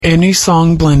Any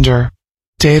Song Blender,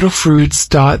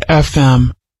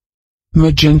 Datafruits.fm,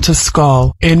 Magenta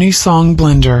Skull, Any Song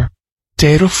Blender,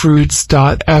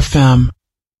 Datafruits.fm,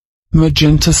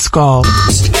 Magenta Skull.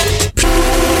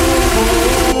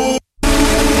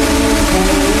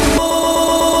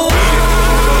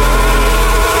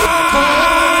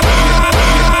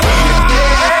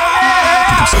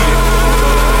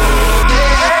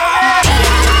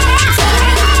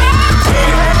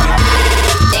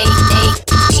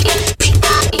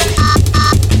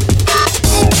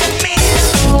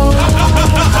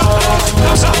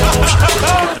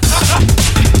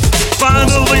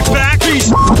 Finally back.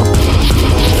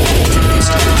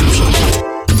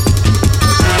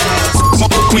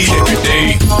 Weed every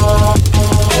day.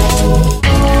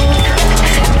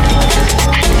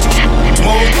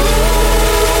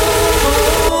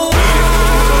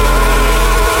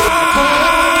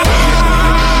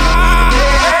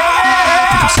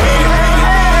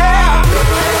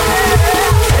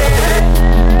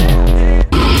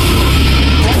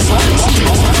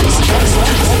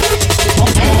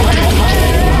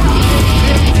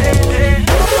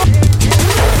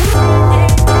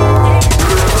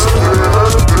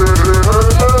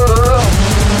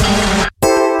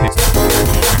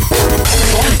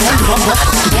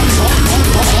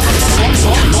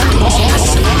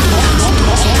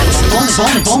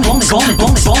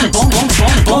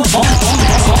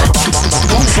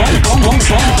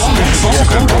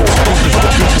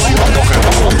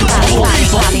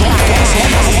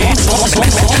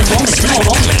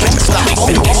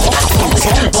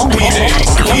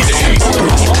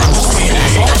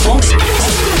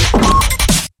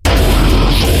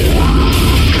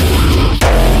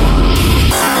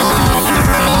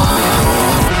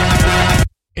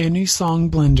 Any Song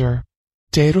Blender,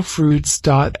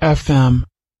 Datafruits.fm,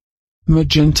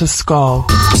 Magenta Skull.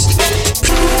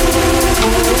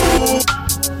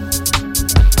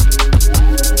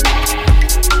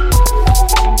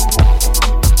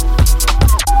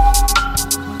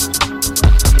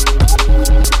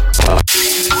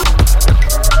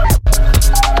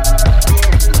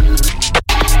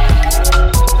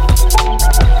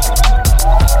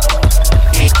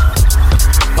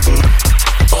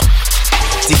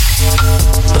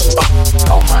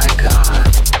 Oh my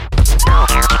God.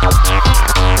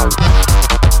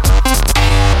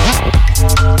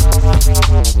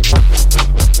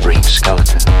 Ring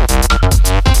skeleton.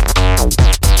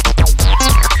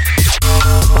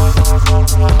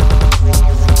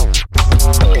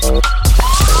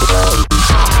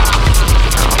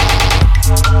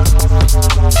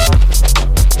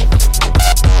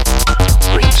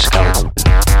 Ring skeleton.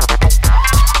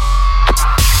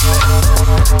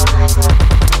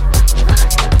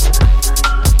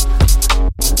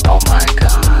 Oh my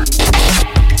God.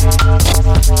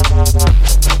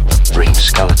 Ring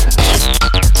skeleton.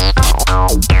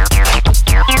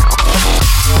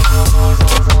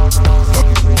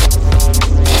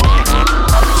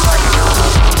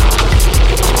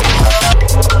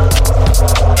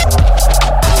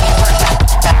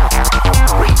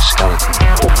 Ring skeleton.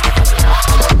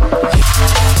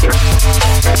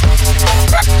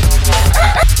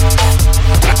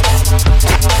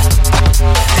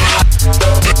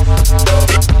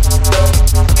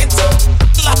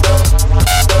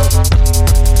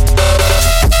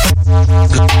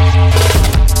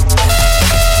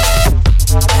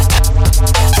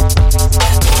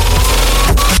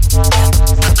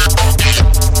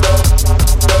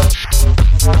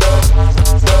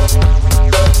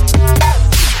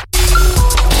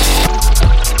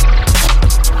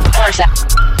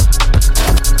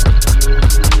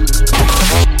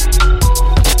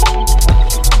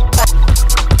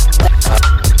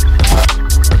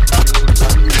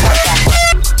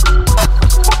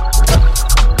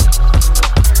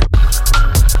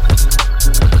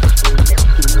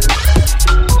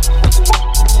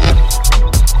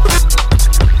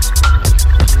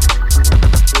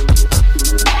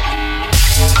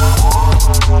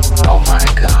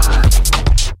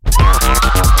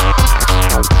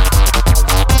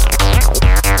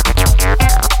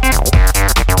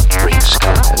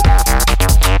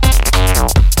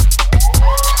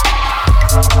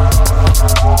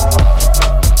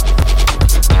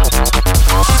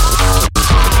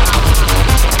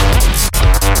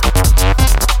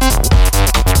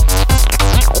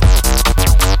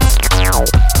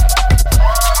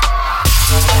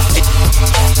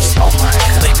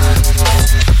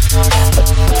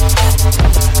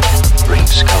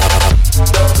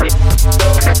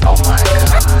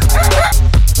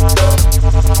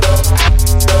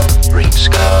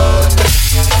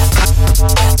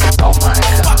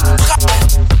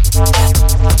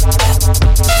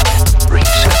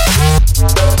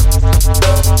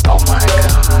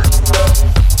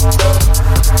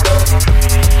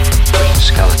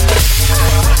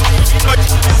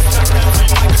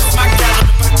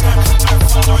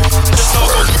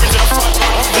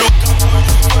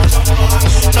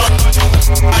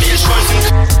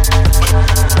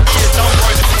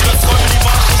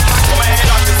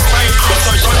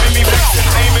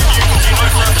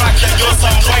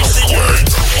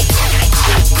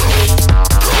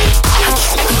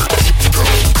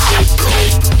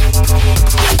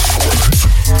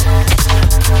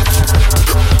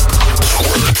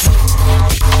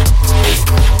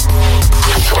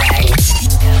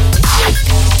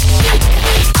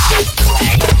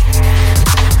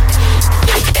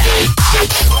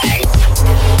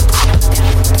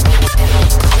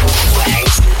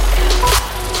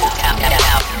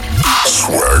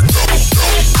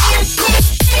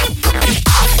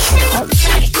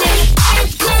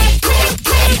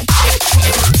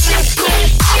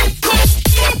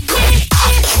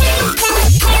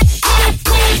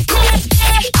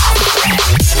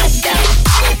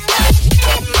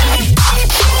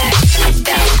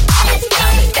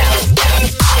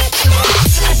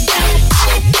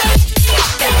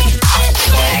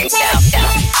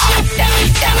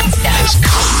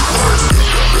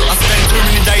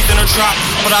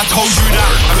 I told you that.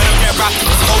 I better get back,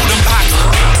 just hold them back.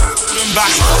 Hold them back.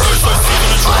 So sick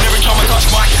on the train every time I touch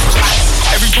mic.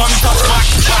 Every time you touch mic.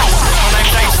 My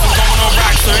name's Ace, I'm going on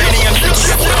rack. So any MC can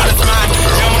get it on its man.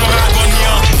 Yeah, I'm on a map on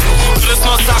here. But it's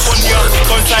not sap on here.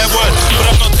 Don't say a word, but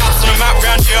I'm not taps on the map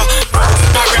round here.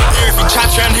 Map round here, if you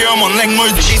chat round here, I'm on leng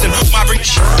mode season. Might bring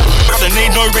shit, I don't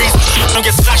need no reason. Don't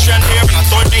get slashed round here, and I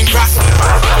don't need grass.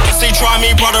 You see, try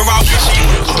me, brother, I'll get shit.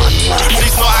 But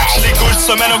it's not actually good,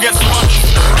 so men don't get smart.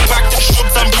 Back to the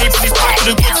shrubs, I'm keeping these back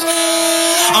to the goods.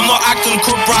 I'm not acting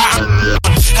crook, right?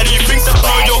 How do you think that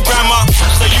know your grandma?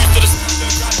 So used to the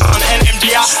on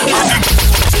NMDR.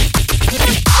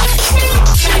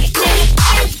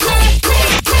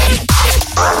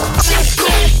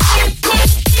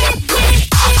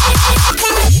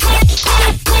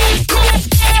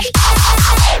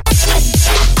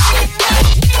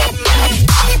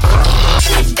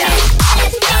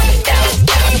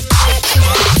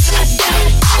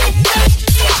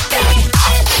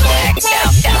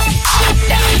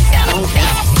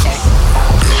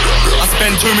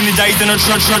 Too many days in a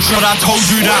church, I told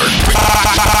you that.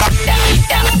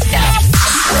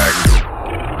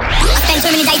 I spent too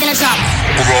many days in a truck.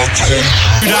 But I told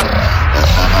you that.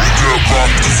 We get back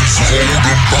cause it's holding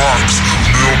back.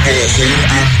 Never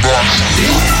holding back.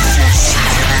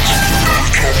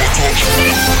 Come and touch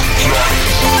me.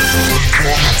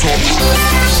 Come and touch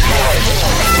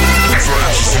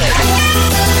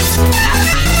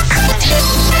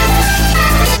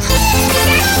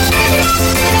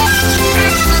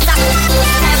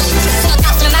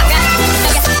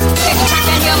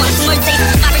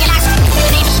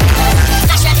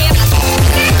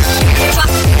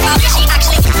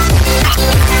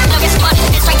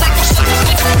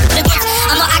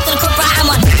I'm not acting cool, but I'm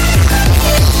one.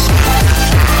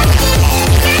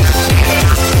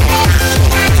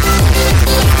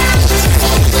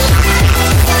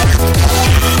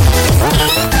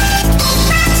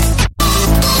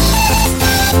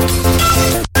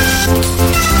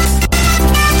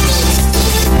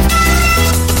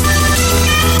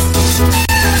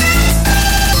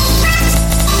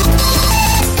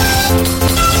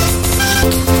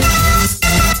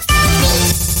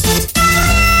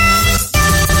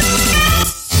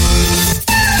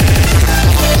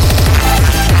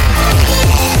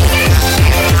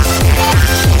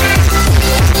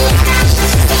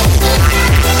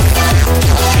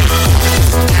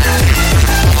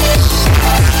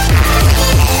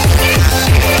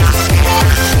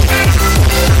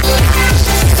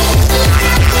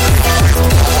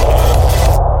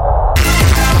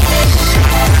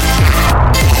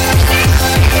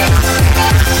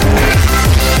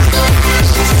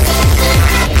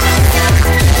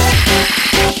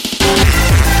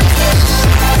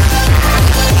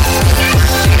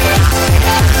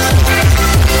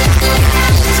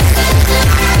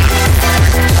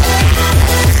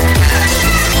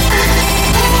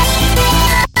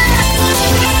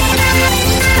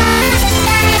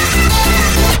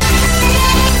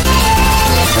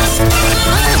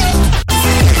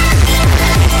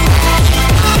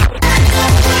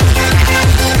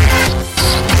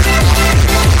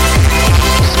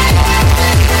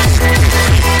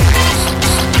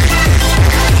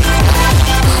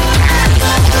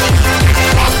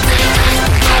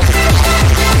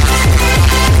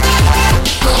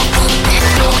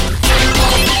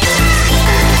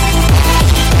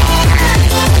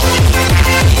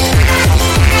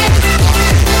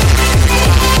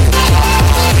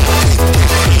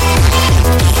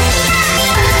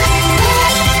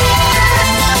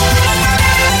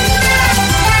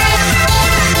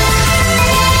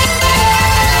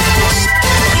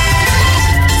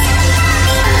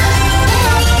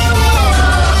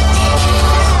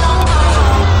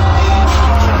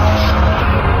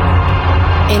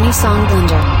 Song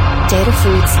Blender,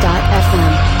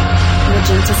 Datafruits.fm,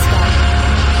 Magenta Sky.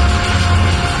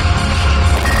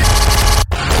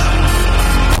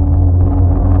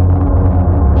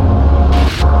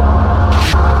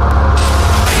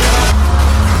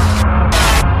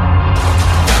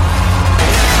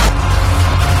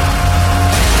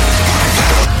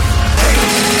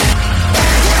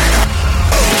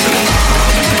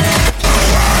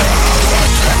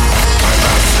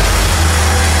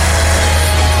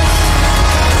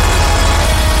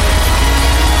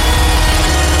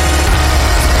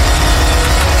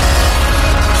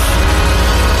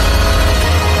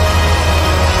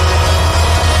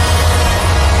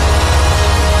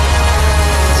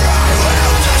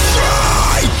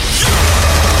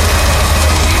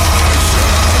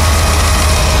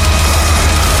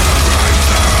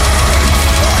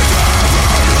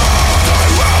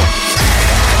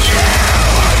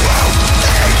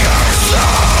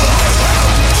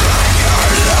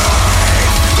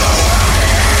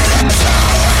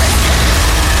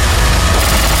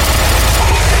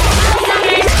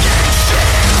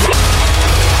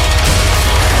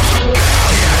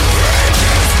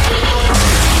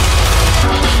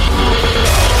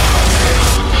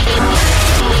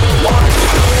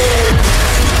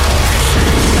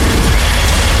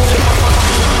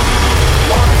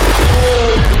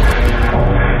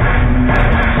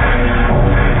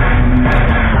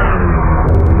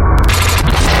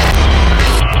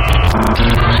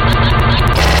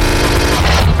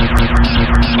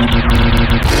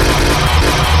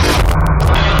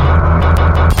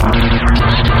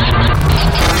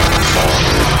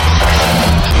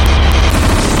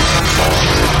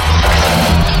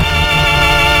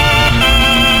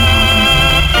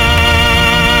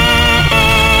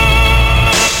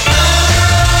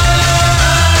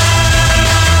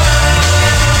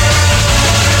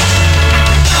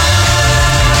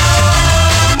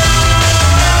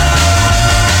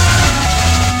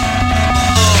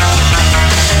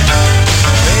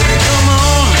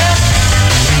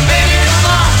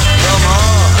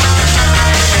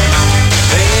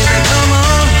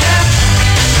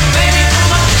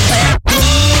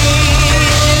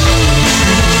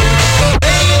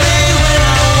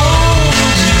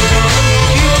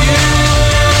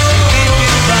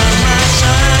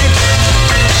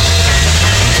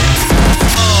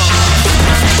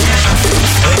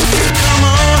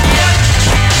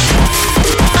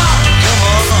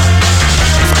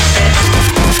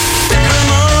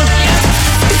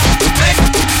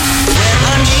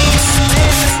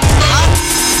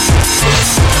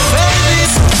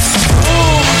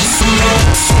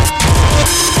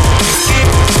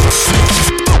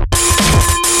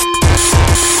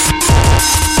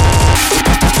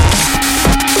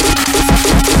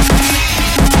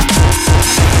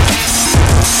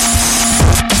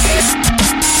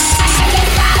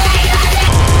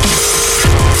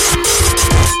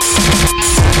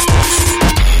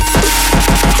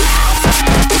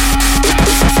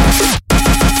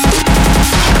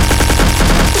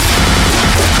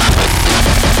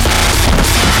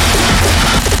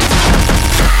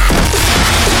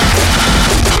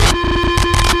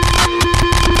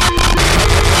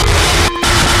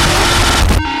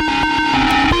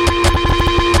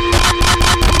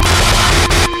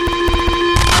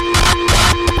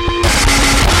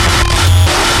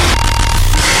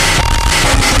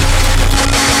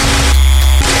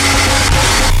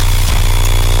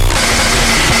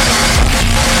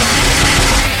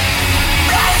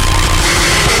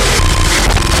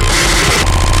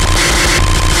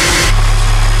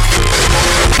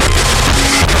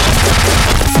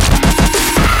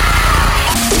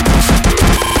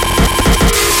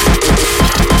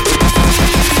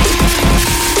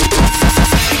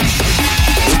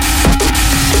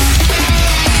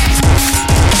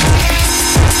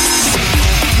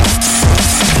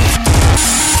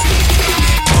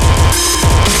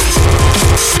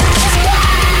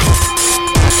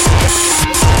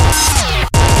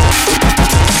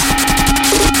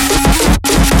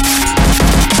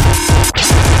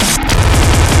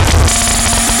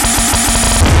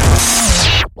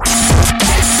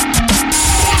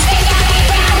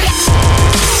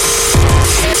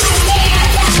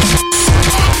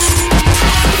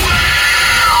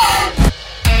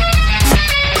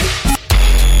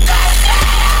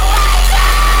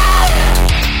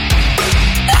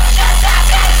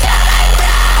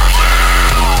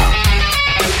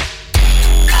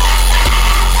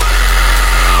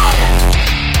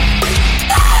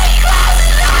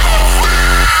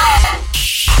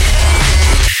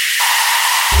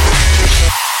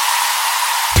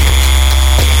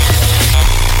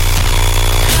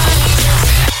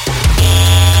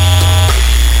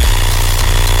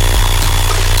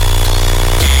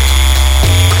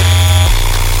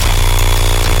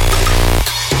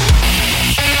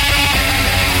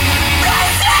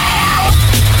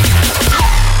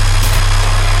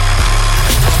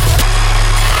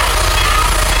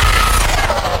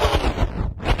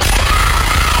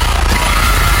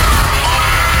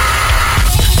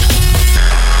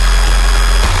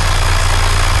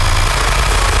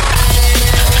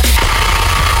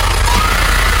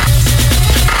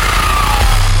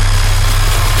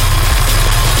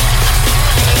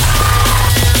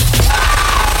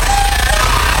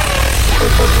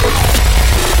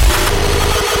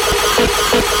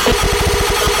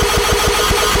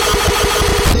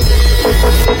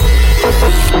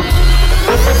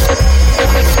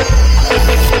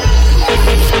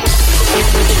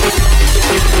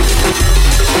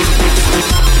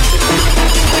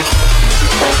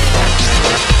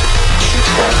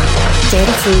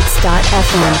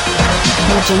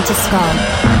 DataFruits.fm. Magenta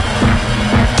Skull.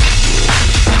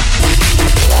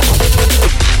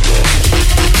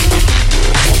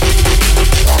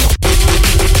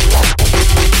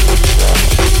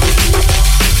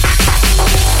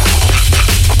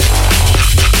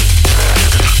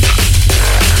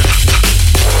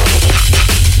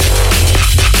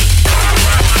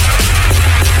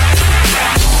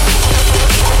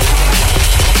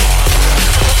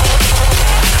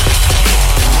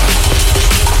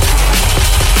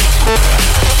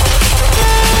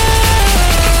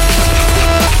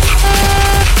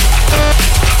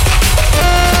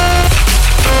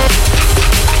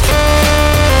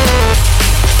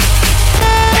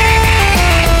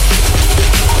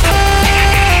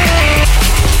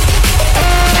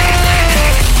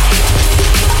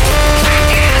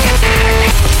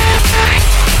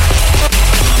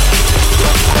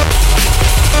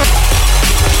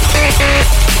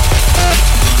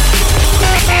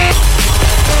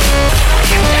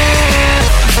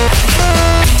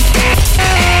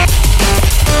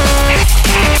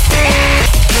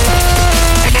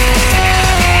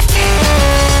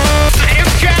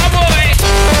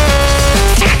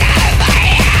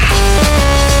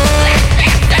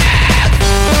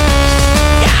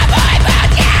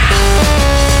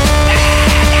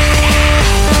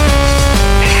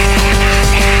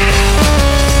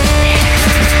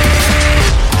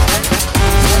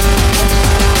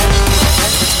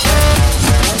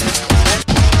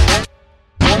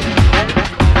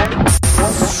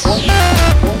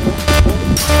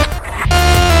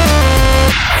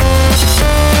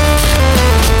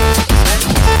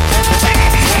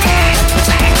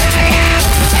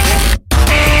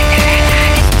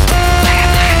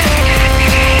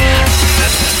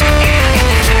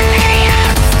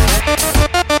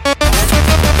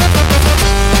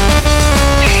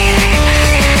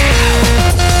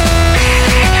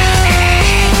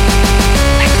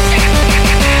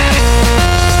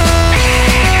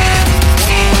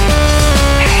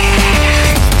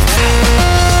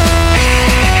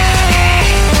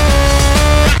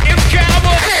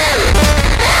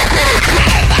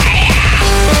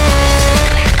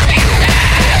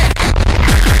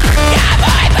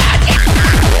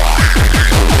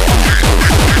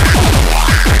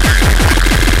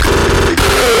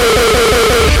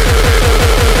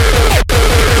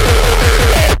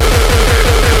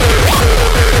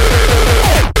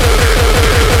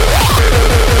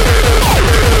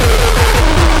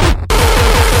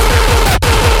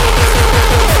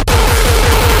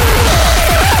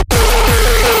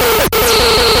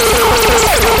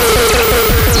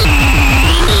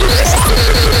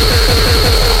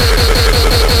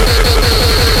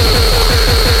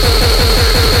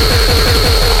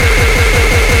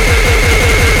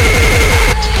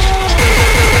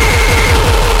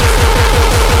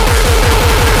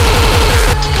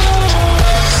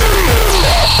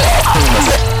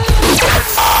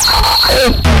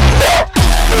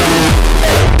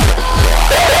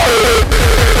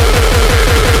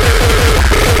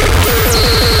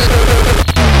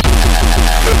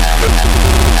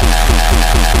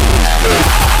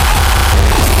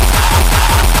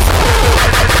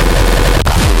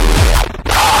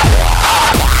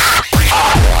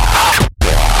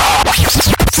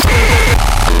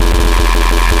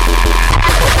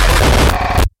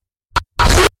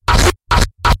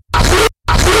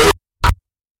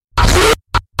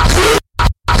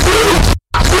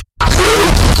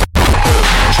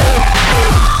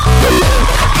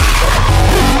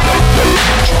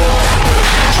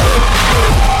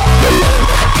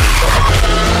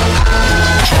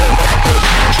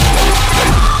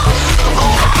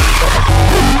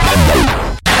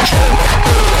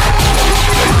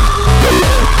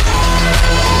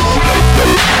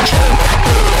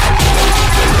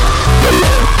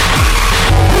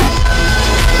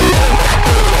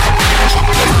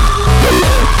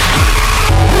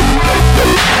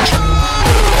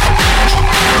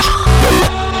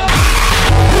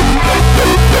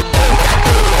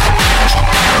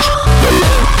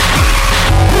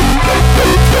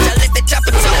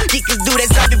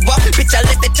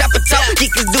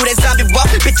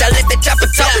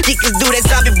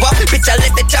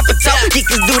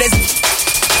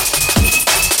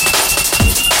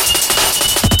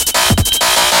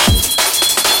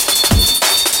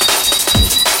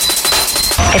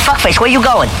 Hey, fuckface, where you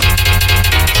going?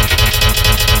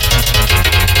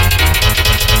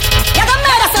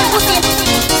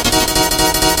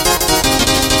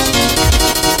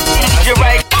 You're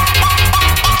right.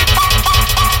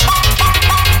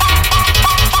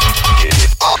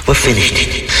 We're finished.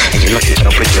 And you're lucky if I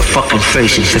don't break your fucking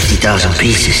face in 50,000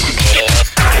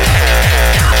 pieces.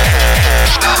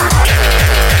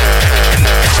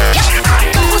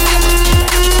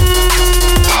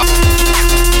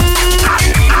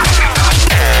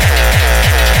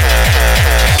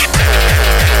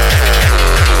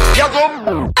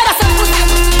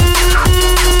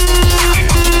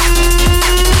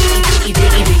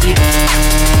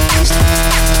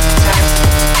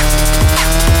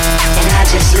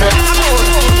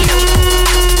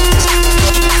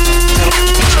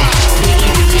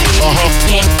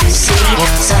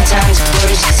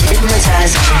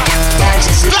 cause y'all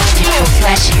just love you for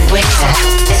flashy ways.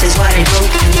 This is what I do,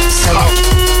 so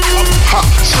I'm hot,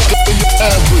 sicker than your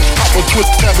average. Pop a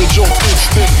twist cabbage on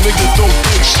instinct, nigga don't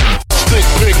think shit. Stick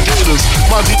big gators,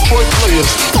 my Detroit players.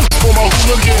 For my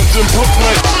hooligans in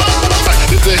Brooklyn.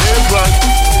 If the head right,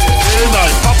 head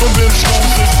night. Papa been smooth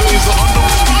since days of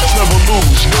underwood. Never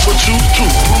lose, never choose to.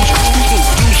 Lose,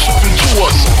 do something to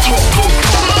us. Talk, go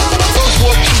through. Does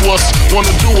what to us,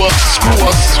 wanna do us, screw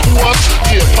us, who us?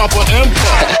 Yeah, Papa and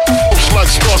Pop. Looks like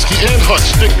Starsky and Hutch,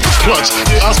 stick the clutch.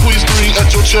 Yeah, I squeeze 3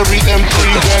 at your cherry M3.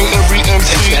 Bang every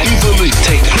MC easily.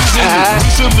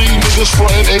 Recently, niggas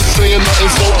frontin' ain't saying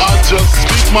nothing, so I just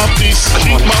speak my peace,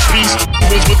 keep my peace.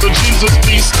 With the Jesus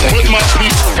piece, with my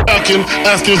peace.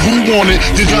 Asking who want it.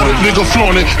 You got it, nigga,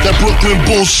 flaunt it. That Brooklyn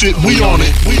bullshit, we on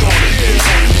it. We on it.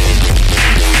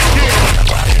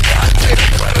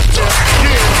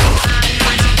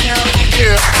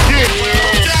 Yeah.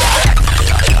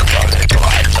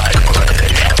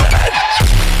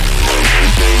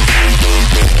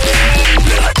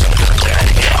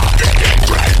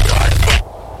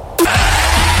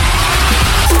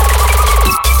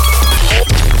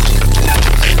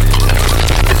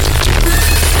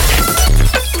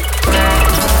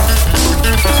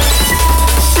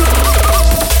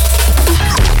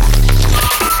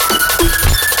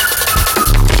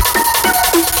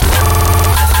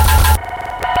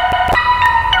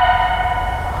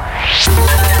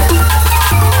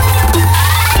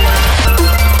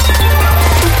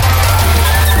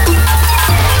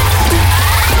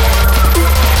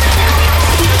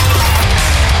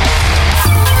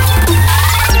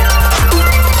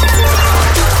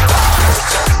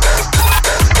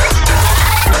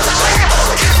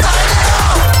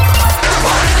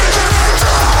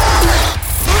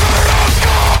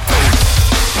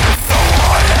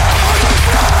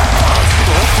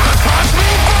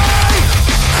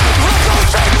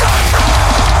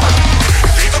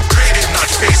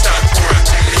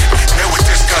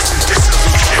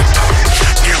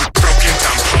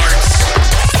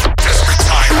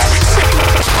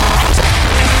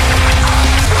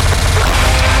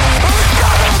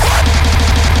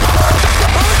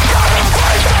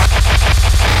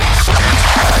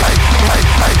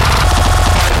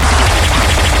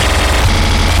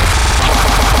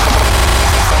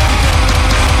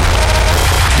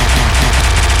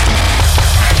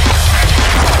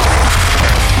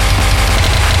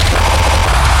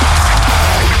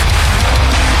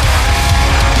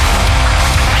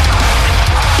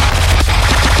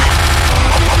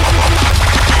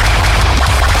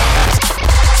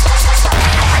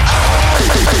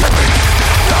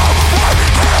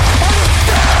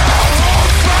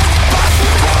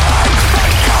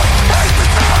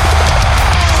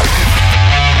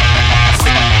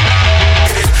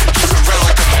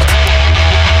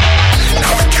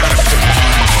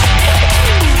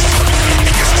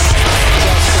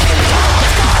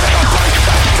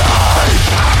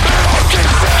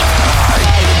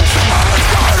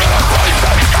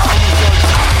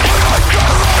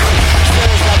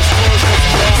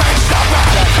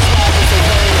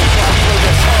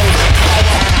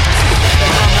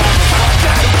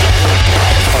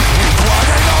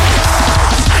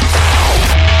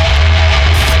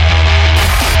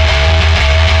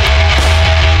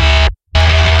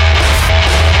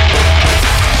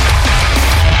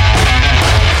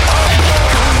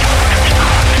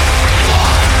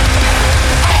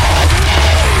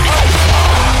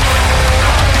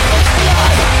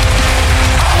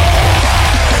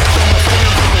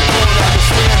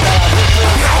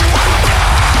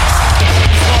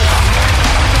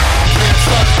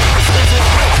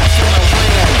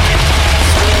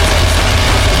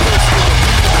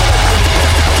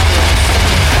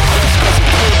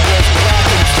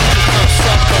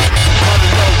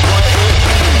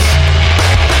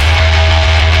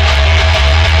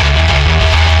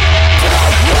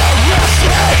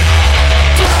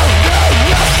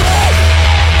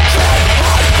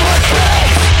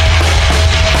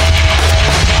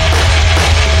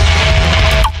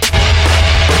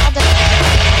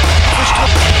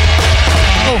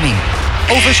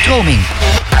 Overstroming.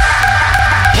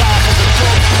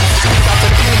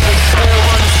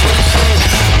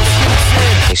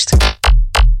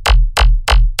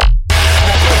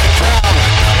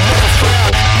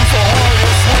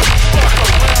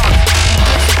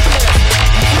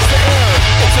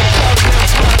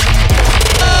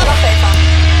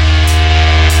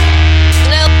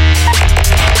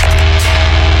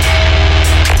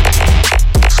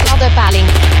 Schladderpaling.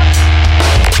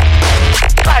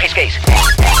 Pagiskees.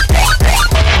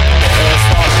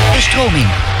 Overstroming.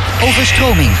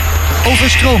 Overstroming.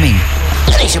 Overstroming.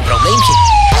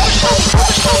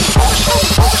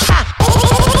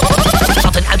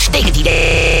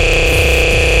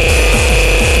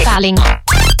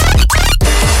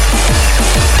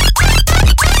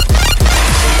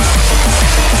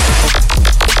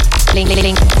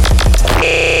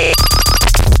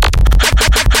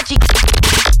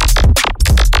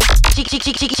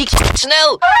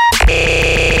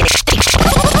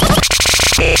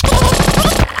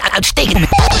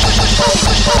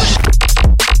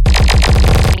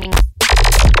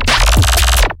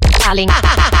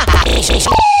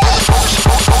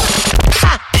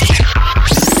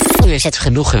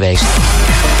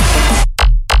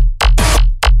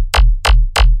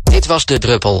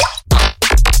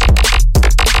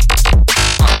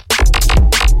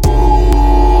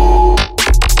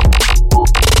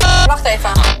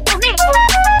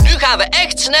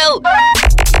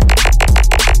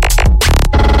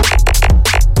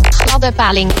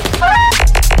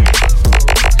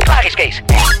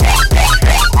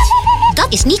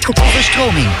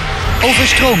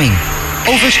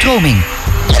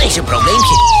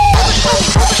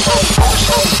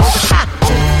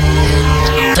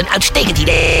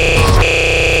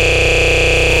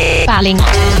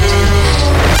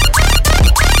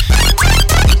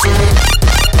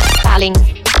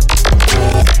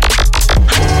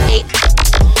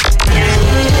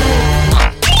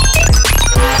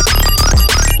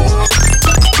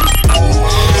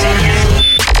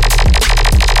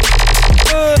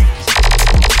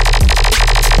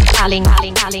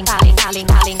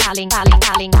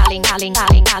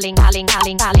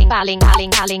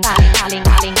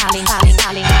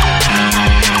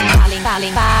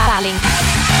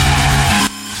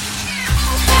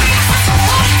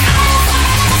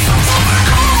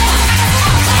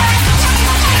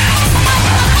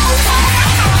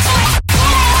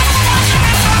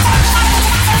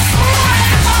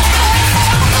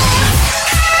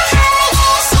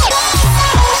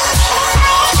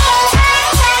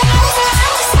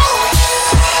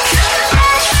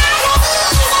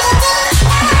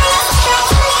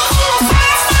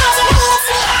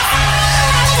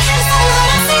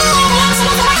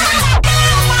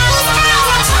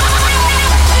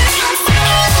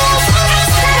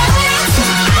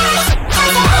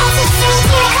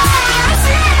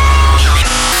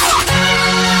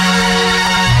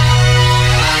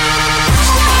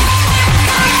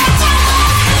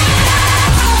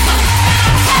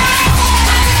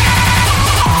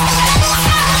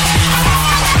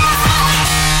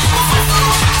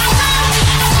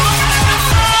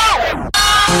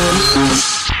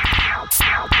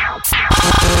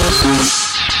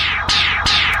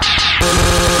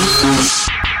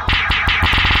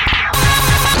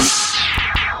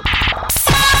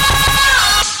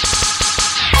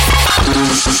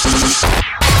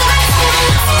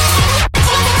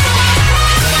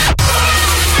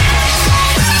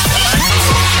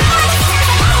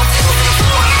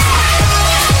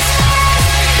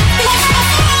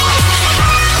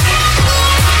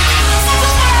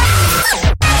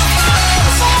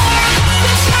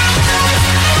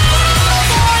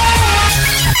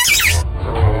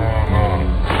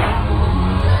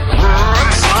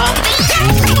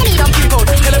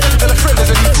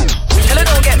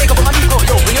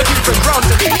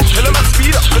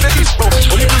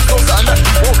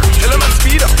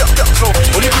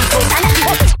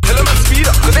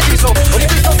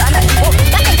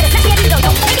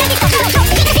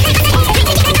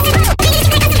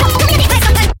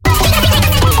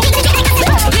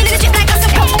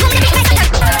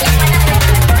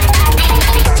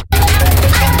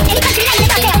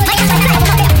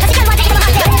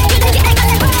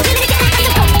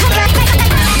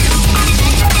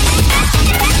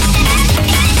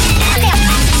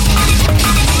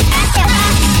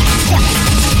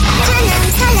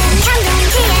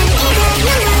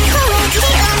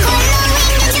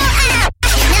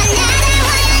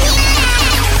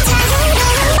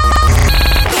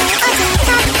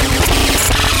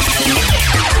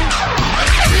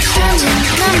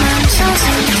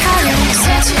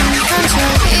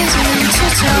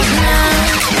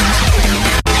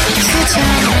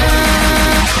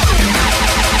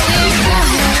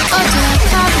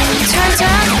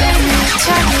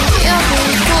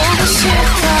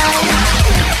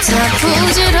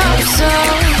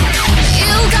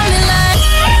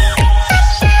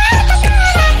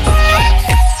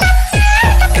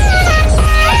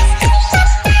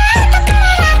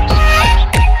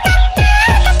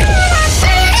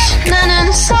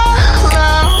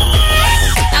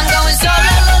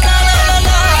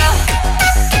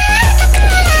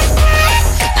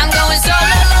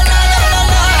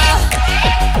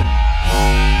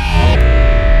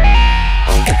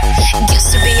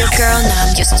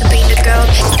 used to be the girl.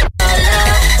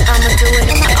 I'ma do it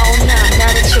on my own now.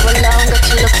 Now that you're alone, got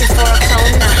you looking for a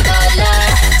clone now.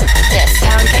 That's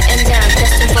how I'm getting down,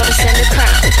 destined for the center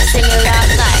crown. Sing it out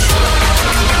like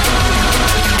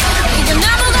이제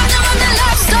나보다 너는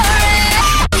love story.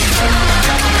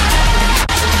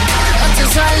 어떤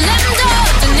설렘도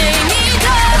어떤 의미도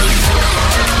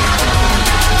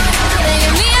내게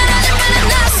미안하지만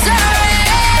not sorry.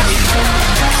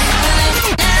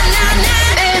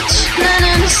 Bitch,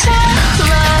 나는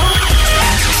solo.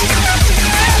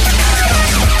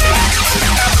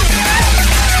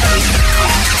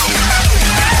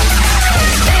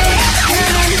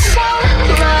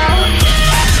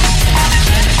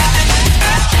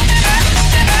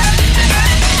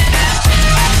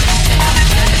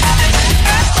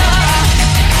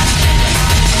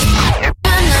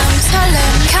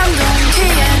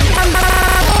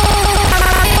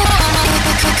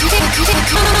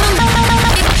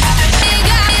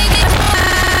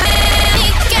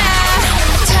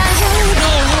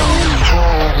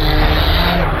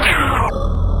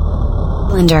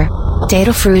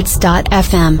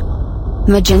 Datafruits.fm.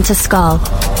 Magenta Skull.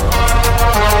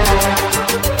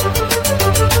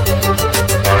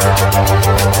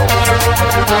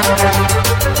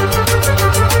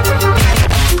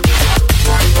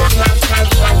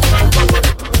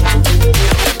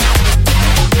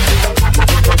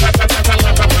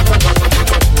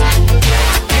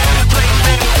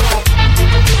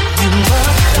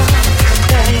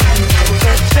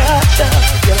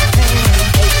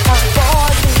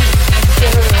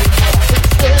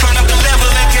 Turn up the level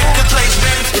and get the place,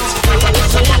 baby.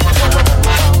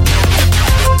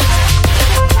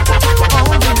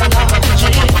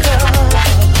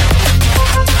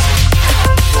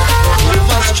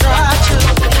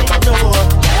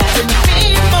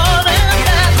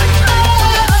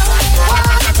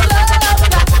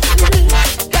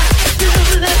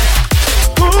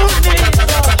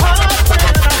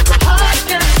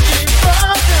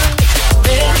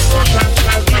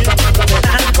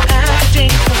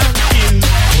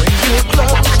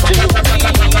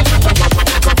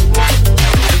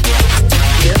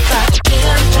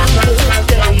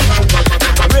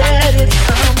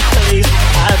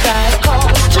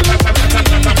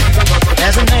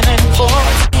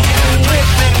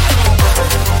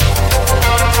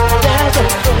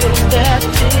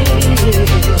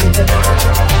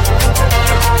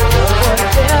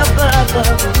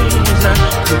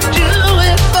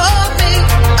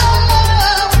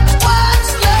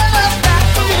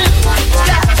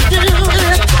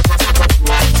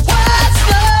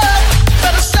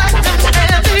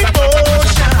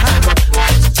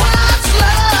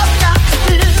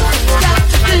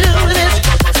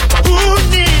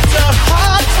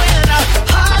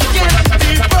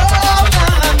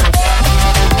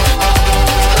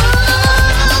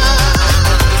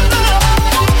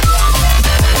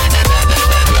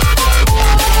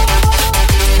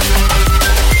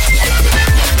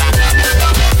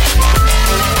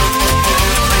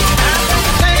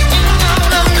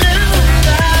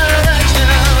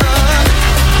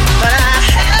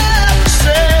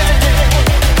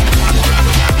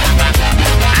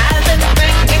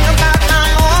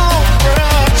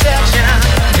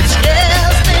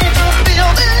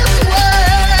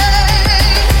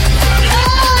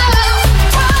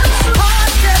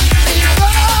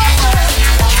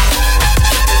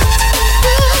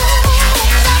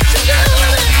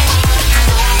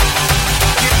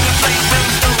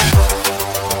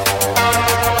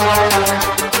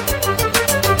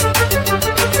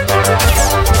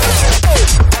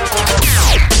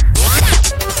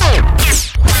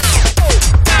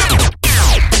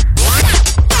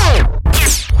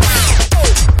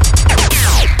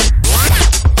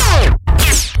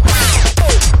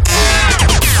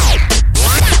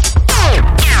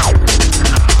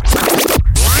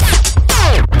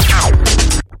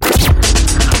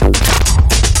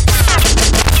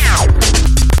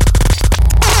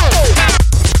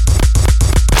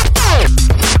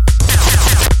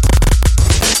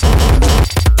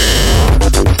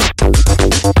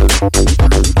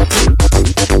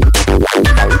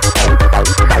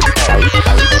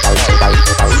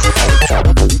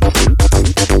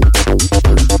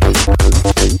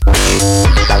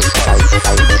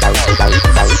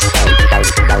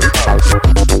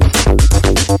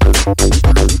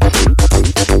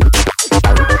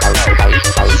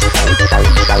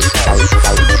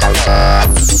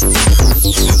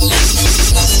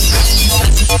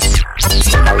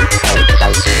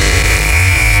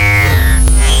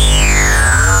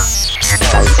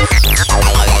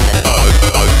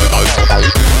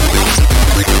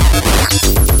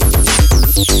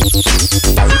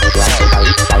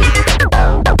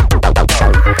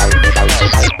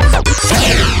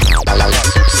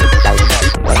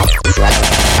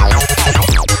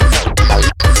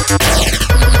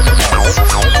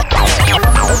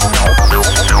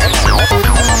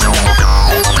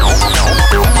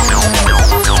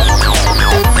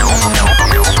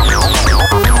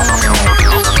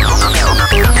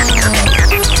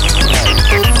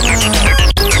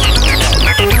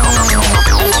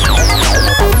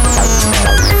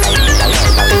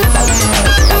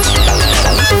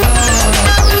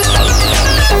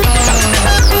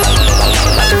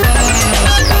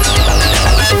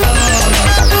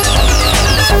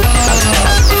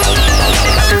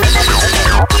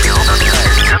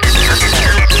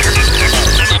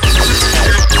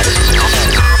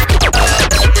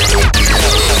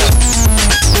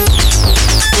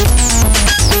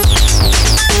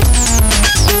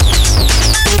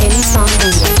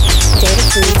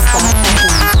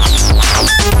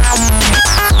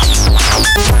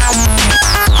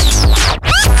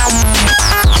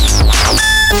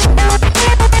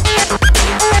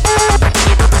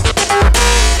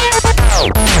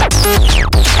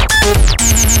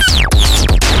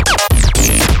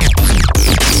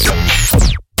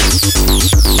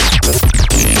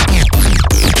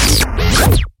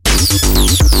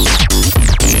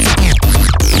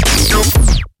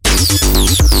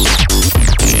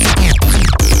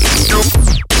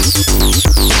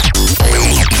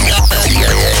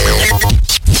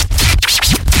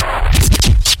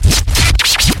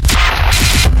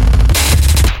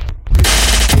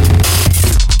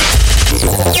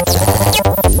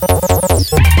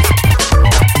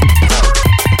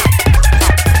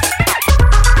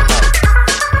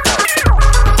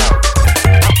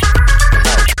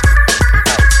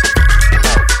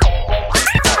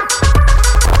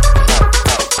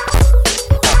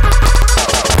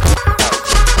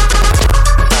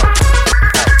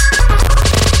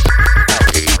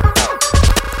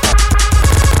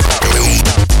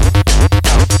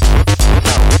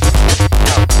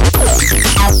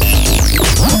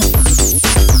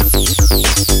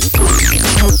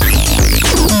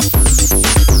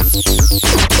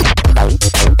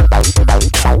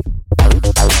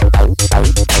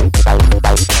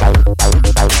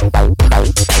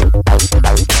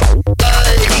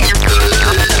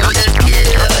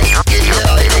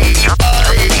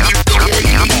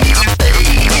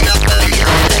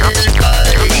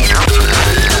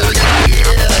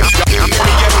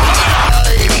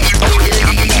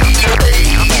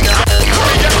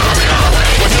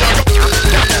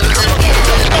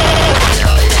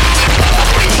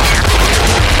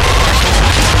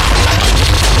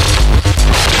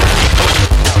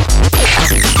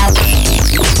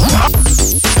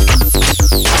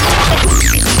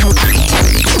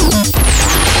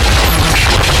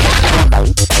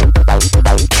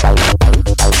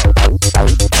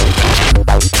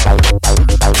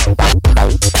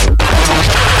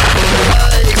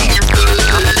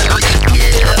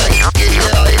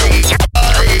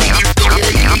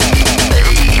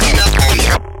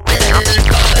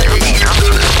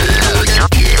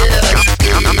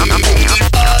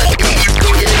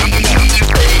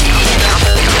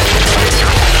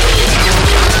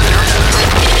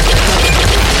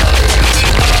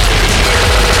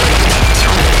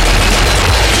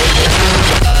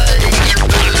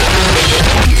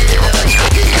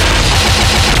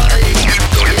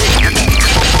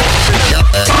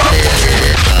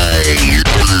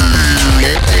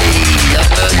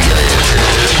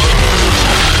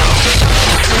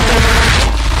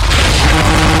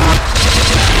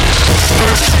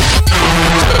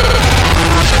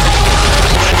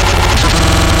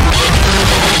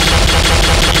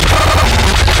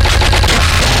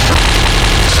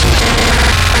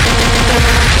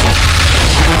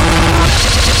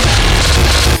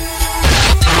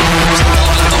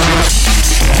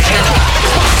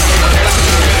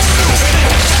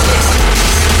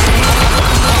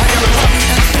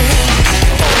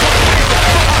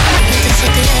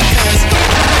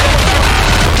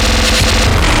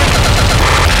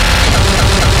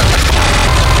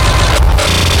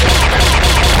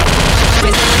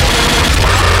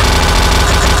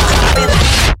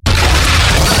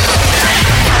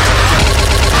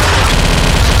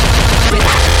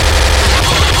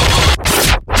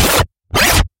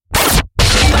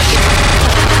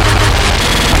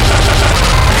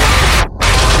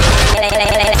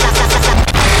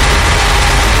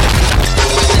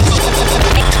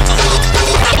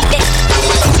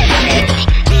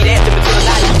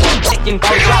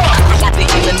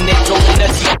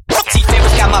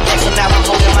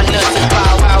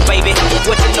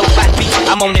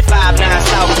 I'm on the 5-9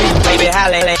 South Beach, baby,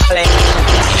 holla. Wrapped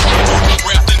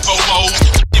in Vovos,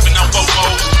 giving out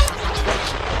Vovos.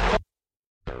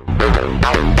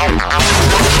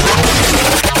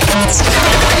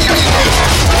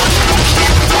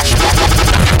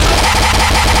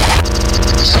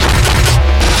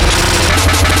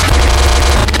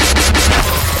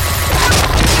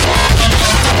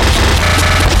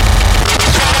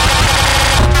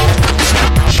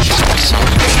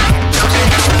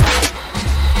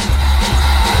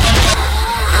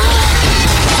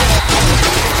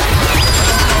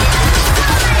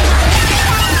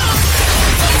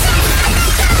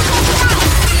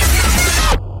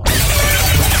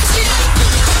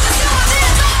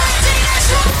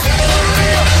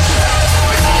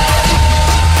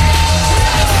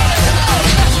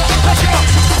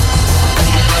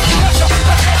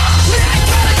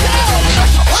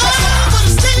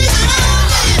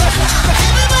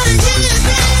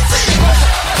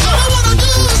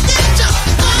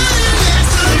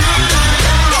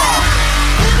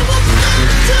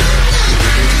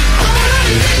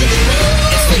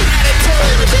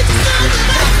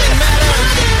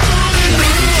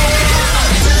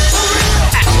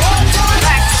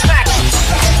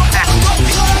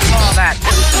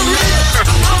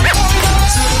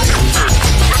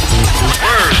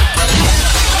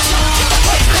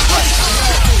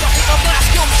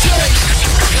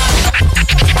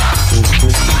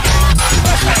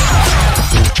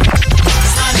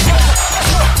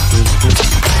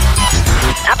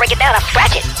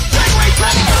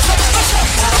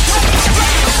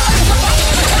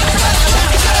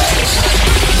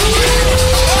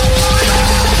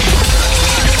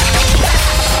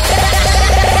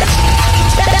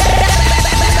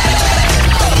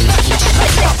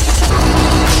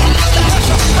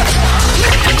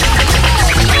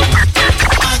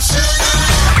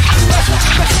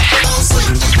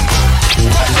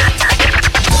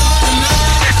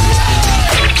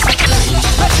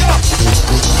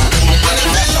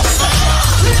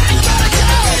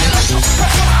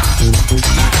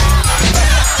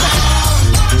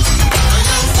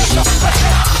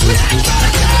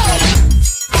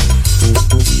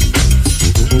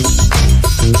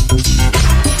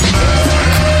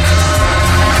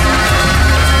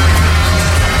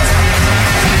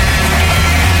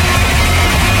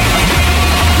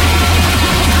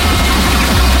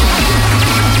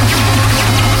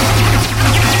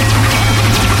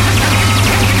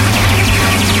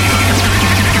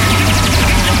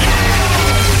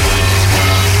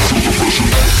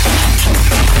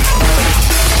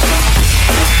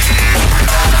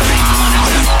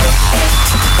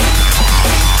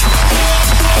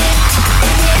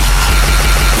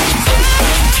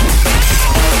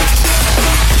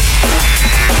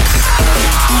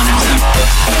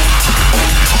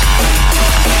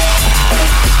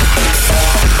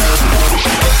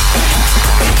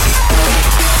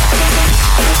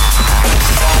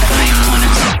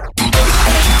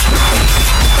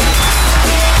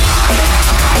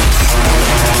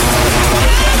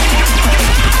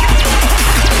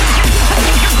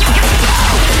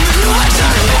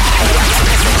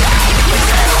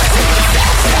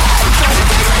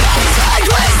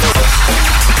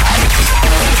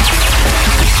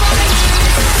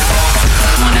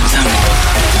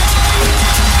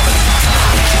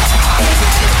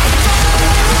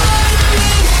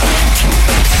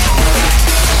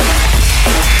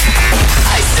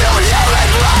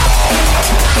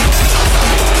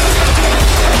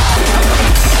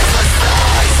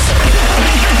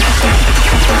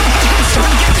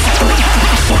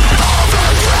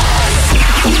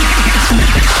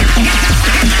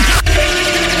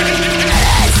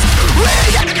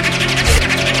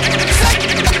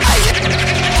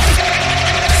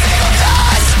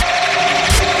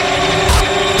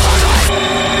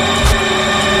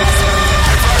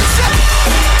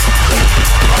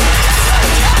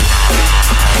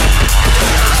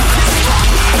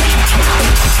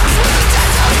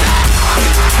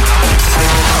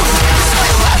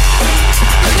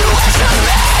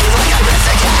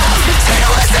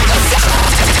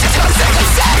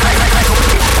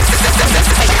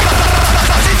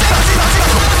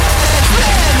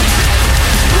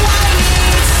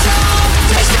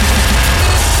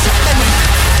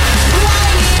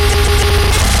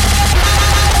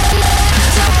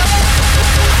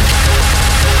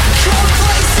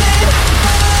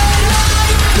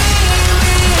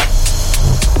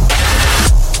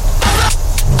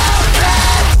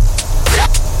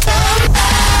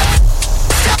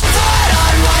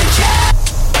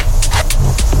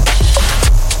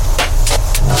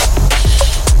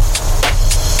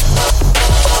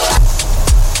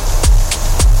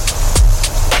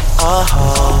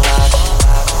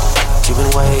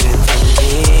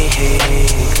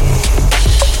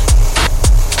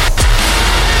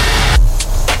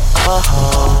 You've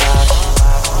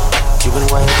been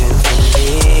waiting for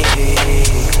me.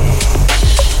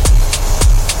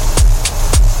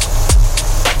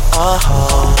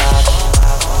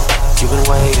 You've been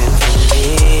waiting for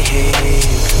me.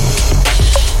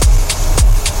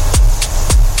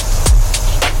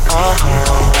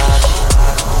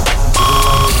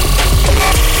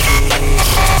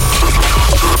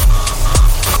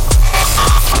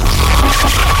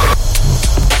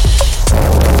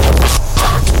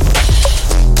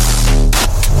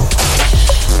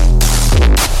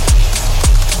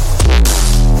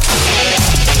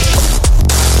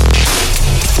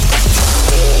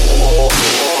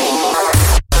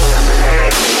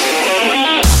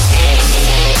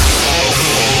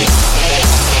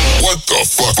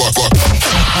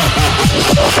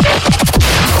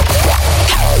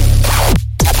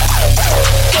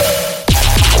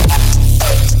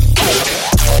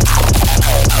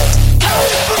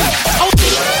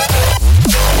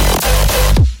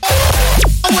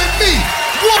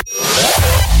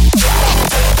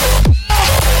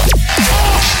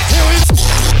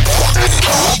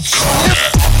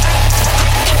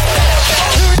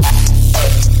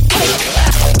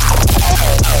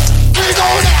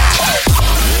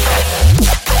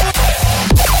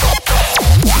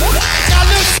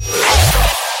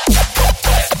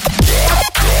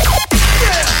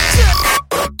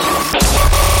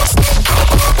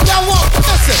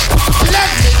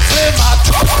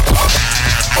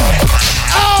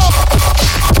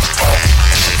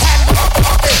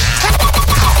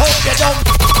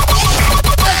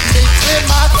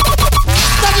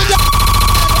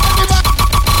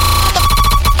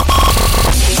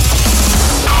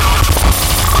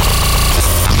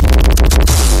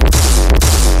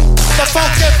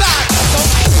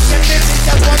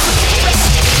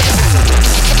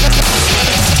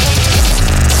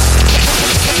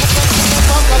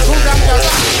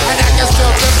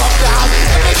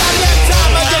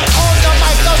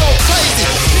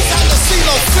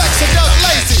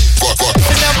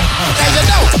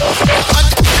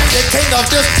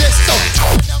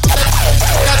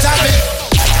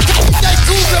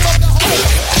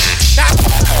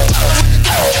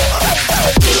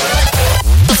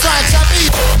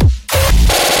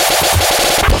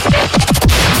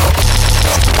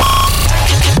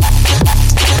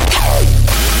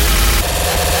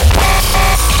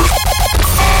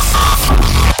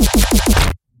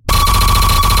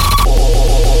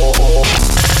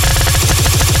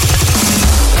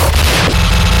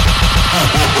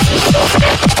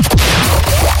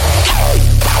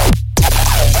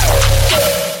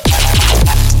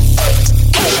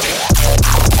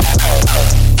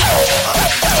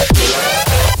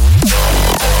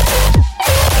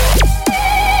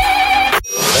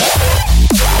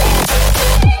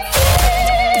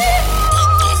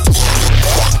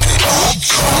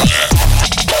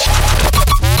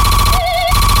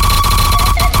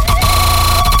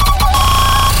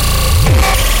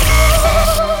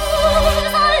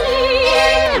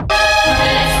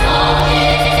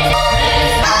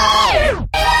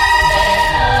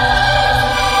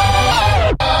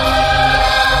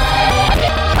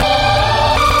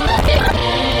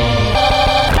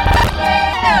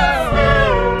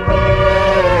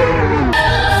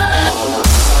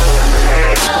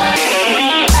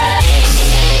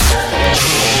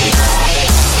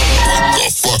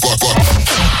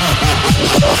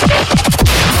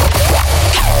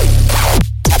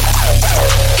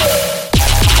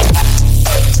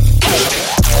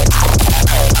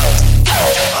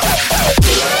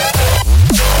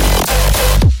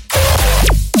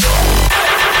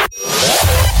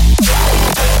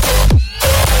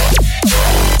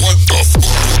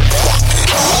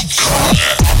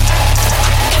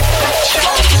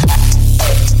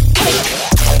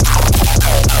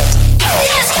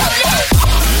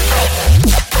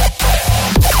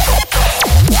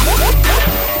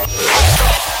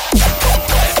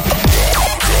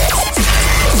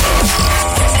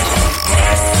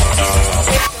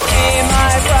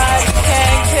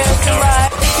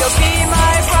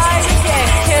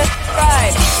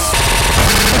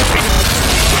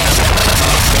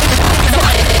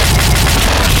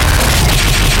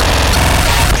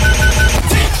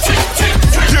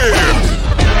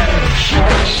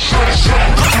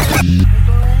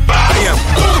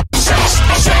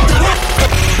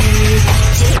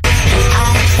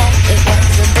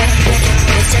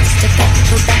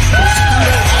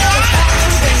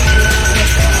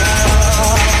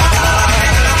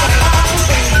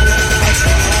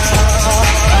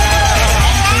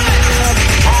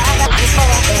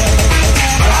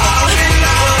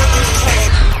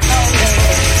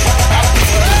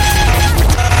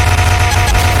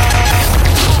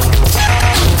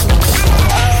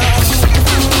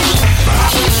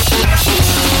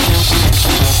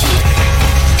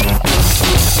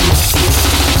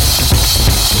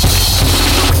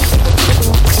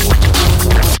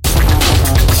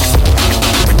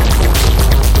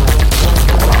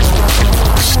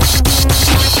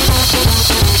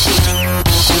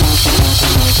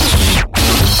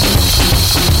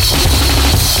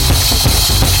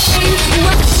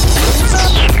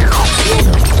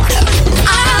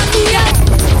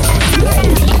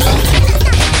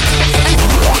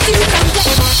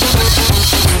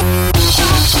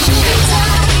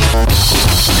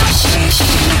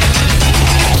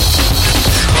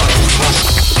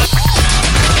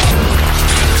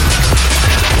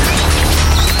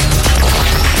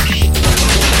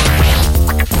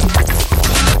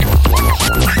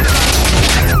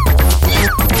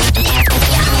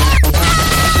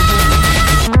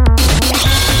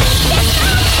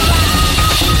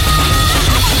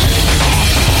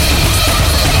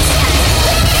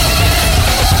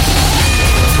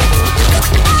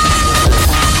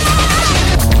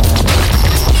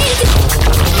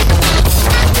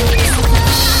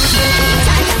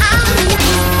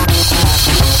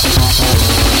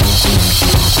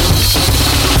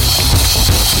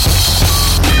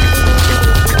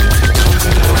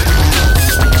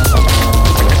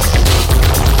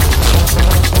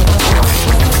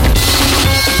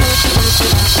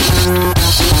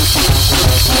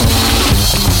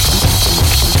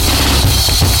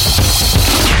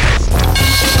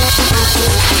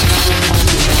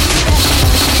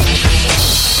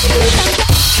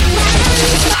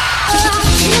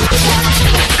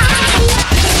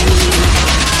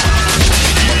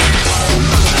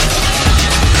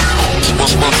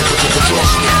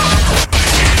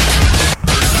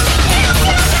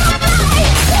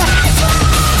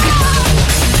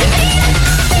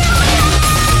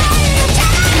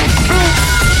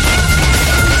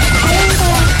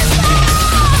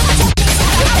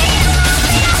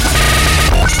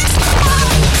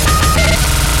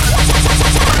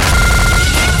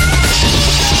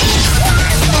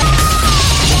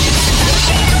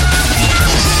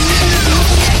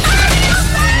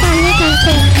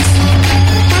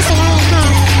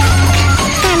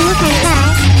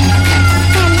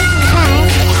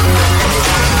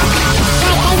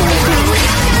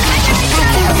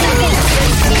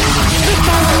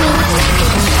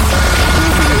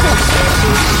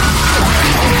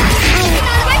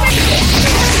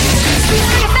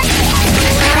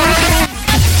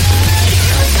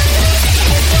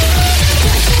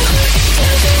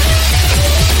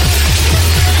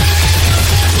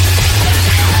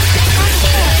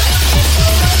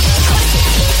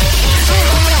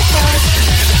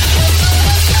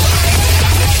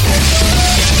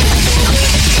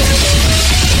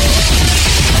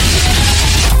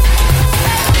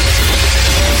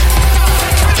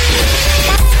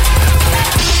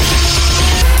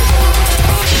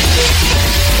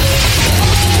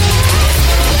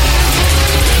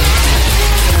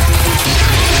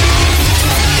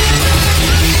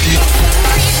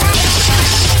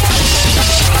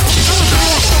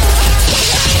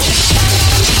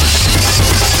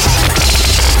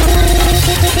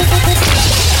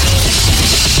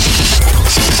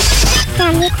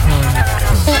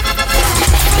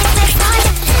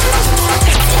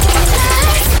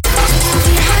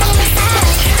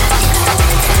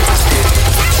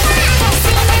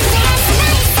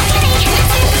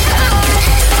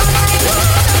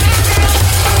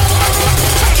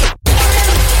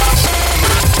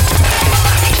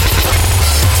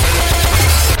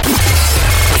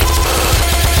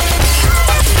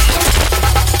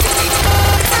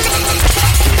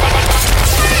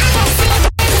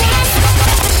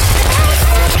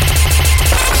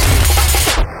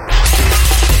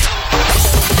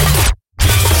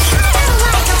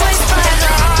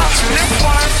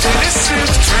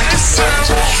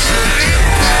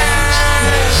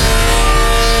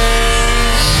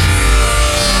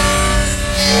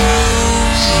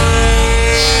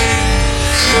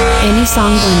 Any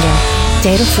Song Blender.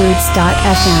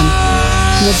 Datafruits.fm.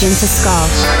 Magenta Skull.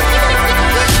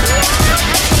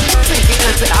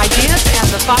 Because the ideas and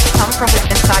the thoughts come from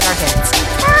inside our heads.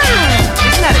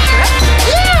 Isn't that a trip?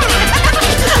 Yeah!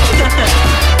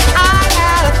 I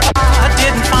had a thought,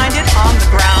 didn't find it on the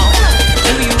ground.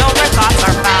 Do you know where thoughts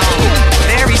are found?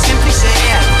 Very simply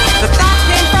said, the thought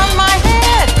came from my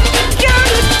head. Got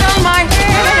it from my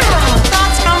head.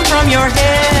 Thoughts come from your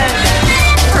head.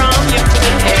 From your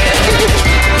head.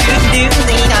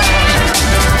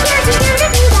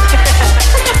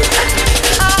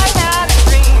 I had a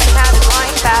dream, had it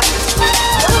lying fast asleep,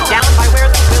 down by where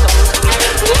the willows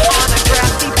on a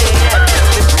grassy bed.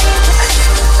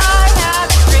 I had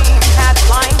a dream, had it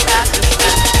lying fast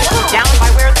asleep, down by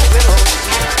where the willows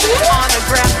on a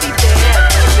grassy bed.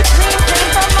 The dream came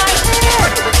from my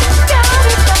head, got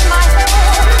it from my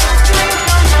head. Dream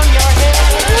come from your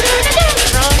head,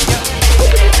 from your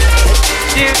head.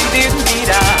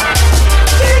 Do-do-do-dee-da.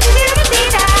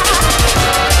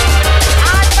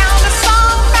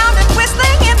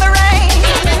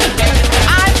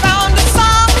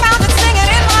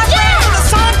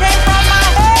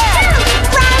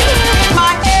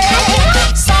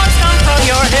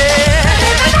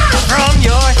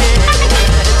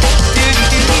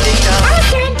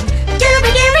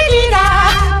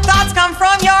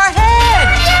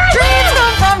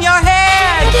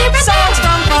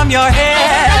 Your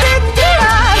head.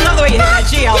 I love the way you hit that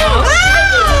G, Elmo.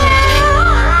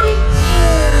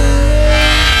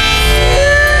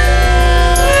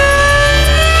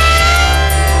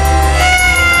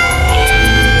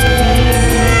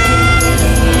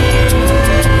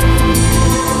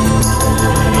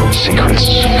 Secrets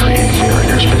create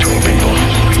barriers between people.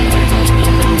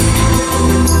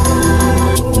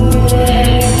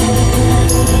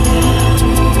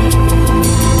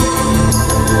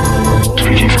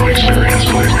 Speaking from experience,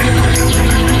 all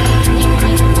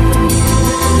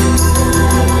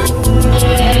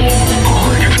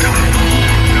you've done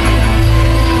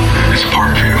is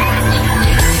part of you.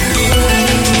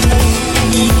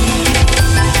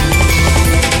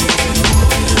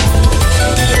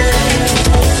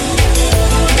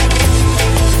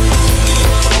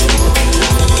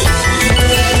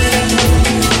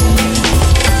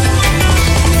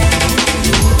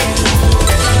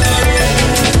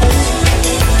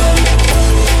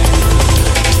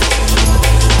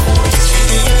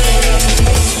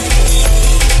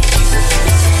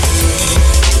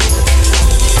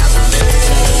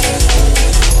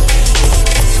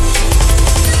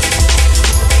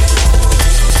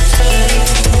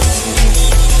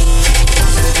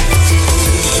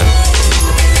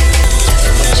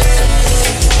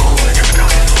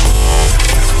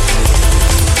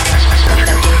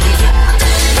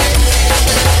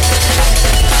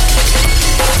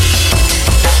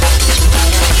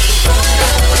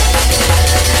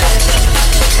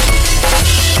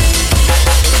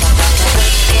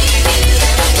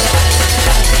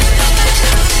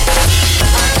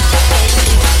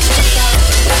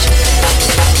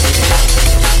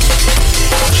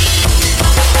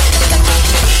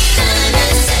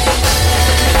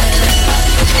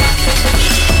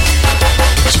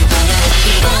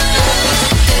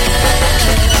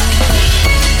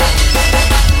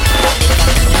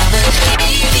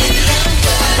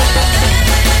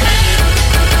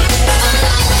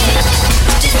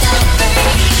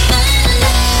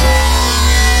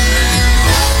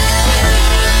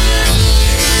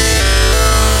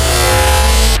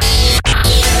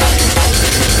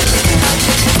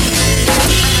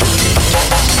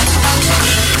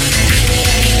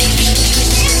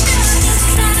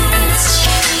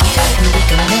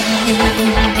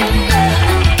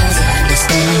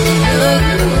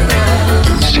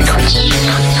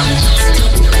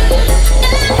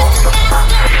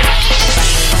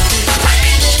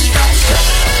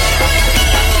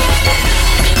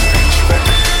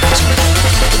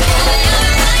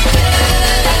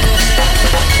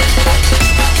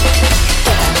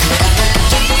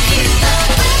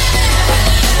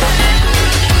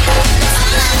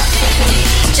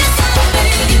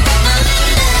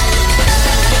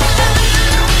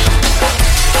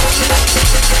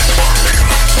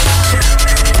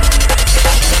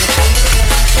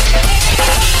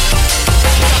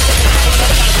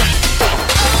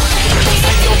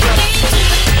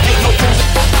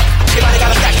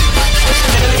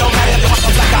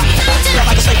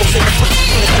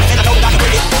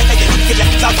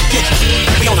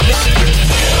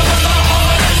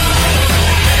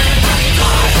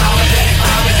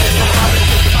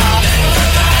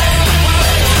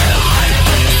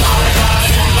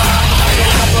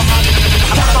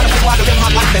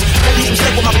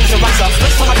 riser.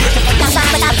 Next time I get to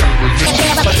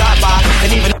but drive by,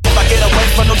 and even if I get away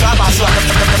from no drive-by truck,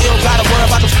 I still gotta worry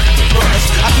about the runners.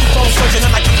 I keep on searching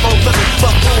and I keep on looking,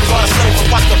 but who's gonna say for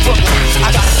watch the Brooklyn? I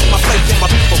gotta see my faith in my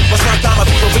people, but sometimes my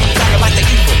people be talking like they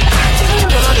evil. You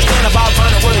don't understand about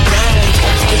running with a gang,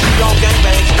 if you don't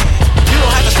gangbang. You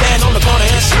don't have to stand on the corner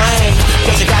and slang,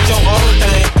 cause you got your own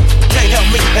thing. Can't help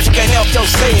me if you can't help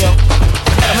yourself.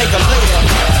 Gotta make a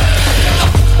live.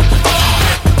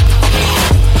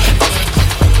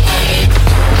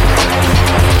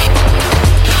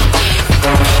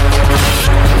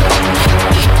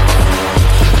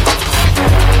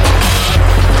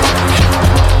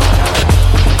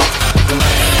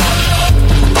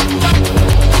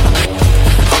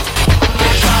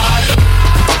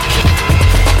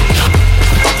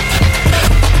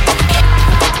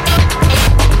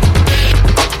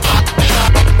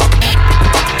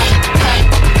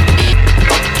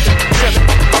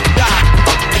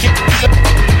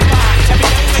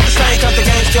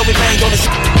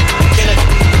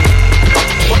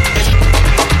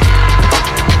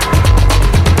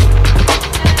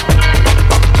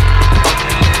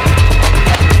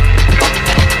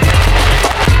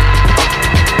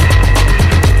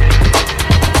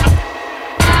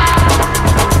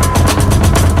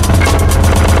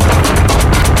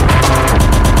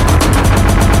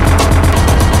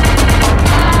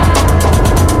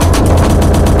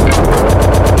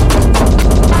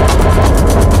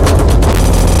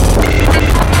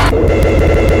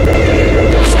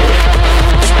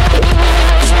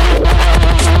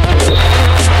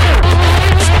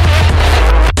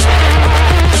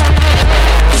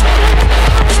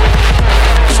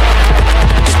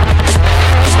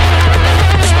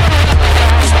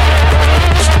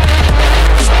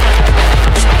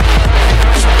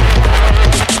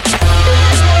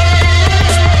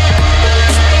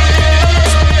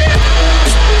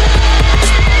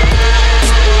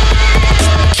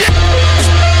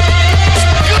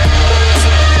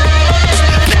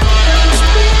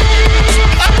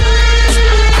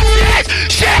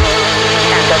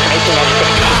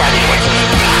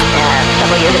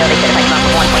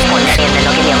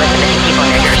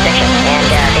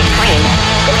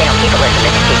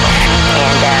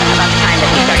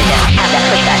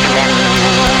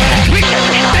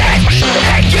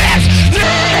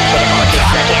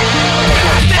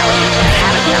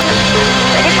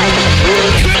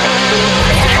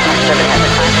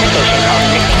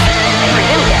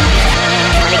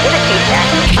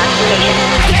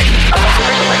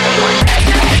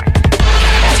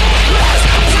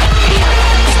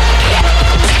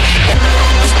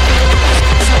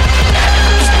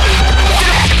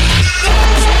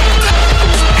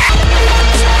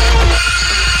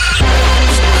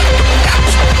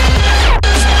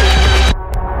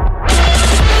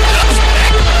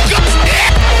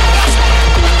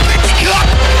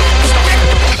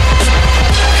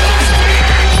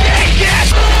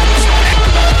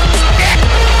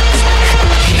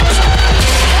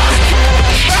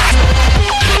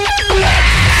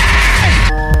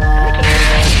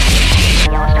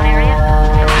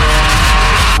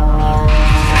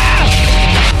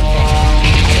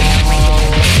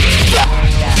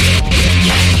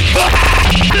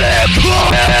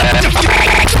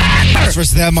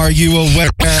 Them, are you aware?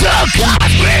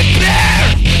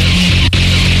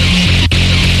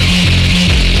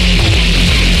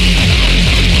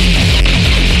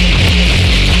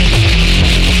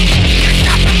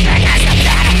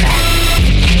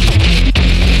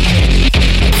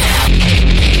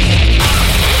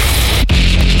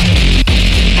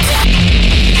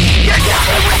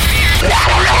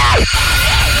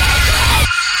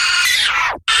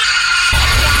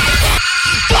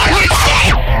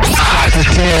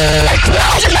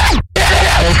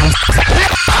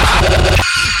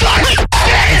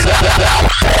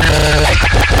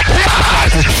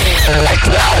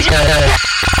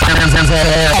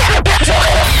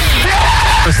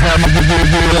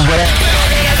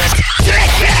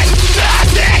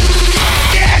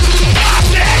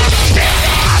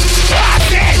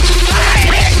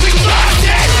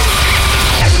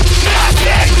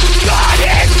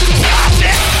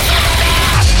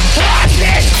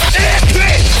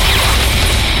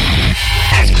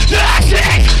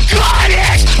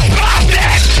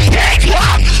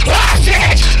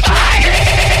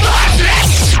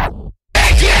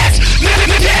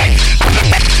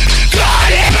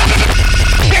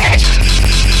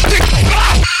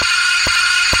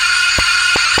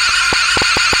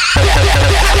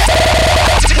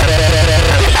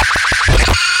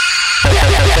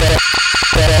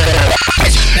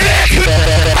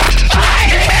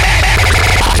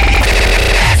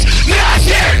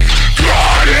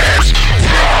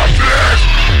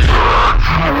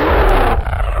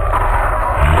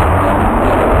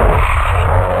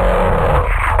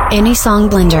 Any Song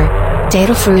Blender.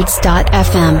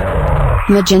 Datafruits.fm.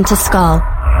 Magenta Skull.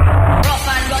 Rough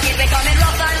and rugged, we coming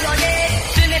rough and rugged.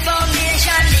 To me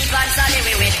foundation, deep and solid,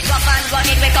 we with. Rough and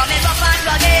rugged, we coming rough and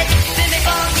rugged. To me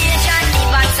foundation,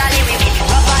 deep and solid, we with.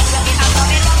 Rough and rugged, I'm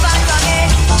coming rough and rugged.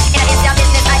 In this your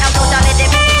business, I am totally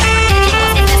different. It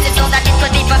was invested so that it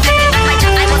could be perfected. And my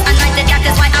job, I was anointed, that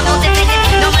is why I'm motivated.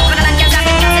 No man for the land can stop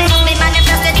it, because it must be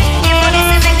manifested. Everyone is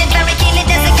selected, very keenly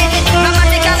designated.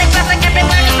 Grammatically perfect, every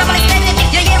word is properly stated.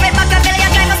 You hear it back a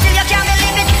billion times, but still you can't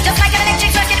believe it. Just like an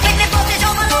electric circuit with the voltage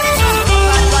overloaded.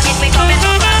 Rough and rugged, we coming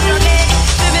rough and rugged.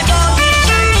 To me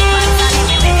foundation, deep and solid,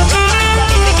 we with. Rough and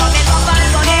rugged, we coming rough and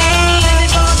rugged. To me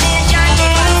foundation,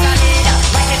 deep and solid.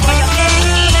 Right before your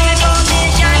face. To me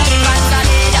foundation, deep and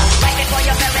solid. Right before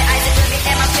your very eyes, it will be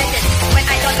demonstrated. When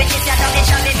I done with this, your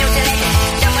foundation be mutilated.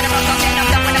 Jump when I'm up,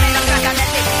 jump when I'm in the crack and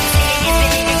let it. Seeing is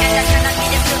believing, and that cannot be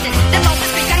disputed. The mouth is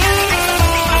speaking, and the eyes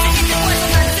supposed to be passing into words. So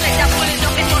man, select that pull it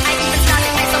up before I even start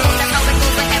it. I suppose that's how it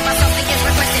goes whenever something is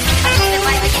requested. I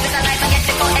justify to keep it alive and get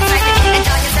people excited.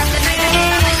 Enjoy yourself tonight and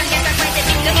get alive and get acquainted.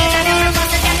 To each and every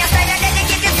person, can you say that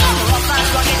dedicated song? Rough and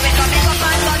rugged, we coming rough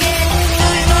and rugged. To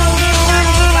me foundation,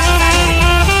 deep and solid.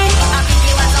 I think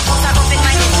you are supposed to have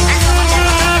open-minded. And some of them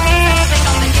are not the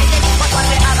complicated. But what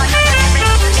we have another every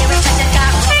person be respected.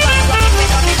 Rough and rugged, we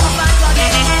coming rough and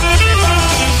rugged. To me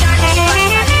foundation, deep and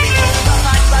solid. Rough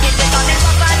and rugged, we coming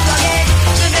rough and rugged.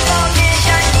 To me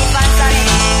foundation, deep and solid.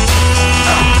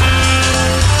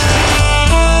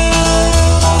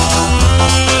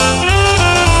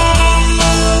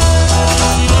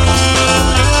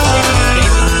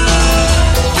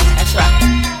 That's right.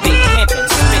 Big pimpin',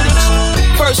 spinach.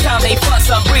 First time they fuss,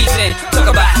 I'm breezing. Talk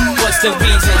about what's the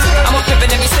reasons. I'm a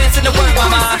pimpin' every sense in the word,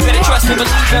 mama. Better trust me,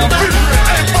 believe him.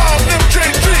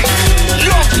 MJG,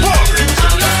 Young Buck. It's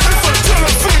a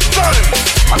Tennessee thing.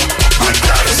 I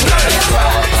got his name.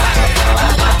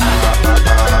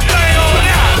 Lay on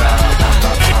out.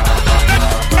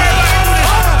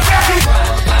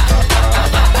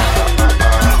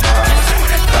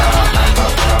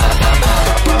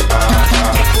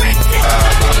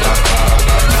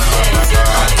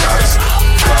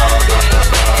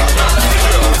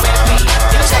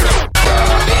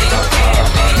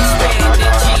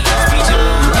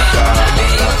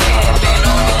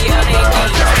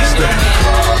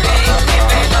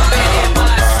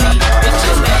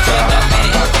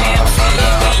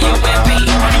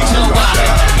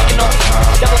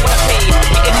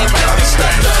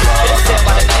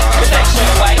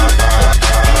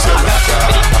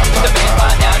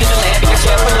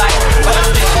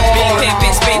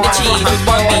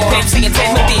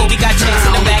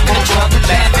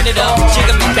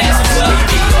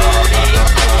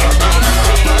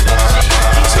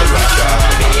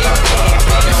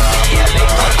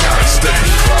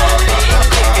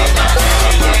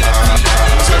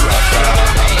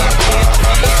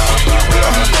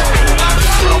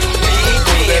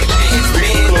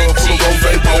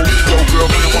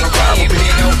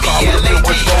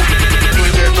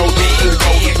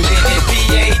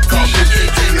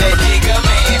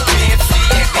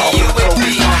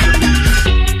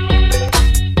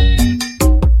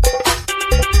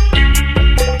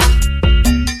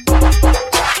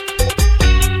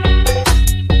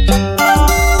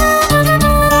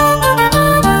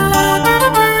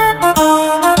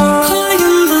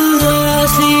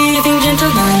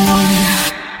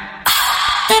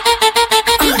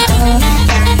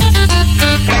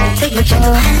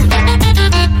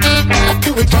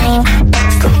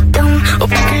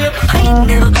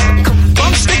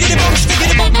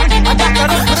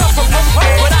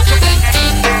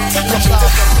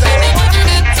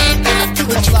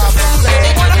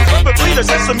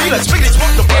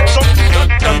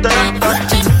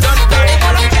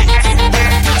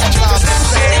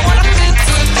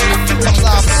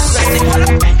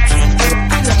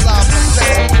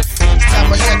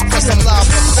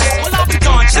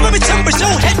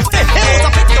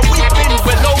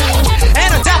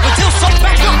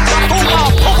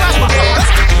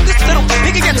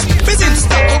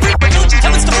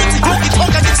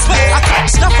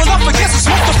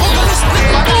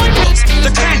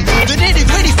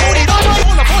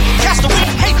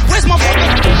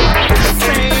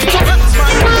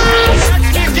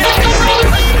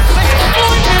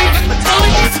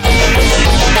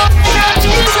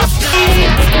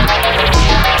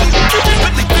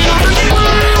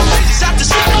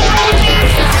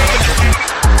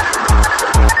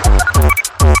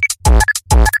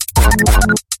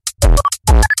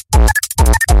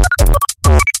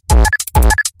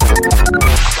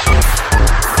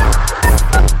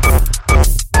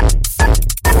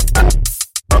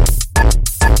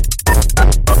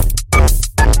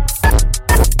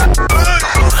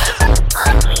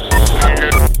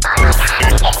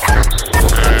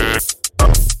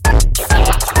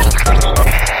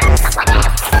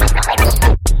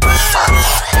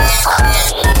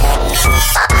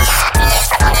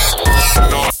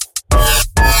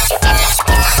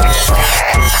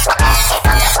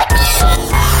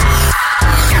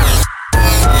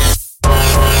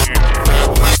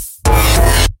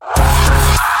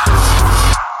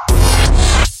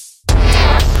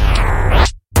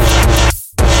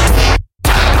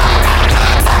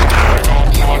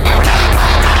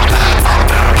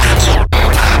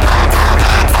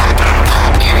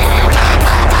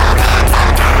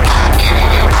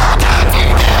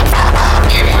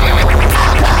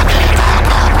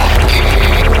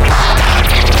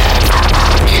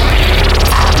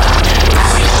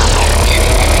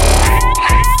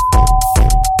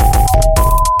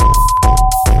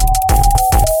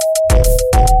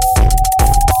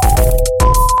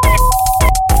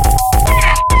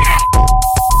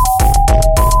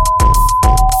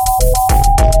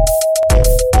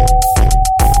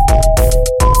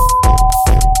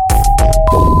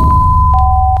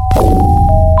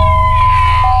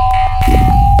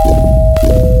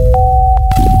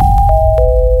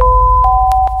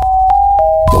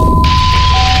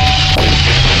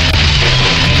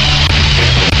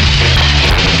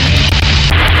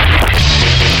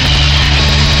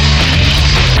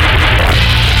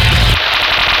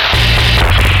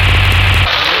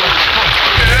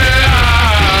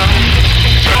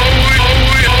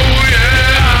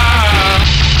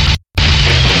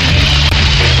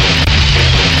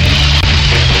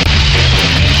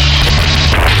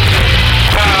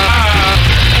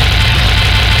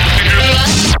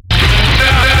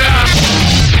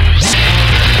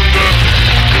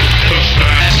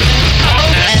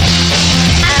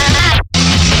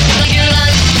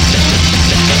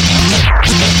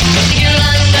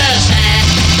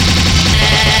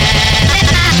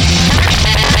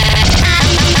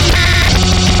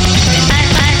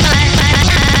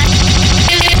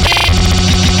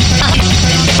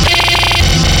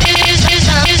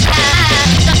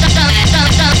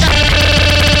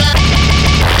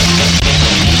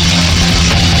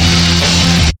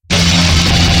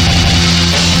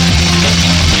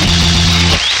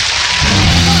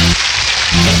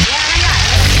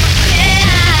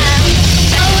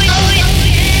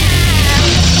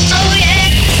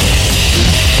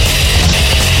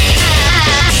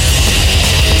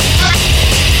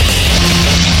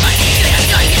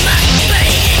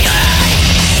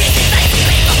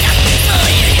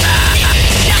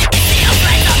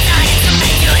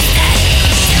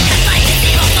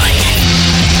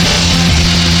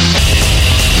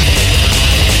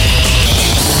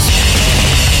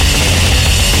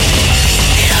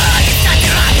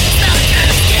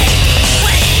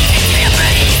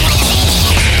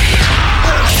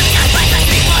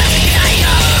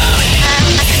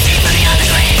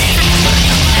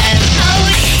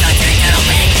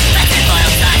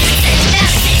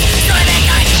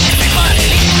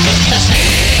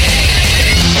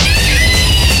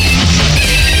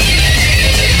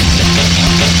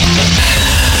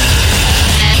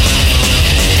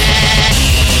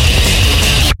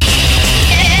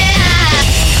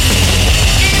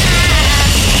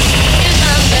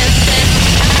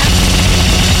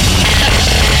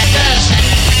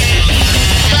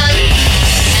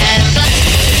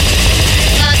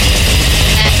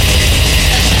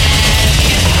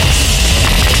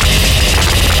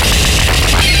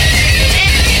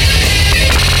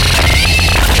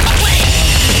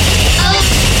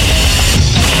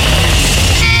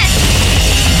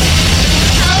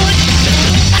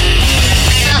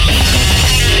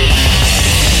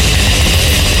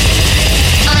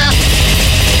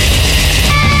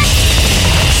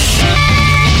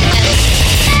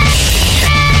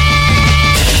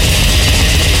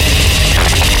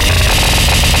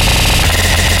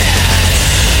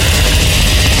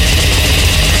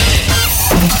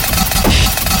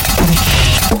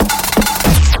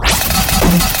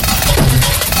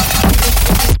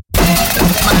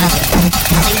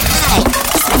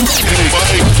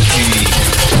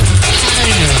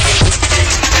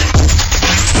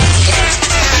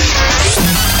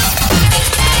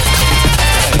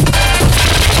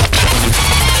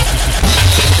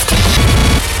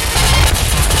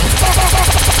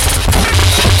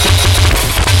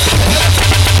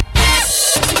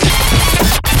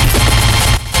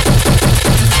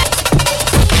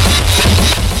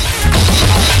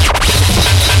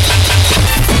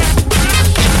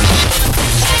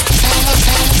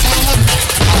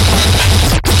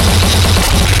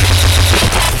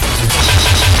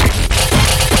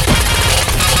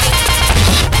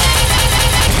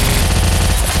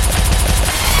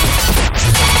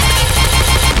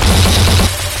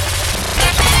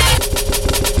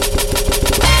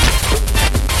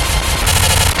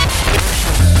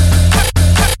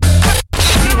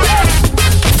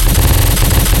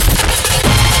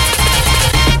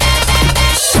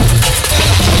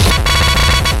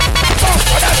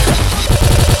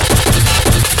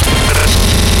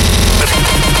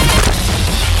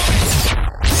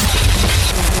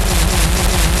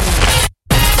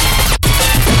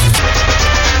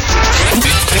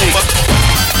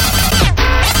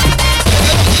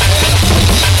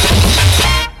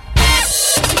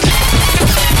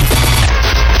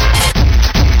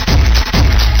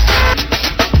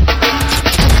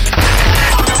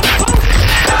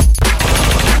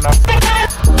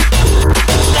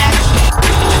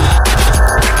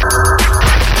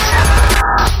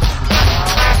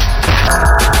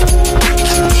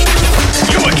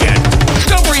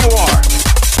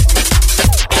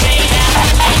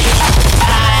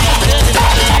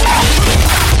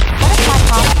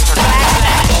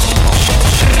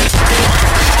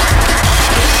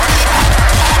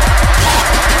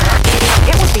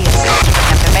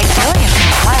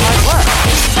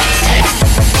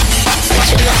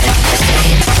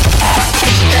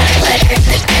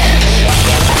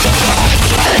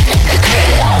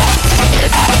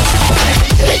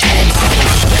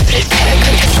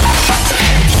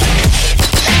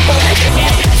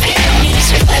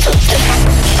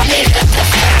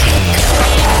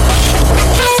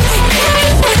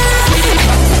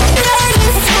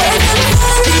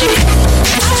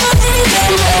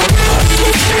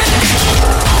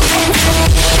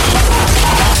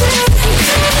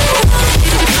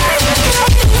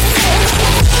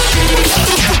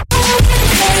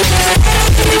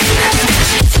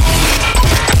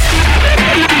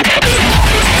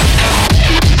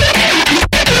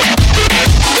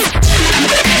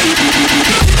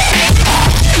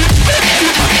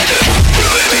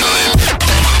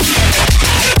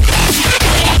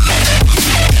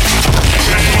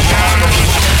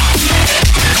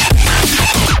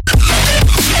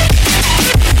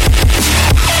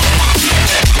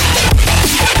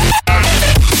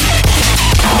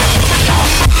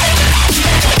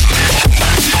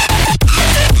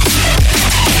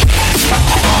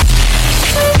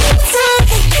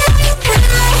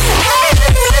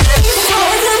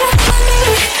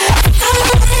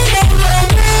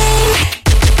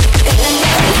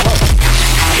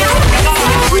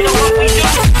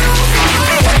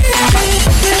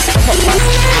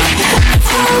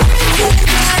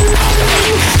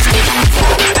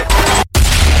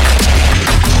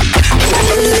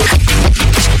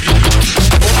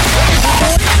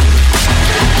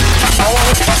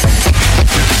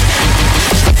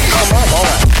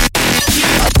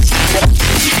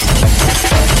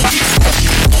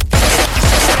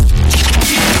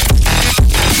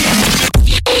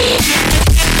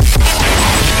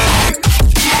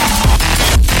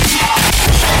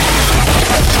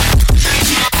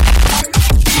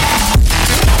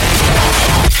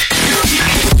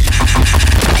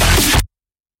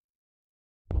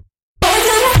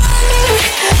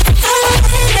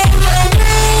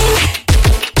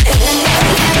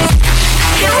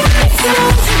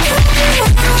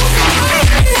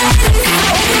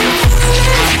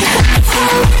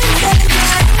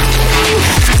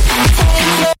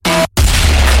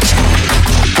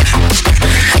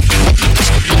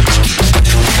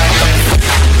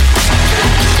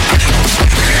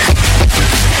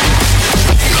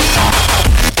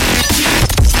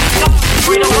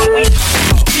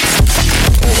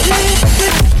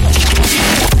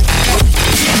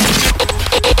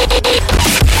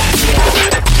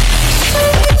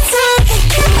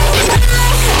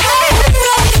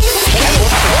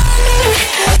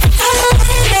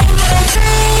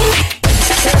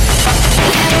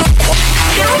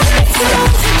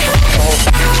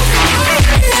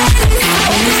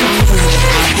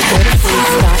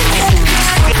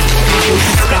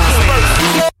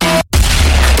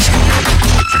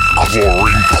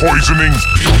 poisoning.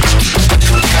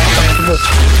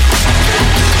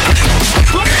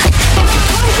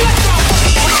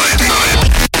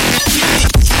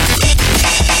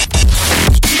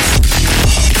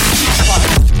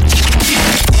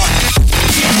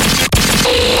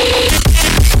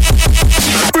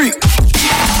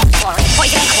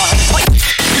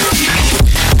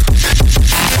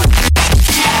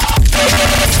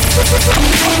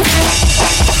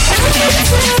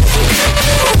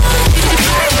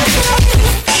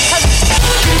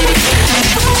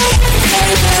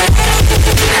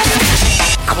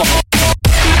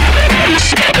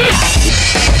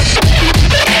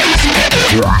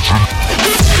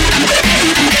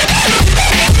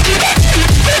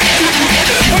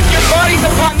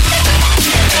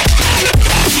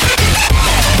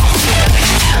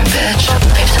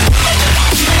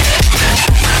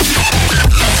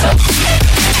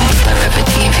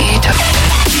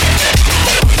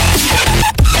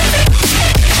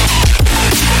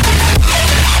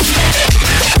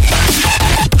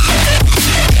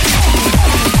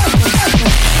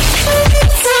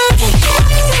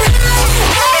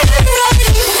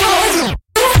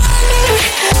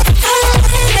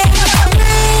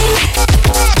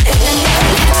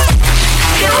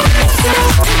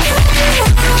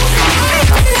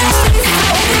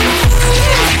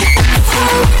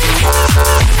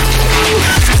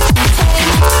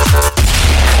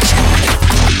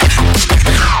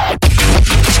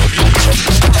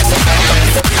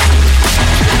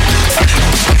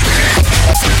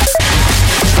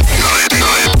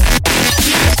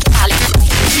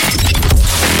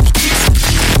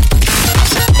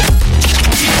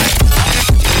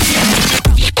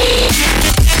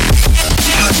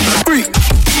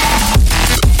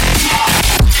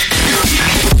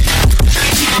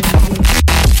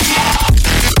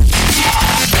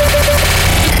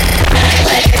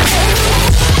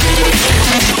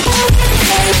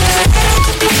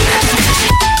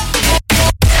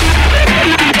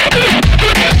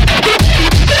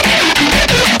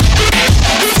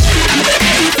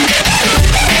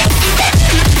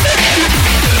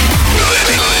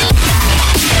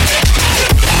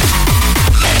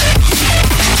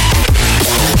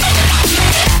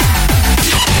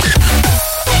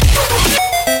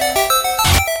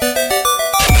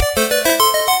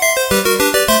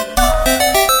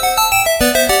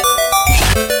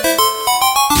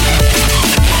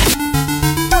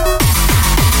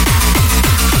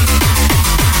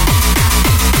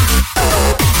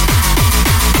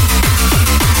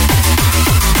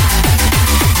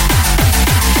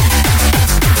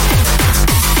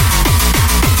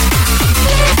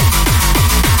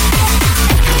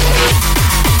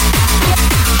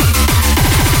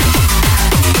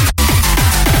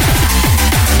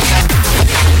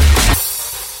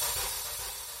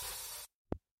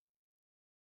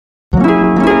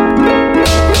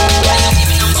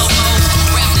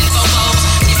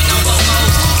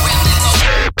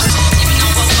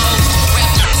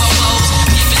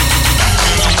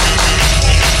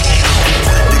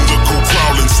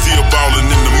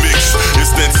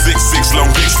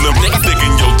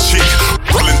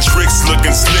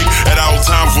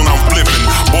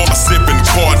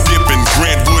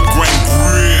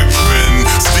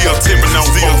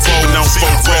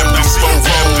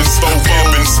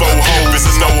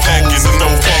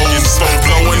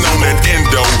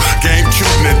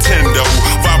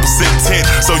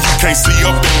 Can't see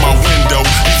up in my window.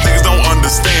 These niggas don't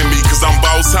understand me, cause I'm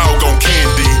boss hog on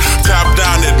candy. Top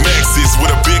down at Max's with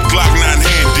a big Glock 9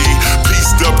 handy.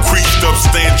 Pieced up, creased up,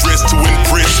 stand dressed to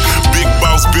impress. Big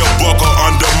boss belt buckle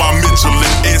under my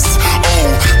Michelin S.O.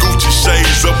 Gucci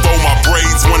shades up on my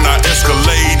braids when I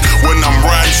escalade. When I'm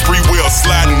riding spree wheel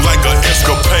sliding like an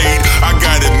escapade. I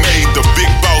got it made, the big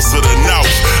boss of the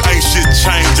North. Ain't shit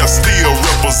changed, I still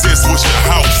represent with your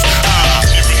house.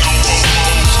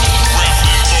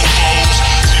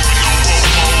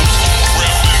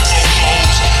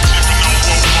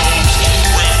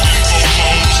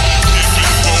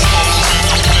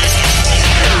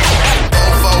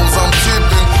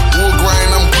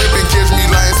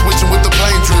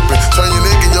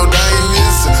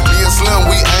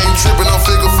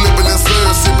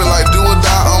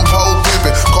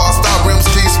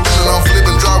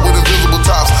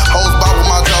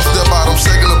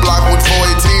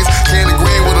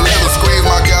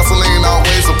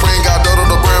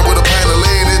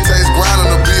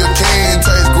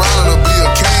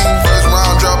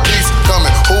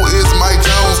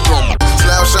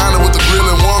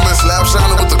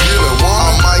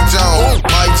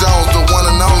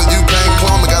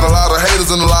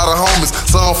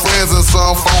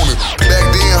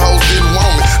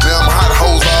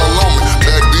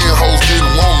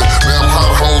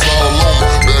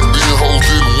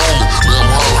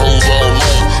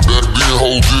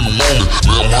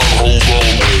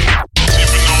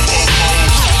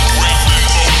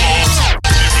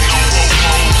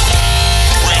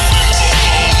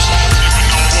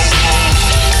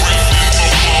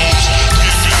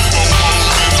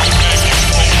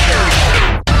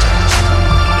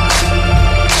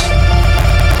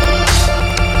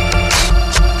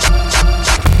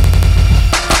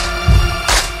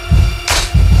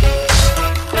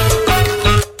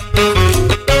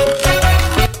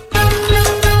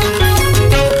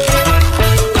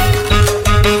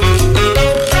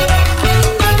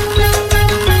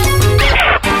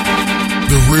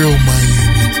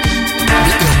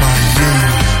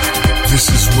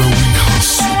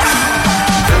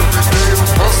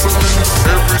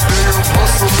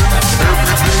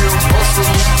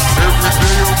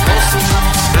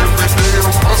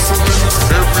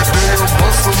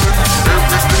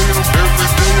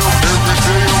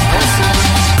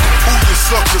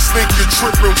 think you're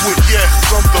tripping with, yes,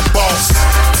 I'm the boss.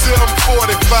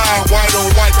 745, white on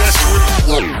white, that's what you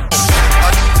want. I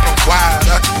keep them wide,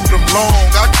 I keep them long,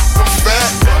 I keep them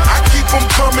fat. I keep them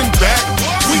coming back,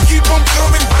 we keep them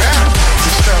coming back.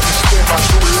 It's time to spin my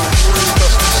wheel,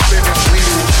 custom spinning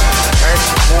wheels. As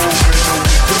you move in a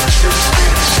week, put your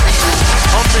spin speed.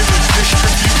 I'm in the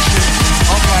distribution,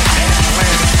 I'm like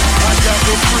Atlantic. I got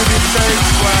the pretty things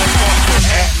flying off the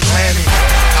Atlantic.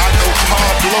 I know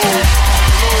Pablo,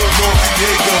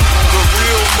 Noriega, the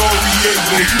real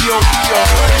Noriega. He on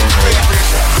things, baby.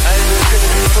 I ain't a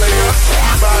Kennedy player, he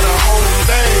buy the whole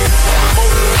thing.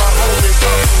 Most of my homies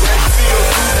up, they still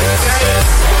do the game.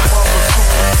 My mama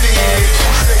super thin, she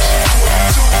say she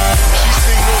 22. She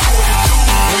single 22,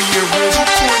 when you're real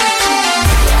 22.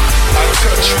 I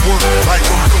touch work like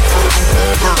I'm converting to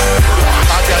birth.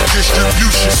 I got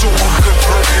distribution, so I'm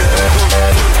converting to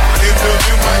work. In the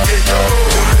my yayo,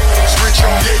 switch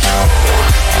on yayo,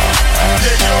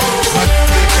 yayo. My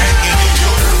big hanging in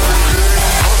your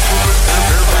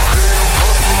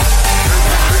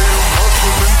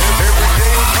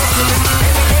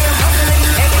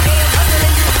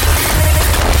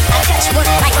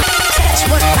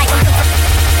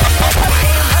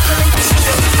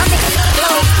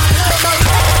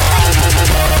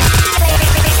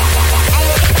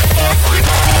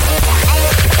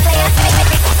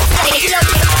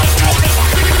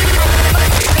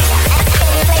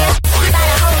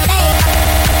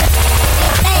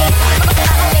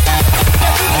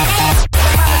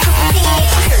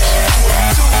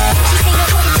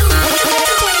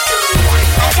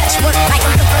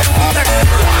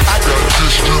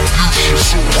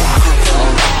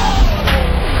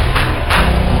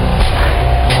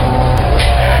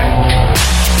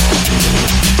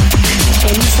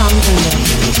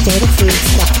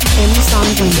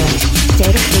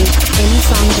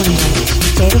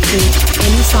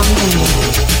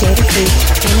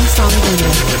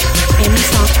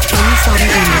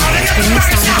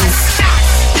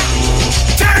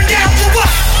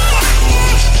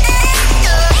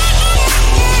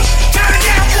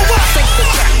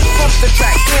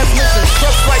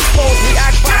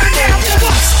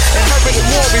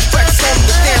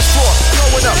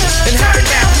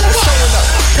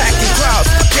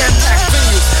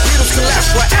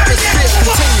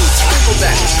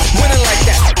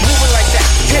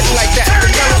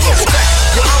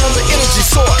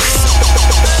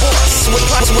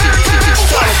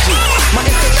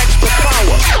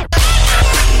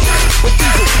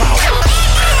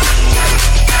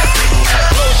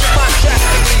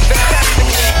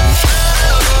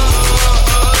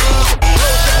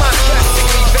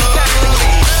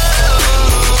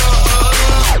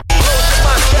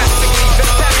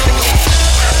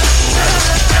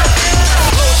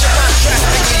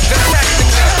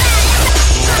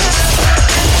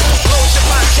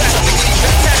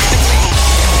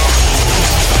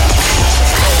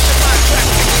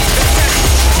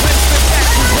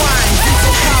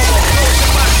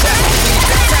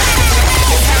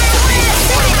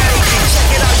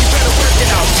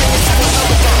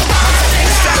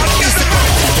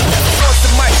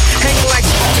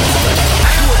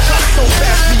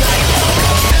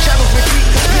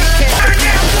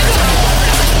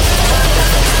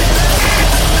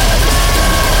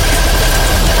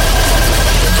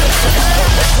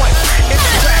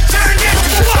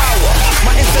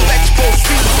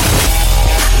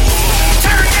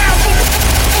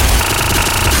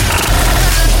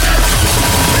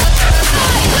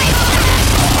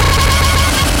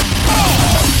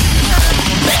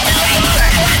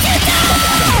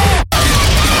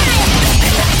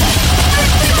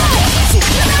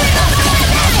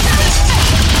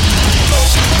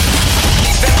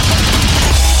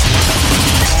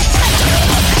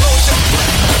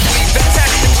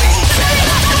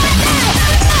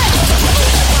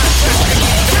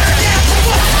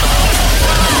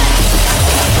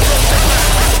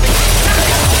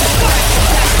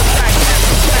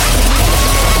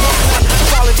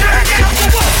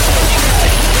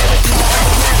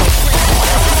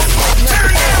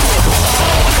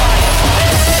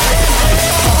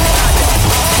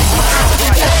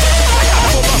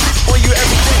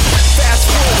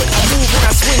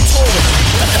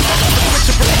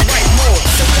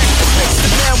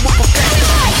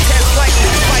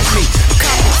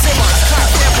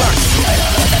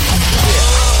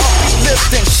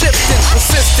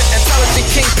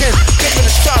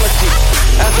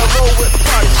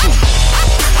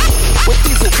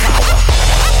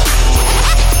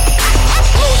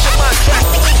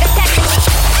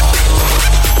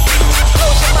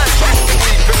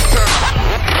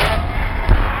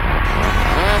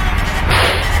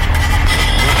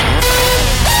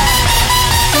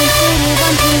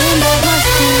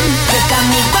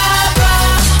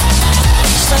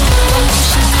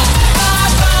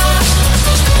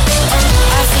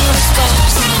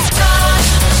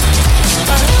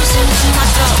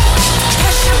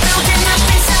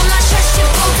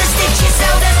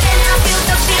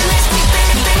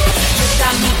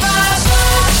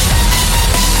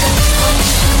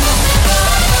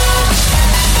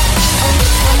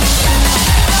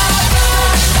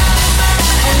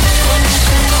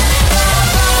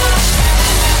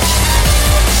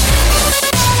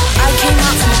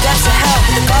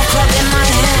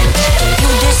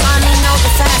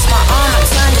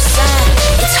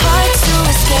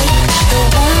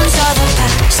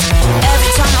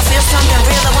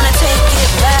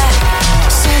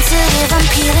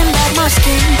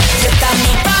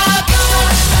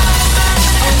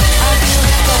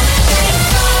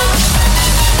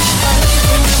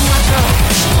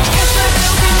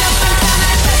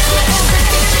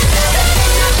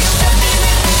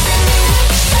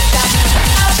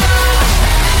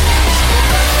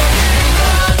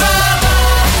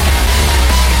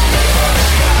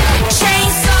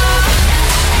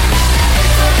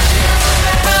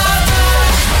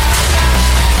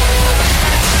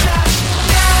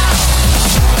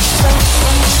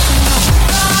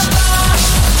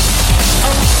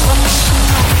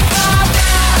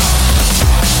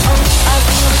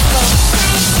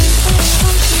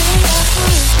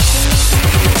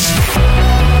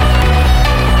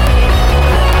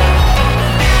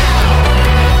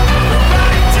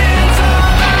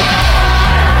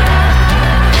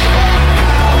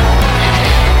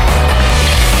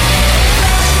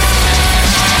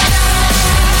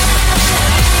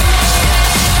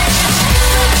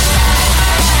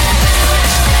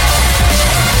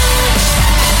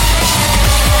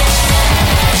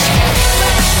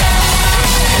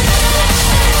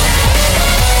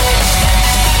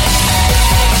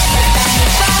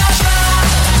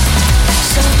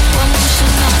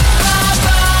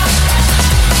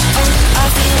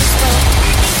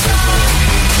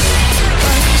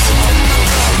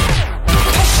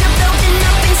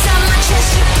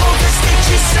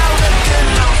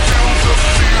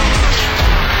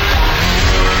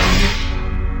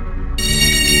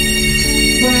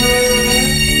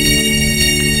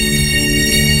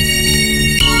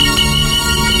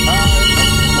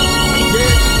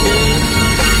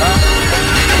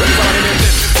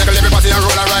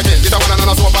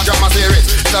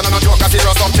This is not joke, I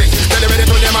serious something. Tell you ready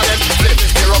to name again. Flip.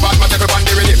 Hero bad, man, take up on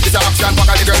the relief. This a action,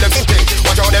 pack all the girl them sitting.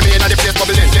 Watch how them in and the place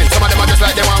bubbling. Some of them are just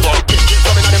like they want go.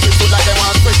 Some in and them feel good like they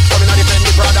want split. Some in and the pen,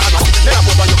 the brother and then I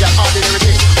put on you get ordinary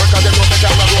thing. Work cause them know the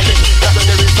camera rolling. That's when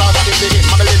they reach out and they begin.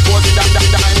 Magdalene posing down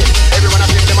it. Everyone I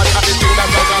give them a the attitude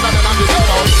that's right on and I'm busy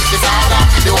out. It's harder,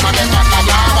 the woman them back like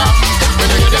lava.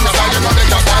 When you hear them the style, you know they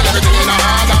just style everything in a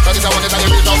harder. But it's a one that you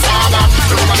reach out harder.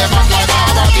 The woman them back like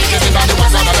lava. The kissing on the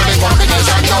ones out and the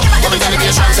combination now. When we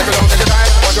delegation, say we don't take the time.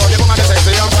 Watch out the woman they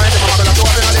sexy and fine. The woman gonna go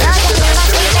up in a day.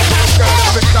 The real love girl,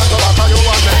 the big dance over for you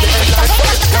want me. The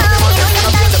headlight, the man them in a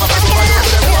place. Them a back over you to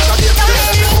them want a date. They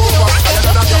let me move up. I let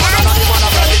that your man and the man a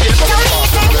brand the gate.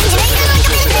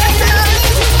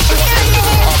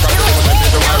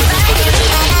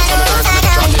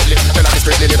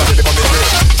 Strictly live and live on me.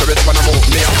 So ready when I move,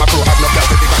 me and my crew have no place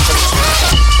to be conscious.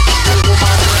 You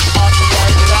woman, hot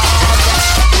like lava.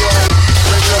 You're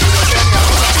regular with the Kenya.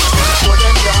 So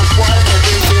then you're quiet and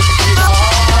you live in the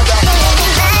harder.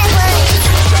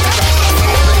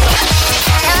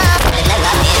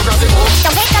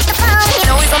 Don't pick up the phone. You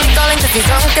know he's only calling cause he's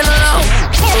drunk and alone.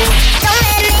 Don't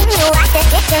let him in, you watch the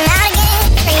kitchen out again.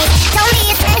 Don't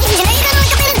be a stranger, you know you're gonna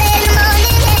wake up in bed in the morning.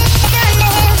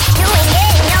 You ain't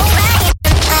getting nowhere.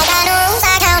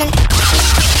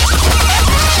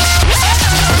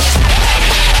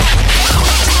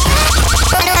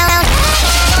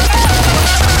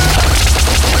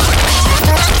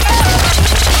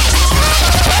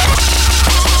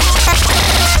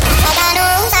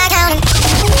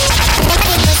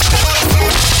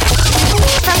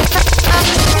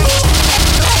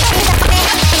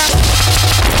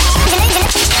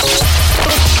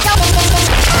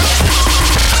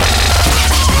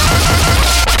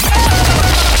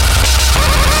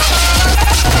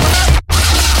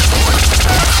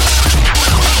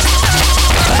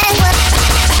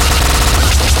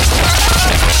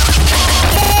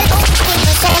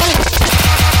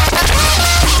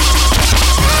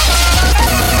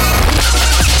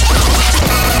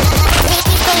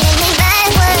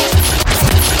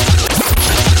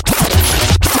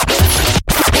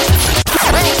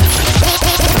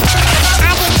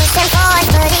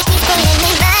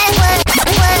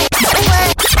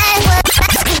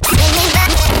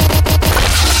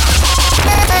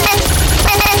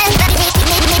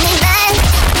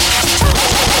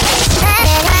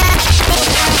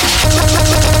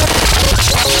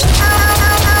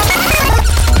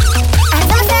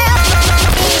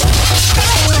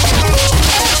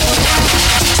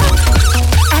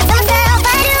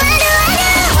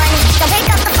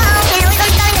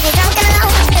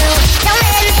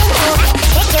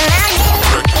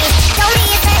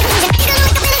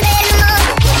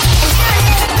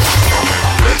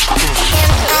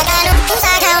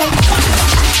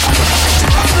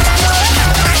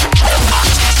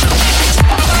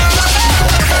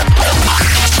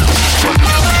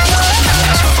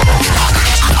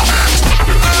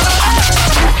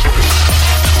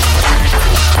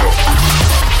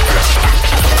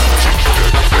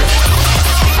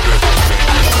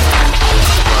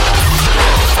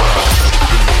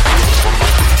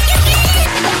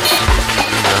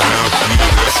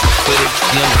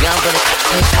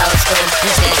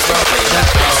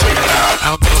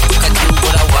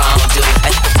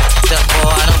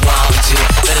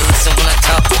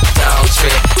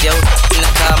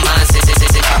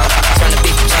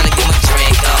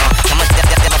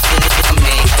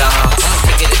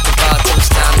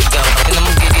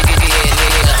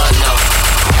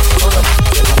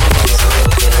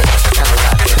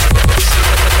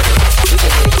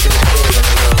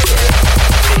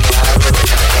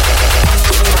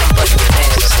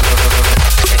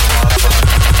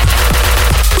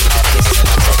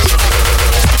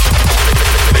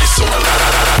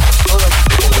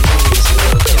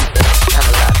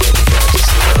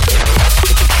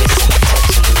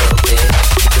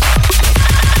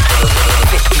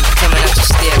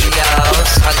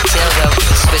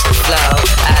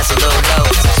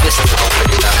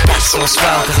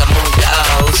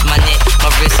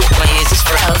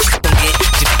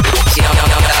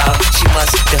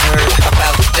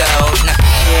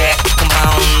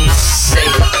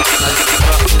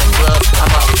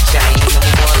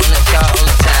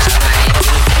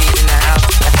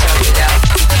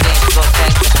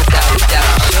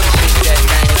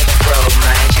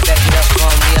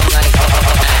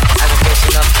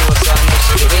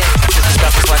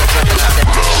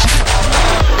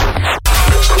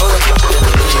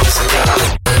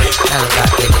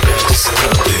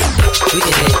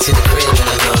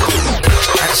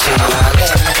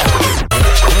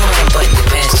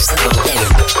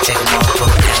 Take them all, put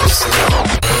them down just a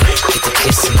little.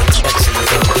 kiss and the touch a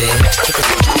little bit.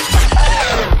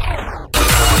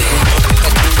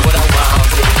 What I want,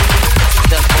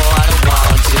 the more I don't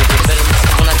want to. Better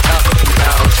listen when I talk,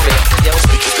 don't trip. Yo,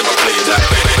 speakers to my play that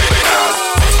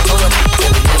hold up, let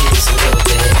me know just a little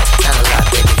bit. Not a lot,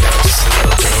 baby girl, just a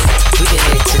little bit. We can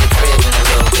head to the crib in a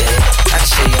little bit. I can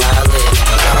show you how I live in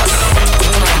the garden.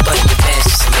 Come on, button your pants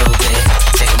just a little bit.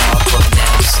 Take them all, put them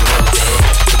down just a little bit.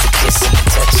 Get the kiss and the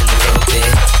touch in a little bit.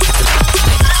 Get the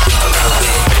in a little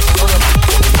bit.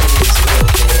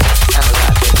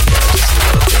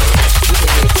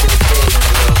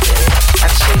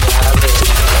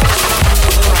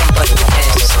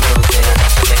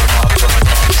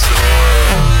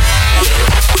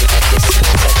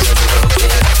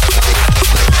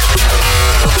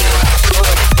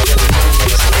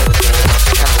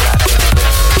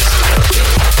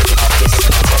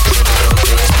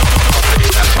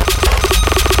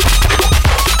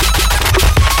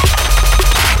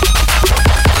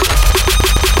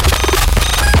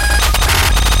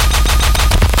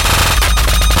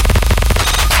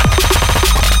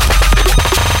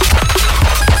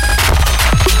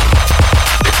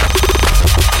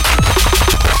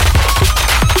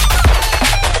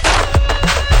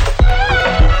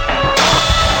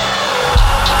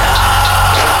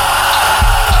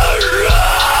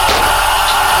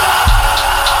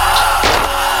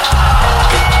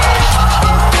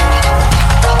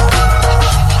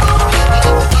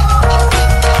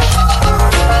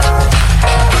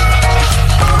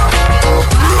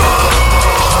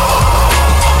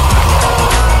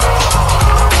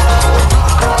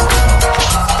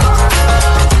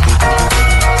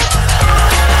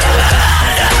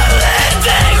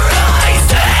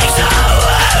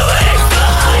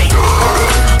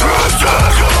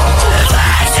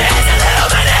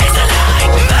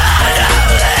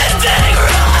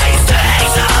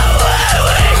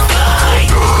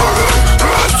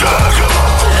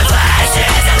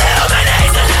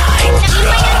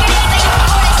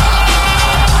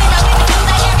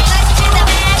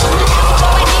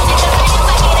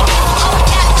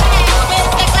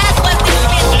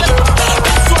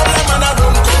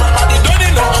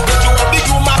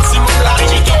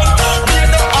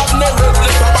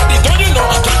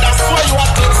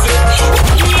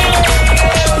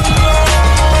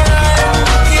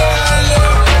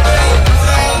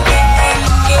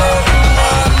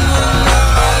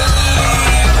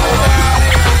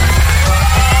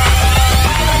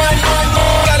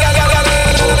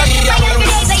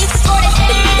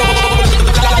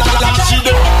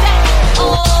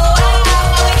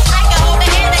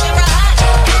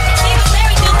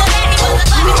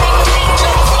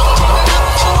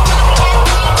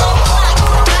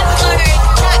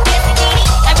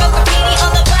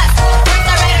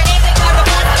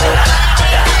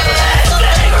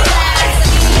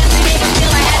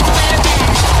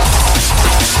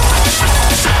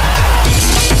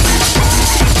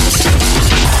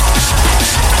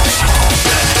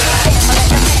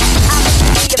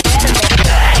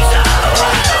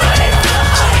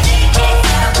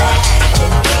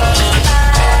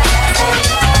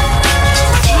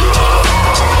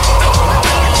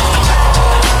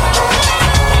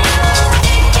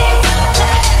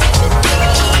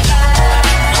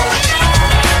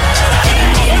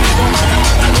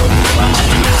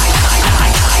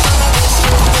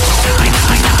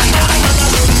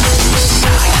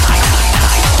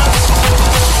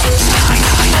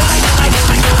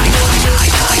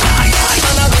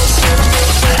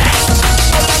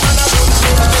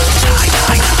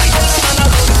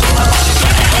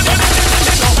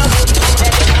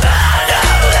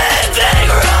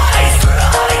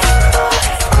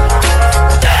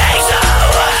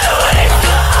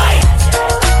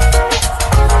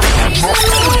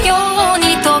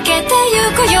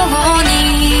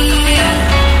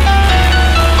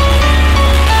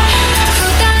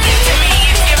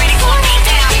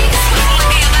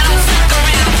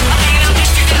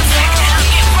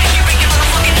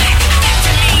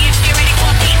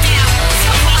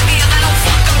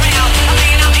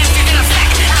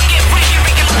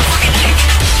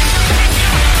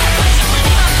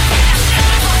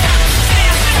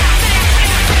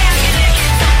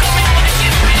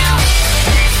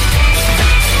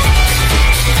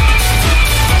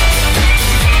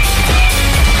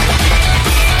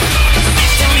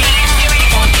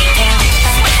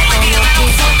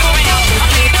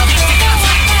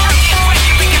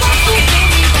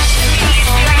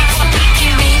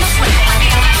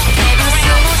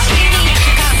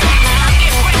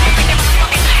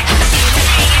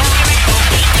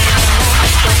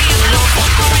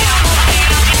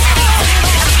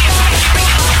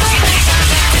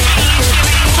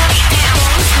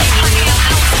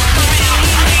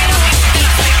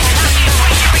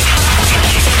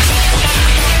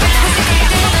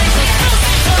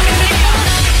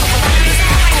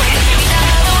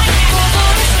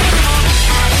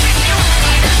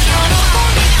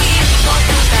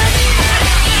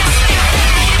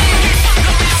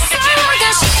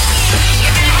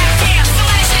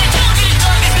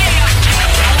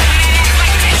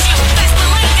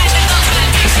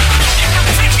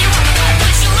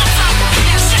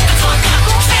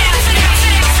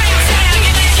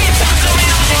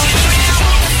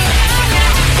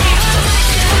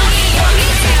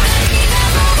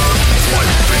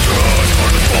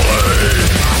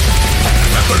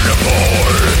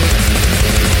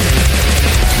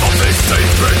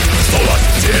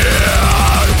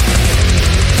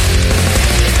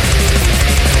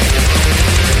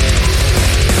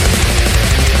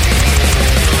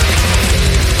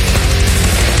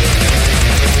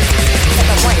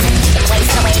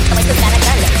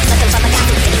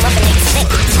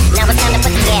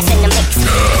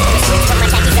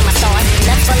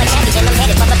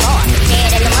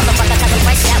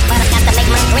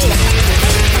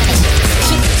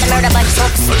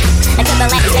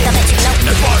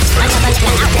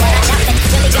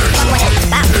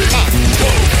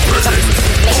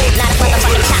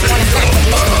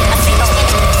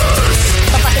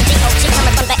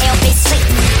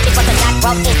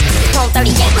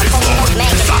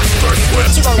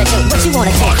 you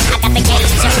wanna do? I got the gauge,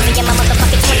 I'm using my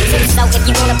motherfucking 22. So if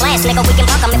you wanna blast, nigga, we can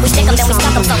buck 'em. If we stick 'em, then we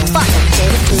stuck 'em, so fuck 'em.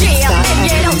 Yeah,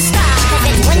 and you don't stop. Cause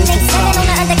it's 187 on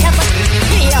the undercover.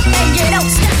 Yeah, and you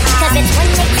don't stop. Cause it's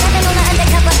 187 on the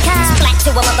undercover car. Splat to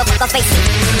a motherfucker face.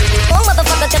 One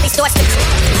motherfucker till he starts to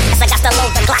as I got to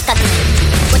load the Glock up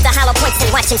with the hollow points and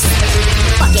watch him.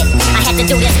 Fuck it, I had to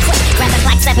do this quick. Grab the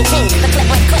Glock 17, the clip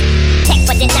went quick. Tech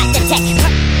but did not detect.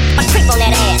 I creep on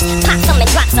that ass, pop some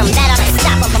and drop some. That ought to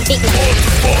stop him from beating the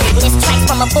this track's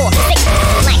from a 4-6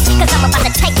 length. Cause I'm about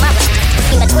to take my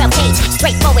in the 12 gauge,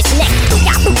 straight for his neck. Book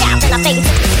out, and I fade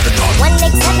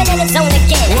 187 and it's on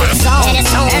again. And it's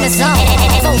on, and it's on. And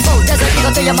there's a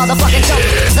nigga to your motherfucking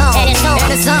dome. And it's on,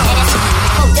 and it's on.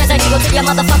 There's a nigga to your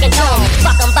motherfucking dome.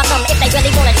 Fuck 'em, if they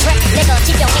really wanna trip. Nigga,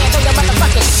 keep your hands on your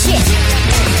motherfucking shit.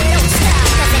 Don't stop,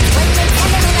 cause it's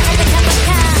 187 on the undercover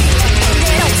car.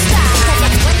 Don't stop, cause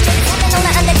it's 187 on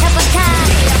the undercover car.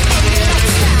 Don't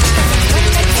stop, cause it's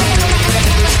 187 on the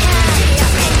undercover car.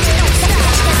 Don't stop,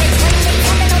 cause it's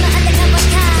 187 on the undercover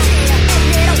car.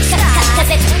 Don't stop, cause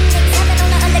it's 187 on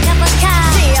the undercover car.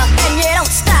 And you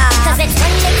don't stop, cause it's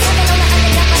 187 on the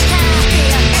undercover car. And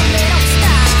you don't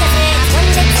stop, cause it's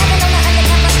 187 on the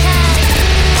undercover car.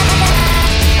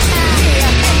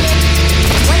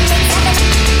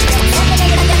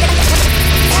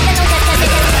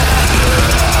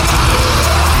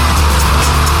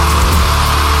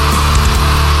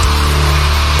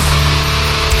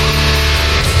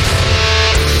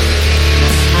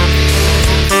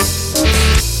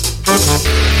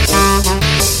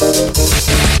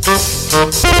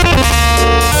 2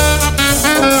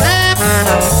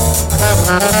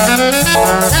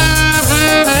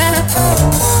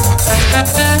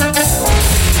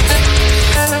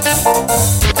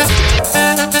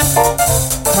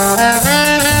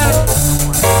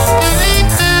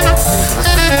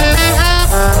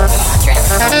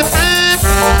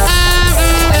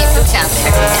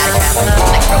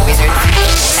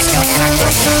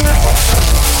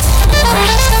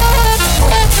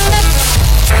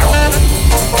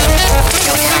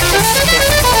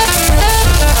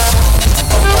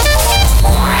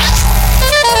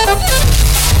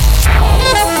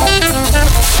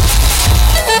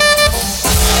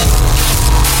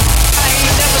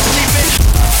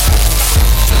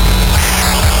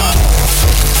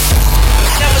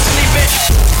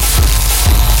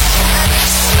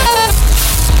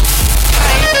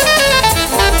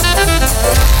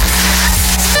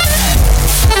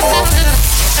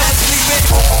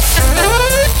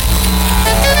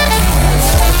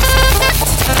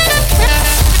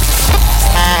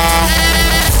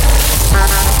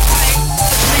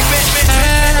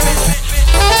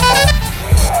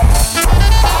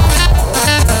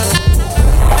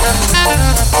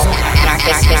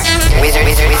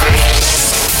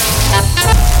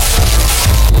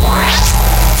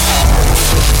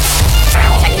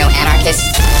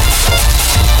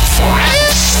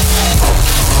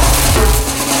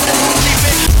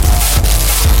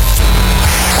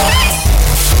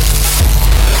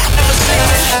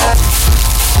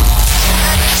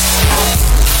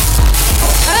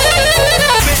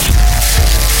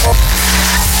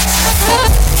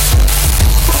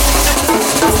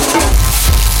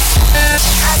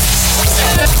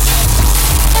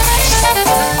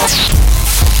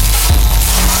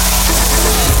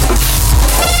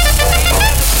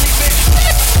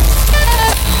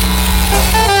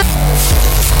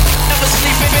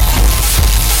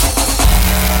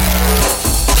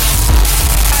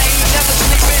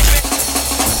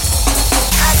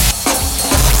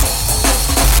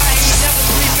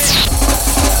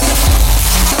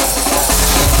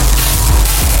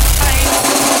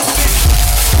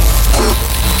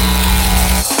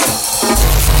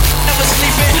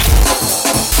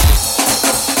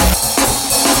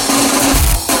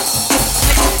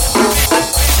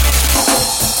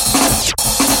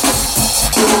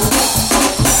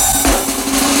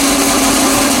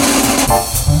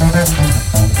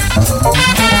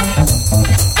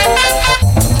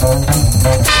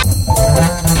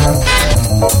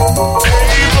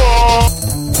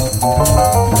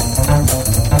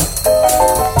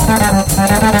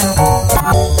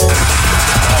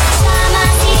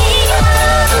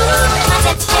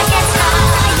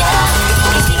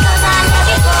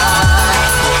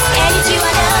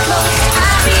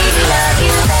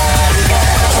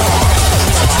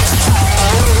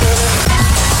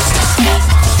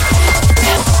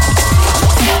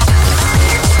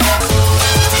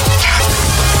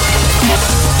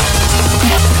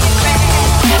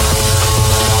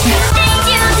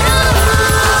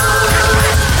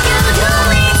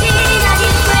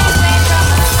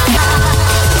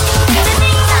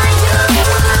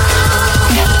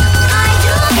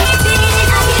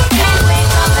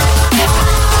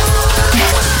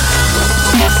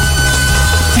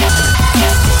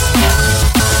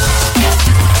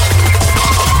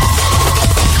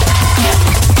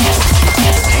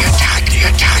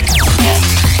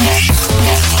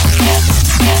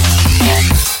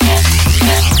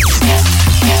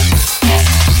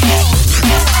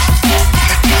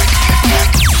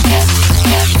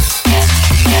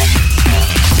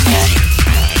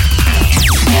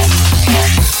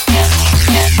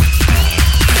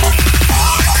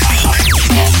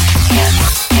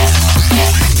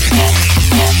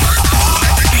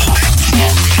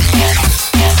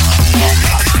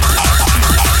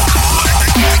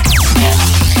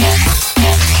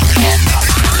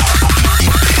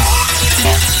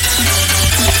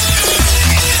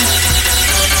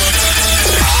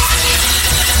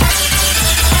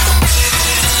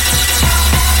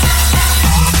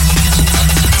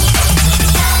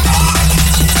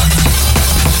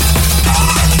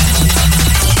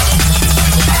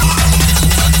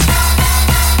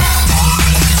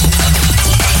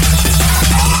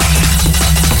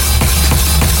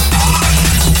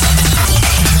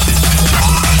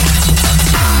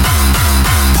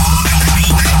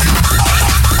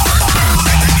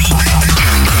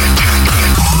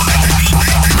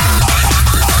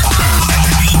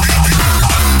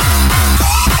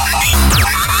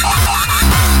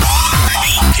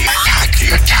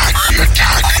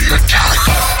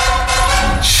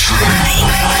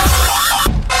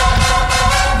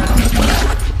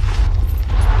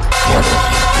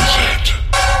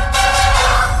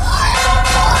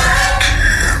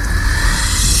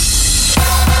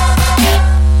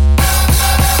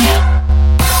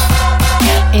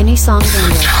 song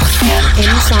vendor.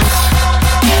 Any song.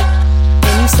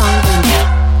 Any song vendor.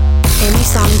 Any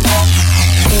song.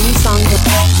 Any song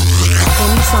vendor.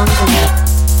 Any song vendor.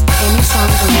 Any song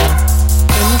vendor.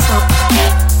 Any song.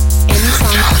 Any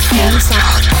song. Any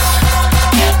song.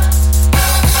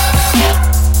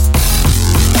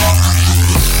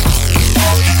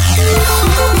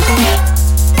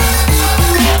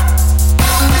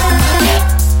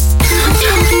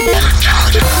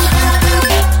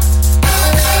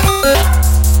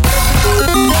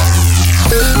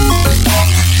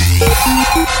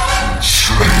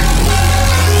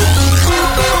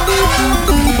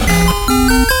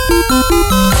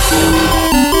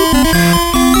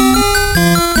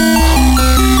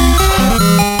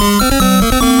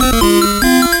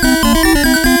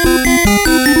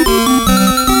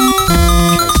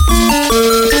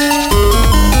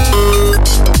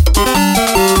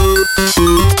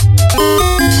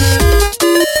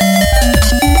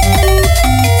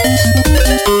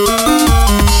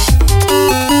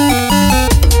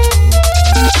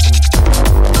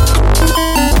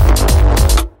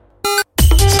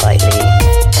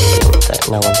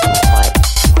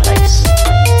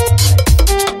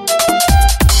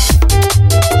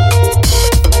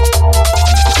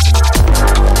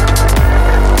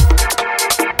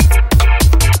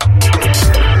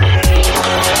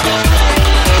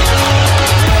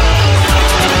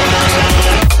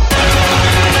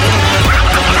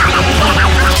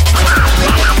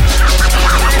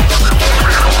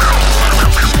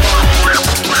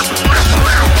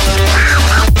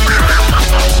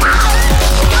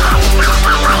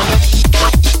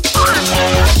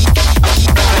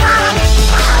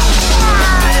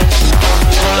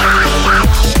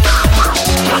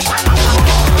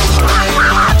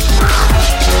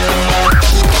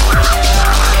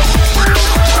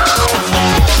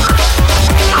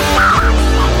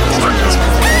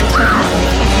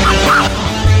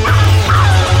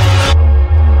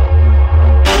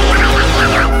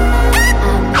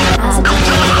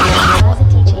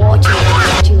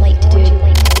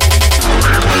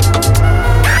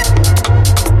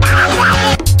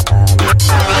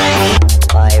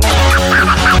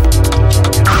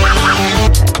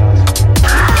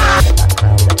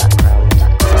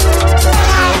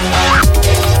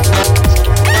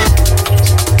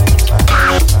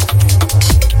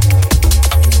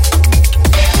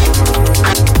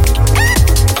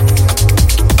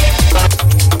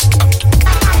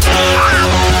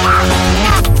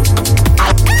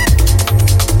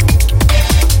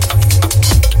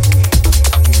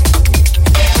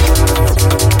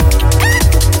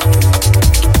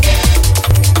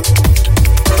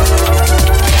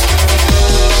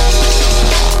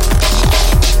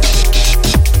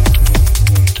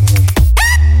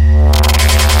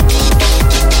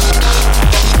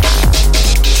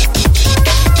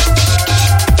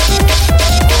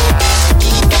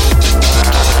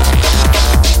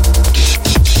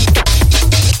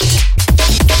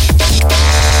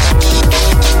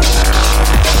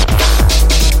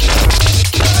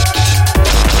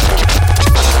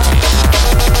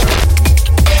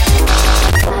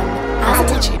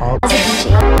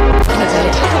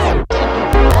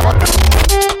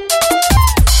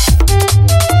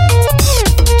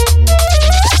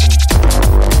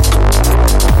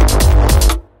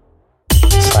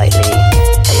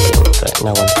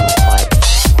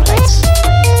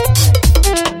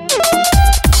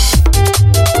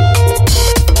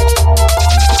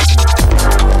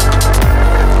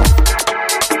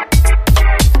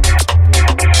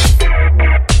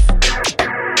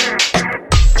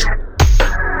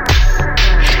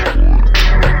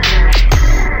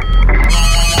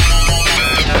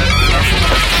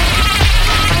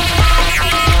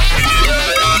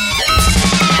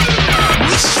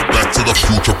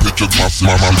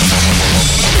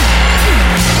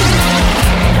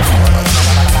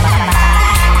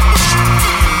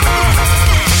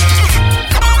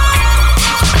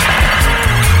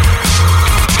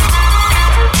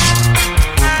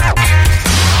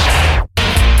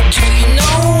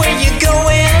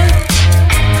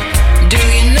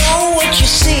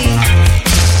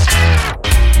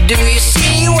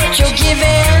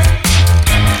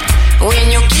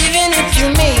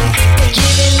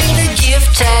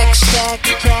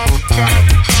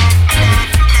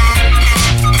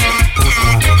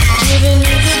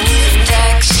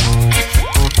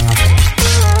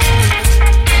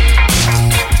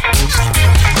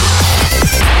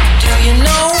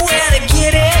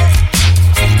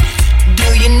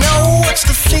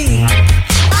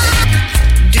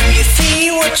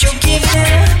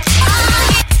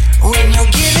 When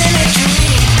you're giving it to me,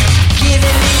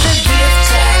 giving me the gift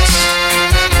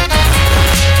tax.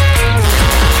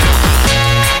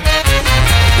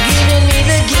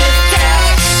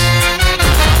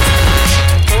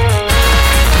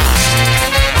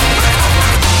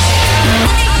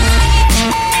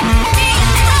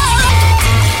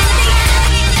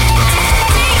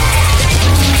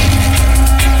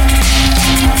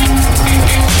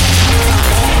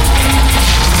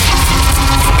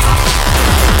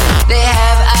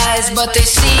 eyes, but they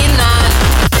see not.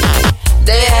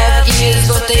 They have ears,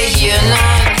 but they hear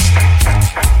not.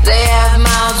 They have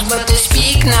mouths, but they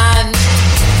speak not.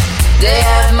 They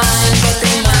have minds, but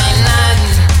they mind not.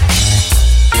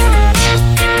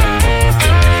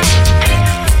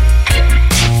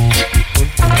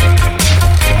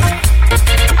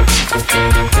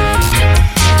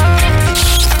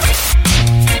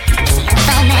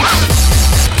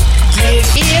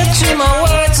 Give ear to my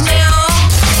words now.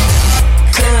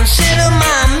 Consider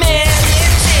my meditation.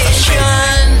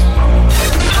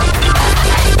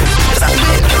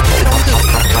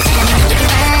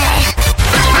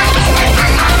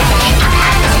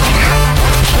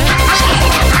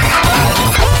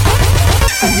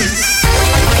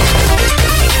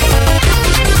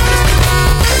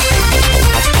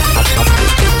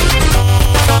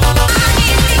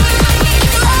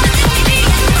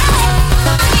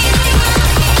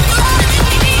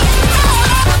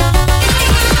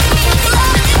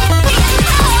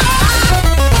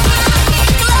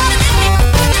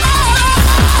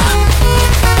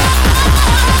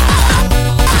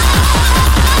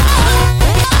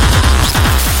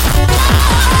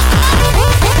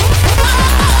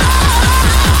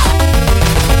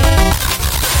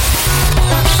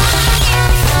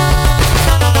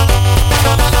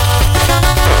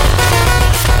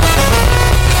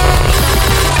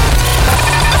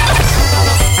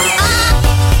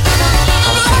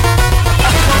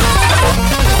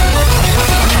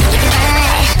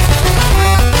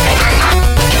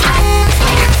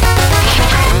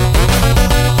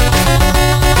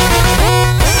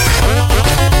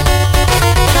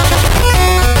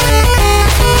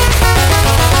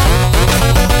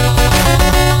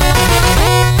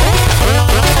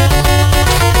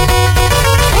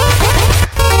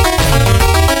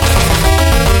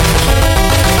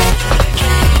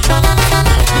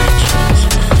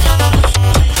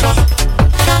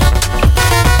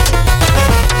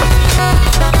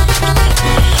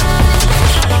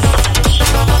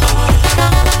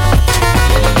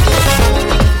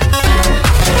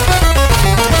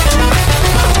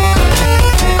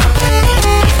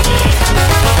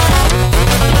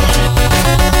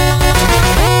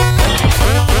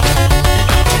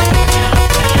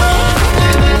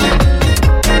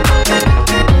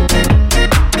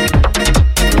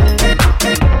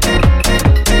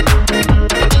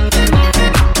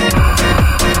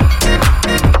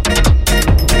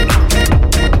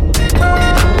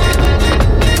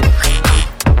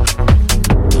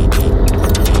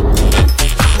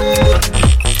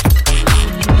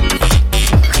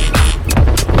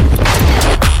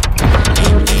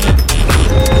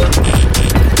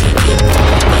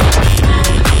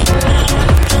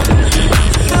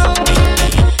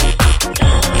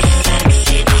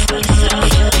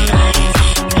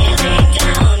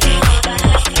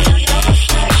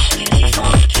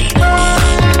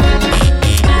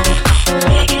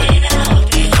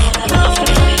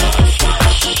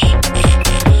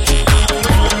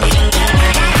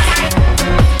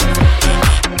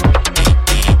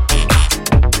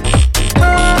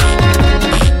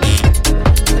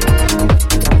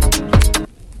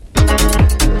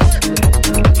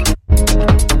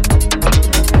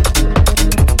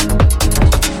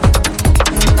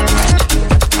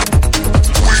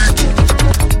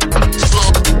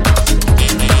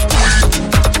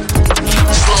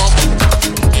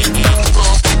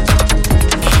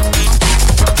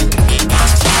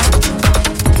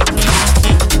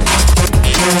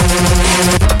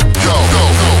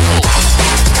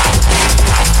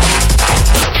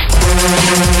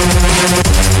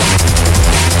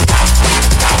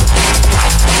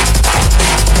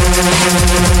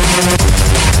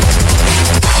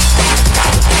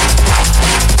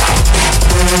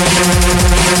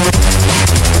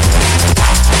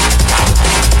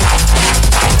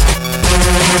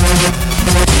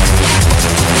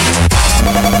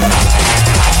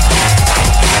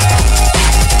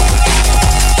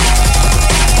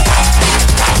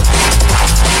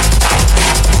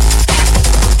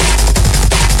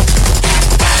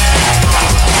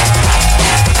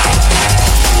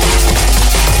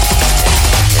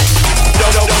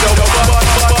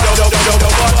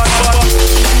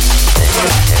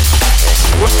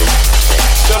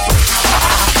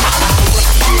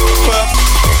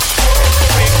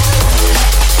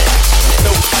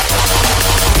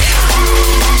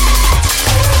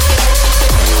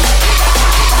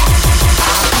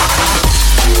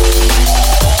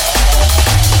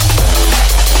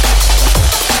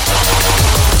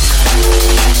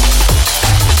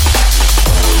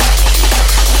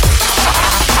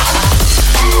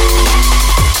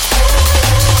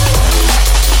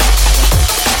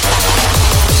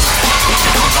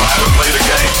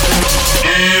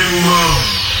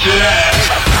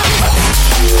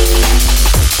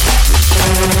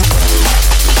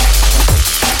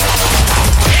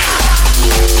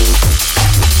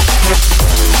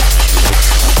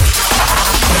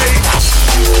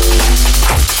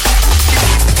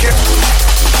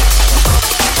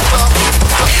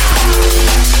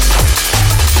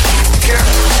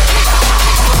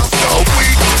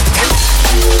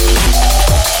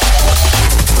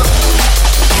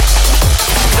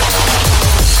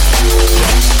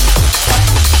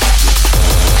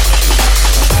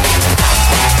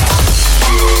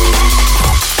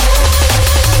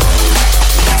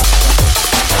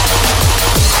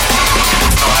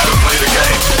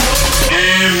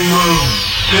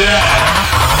 You're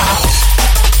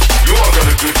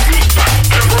gonna get feedback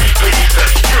everything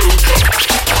that you do.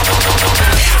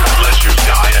 Unless you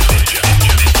die a ninja.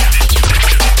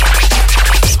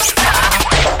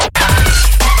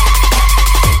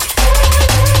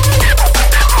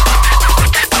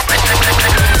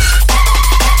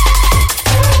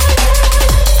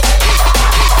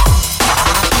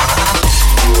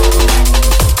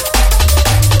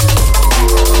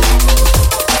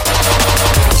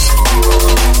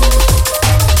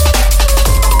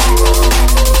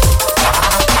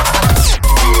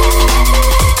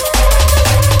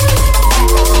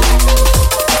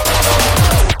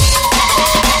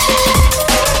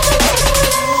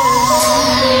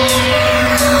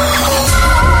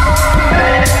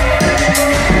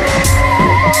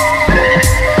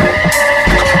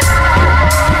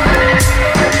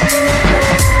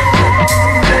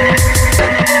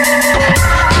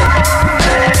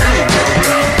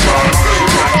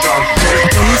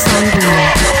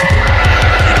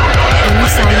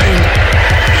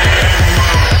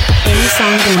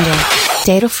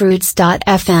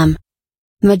 Datafruits.fm.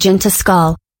 Magenta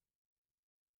Skull.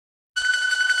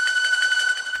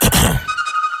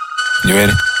 You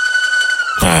ready?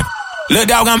 Alright. Little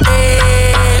dog, I'm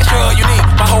extra unique.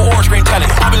 My whole orange screen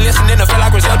talent. I've been listening to feel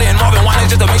like Griselda and Marvin Winans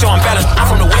just to make sure I'm balanced. I'm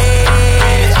from the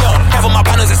West, yeah. Half of my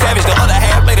partners is savage, the other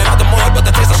half made it out the mud, but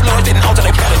the taste of sludge didn't alter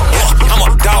their palate. Yeah. I'm a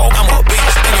dog, I'm a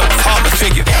beast, and your father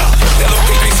figure. That little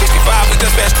P365 is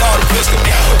just fast started blister.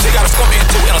 She got a scorpion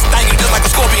too, and a stinging just like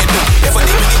a scorpion do. If a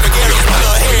demon get gregarious, my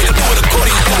little hair to do with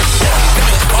accordion too.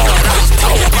 Oh, I was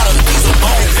told by the piece of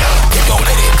bone. Keep your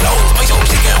lady clothes, make sure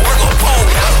she can't work on pole.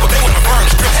 But they wouldn't burn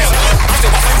the script. I'm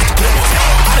still my favorite clippers.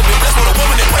 I done been blessed with a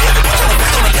woman that play every bitch on the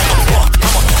back on the deck.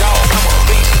 I'm a dog, I'm a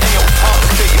beast, and your father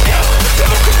figure. That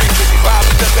little P365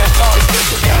 is just fast started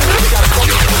blister. She got a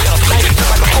scorpion too, and a stinging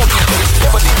just like a scorpion do.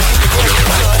 If a demon get gregarious,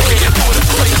 my little hair to do with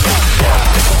accordion too.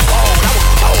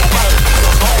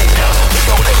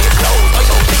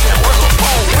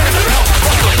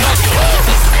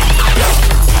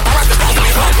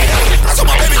 I told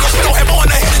my baby girl she don't have more in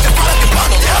her head than just fucking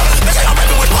bundles. They say I'm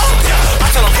rapping with lungs. I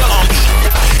tell them hell on me.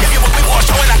 If you a big boy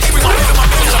show and I keep on living my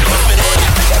business, I'm living it.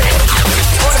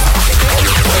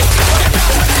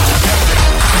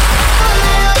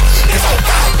 It's all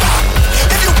bop, bop.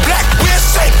 If you black, we'll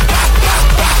say bop, bop,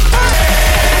 bop.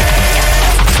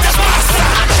 That's my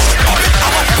side.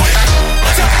 I'm a quick.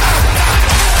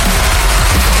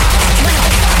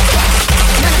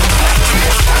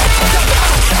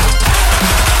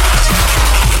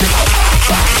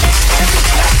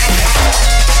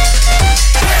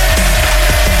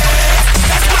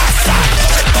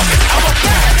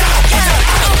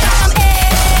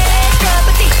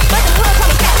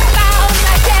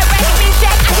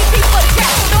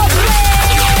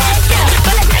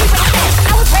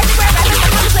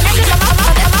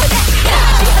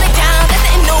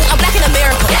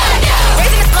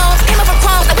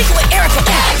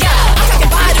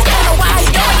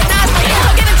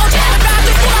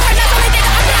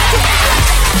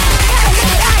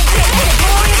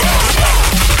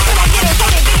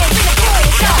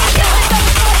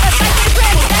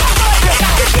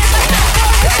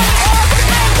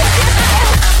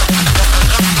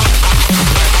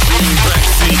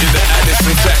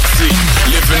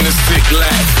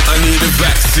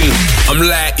 I'm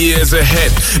light years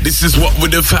ahead. This is what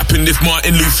would have happened if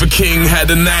Martin Luther King had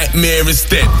a nightmare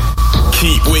instead.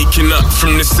 Keep waking up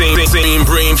from the same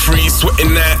brain freeze,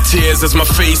 sweating out tears as my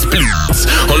face bleeds.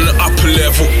 On the upper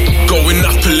level, going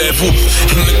up a level,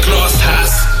 in the glass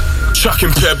house,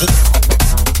 chucking pebble.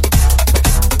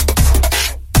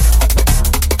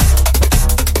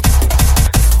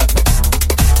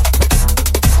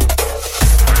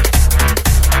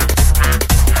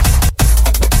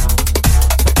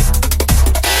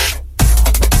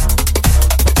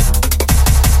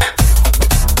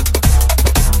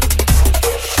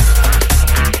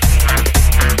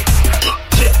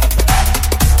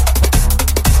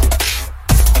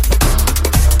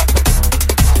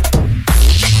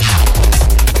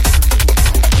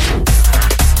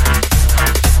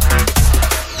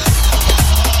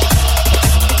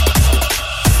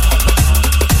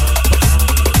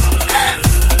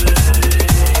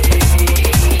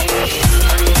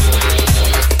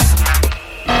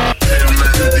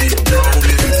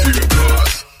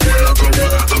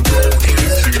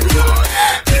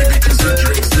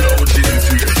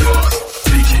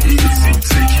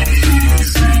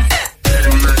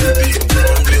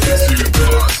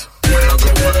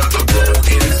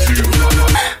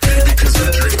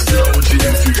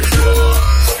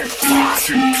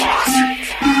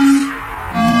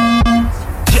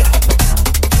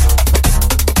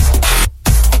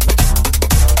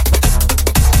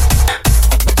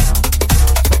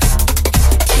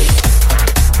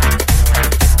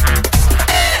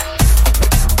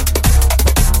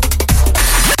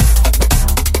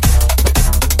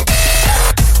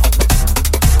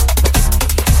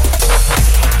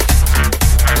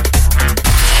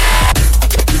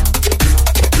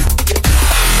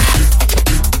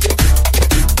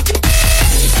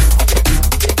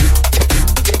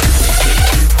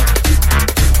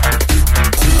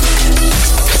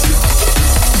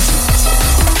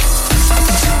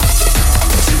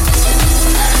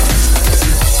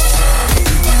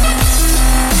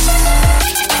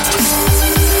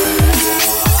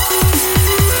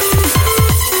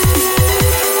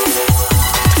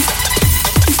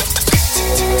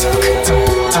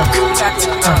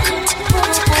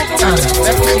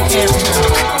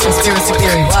 Conspiracy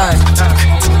theory, one.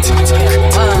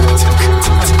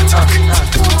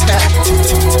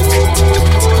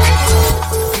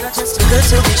 You're just too good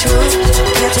to be true.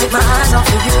 Can't take my eyes off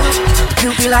of you. You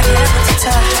be like heaven to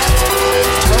touch.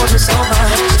 Told you so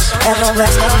much. At long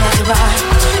last, love has arrived.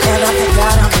 And I thank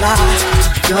God I'm alive.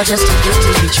 You're just too good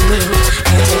to be true.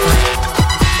 Can't take my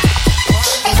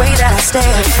way that I stare.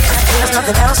 There's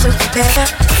nothing else to compare.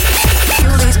 You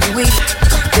leave me weak.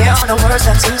 There are no words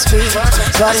left to speak.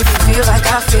 But if you feel like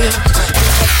I feel,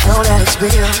 know that it's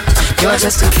real. You're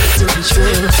just too good to be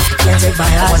true. Can't take my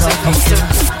eyes off of you.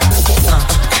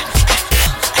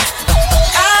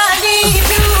 I need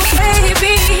you,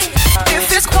 baby.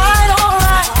 If it's quite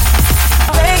alright,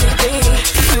 baby.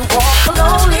 You walk a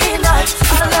lonely night.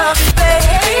 I love you,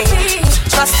 baby.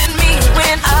 Trust in me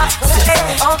when I say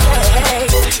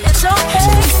okay. It's okay.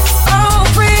 Oh,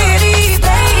 pretty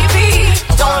baby,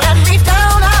 don't let me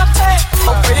down. I pray.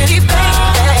 Oh, pretty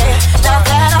baby, now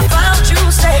that I found you,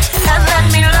 stay and let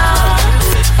me love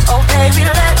you. Oh, baby,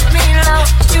 let me love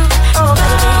you. Oh,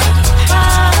 baby.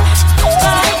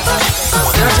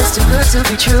 You're just too good to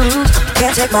be true.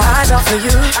 Can't take my eyes off of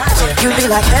you. You be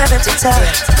like heaven to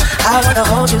touch. I wanna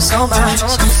hold you so much.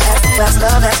 That's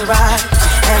love has arrived.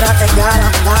 And I thank God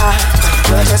I'm alive.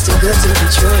 You're just too good to be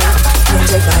true. Can't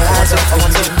take my eyes off of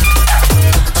you.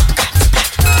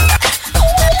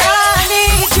 I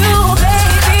need you,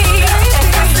 baby.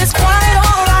 If it's quite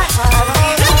alright, I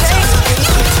need you, baby.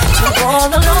 To go on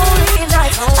a lonely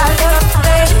night. I love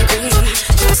you, baby.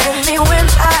 Just send me when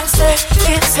I say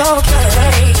it's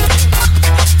okay.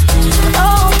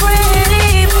 Oh,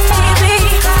 pretty baby,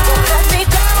 don't let me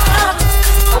down.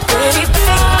 Oh, pretty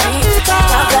baby,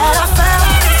 now that I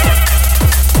found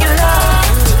you love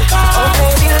you. Oh,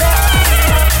 baby, let me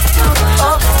do.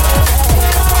 Oh,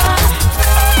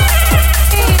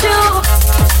 baby, do.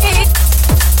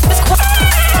 It's quite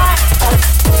right.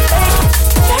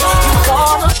 You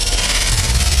wanna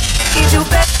need you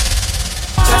back.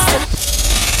 Trust in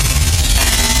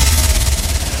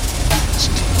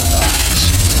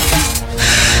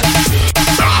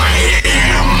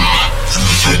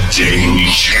the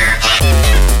danger.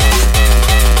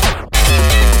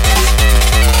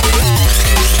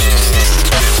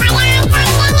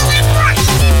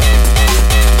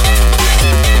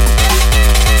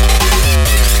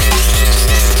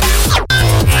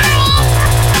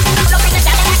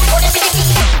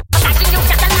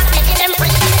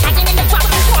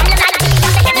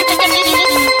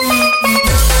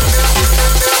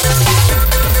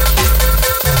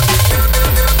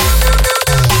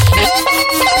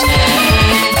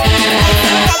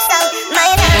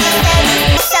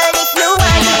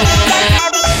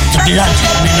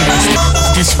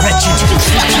 This wretched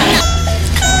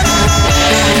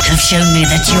have shown me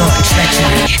that your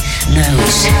treachery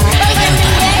knows no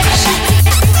bounds.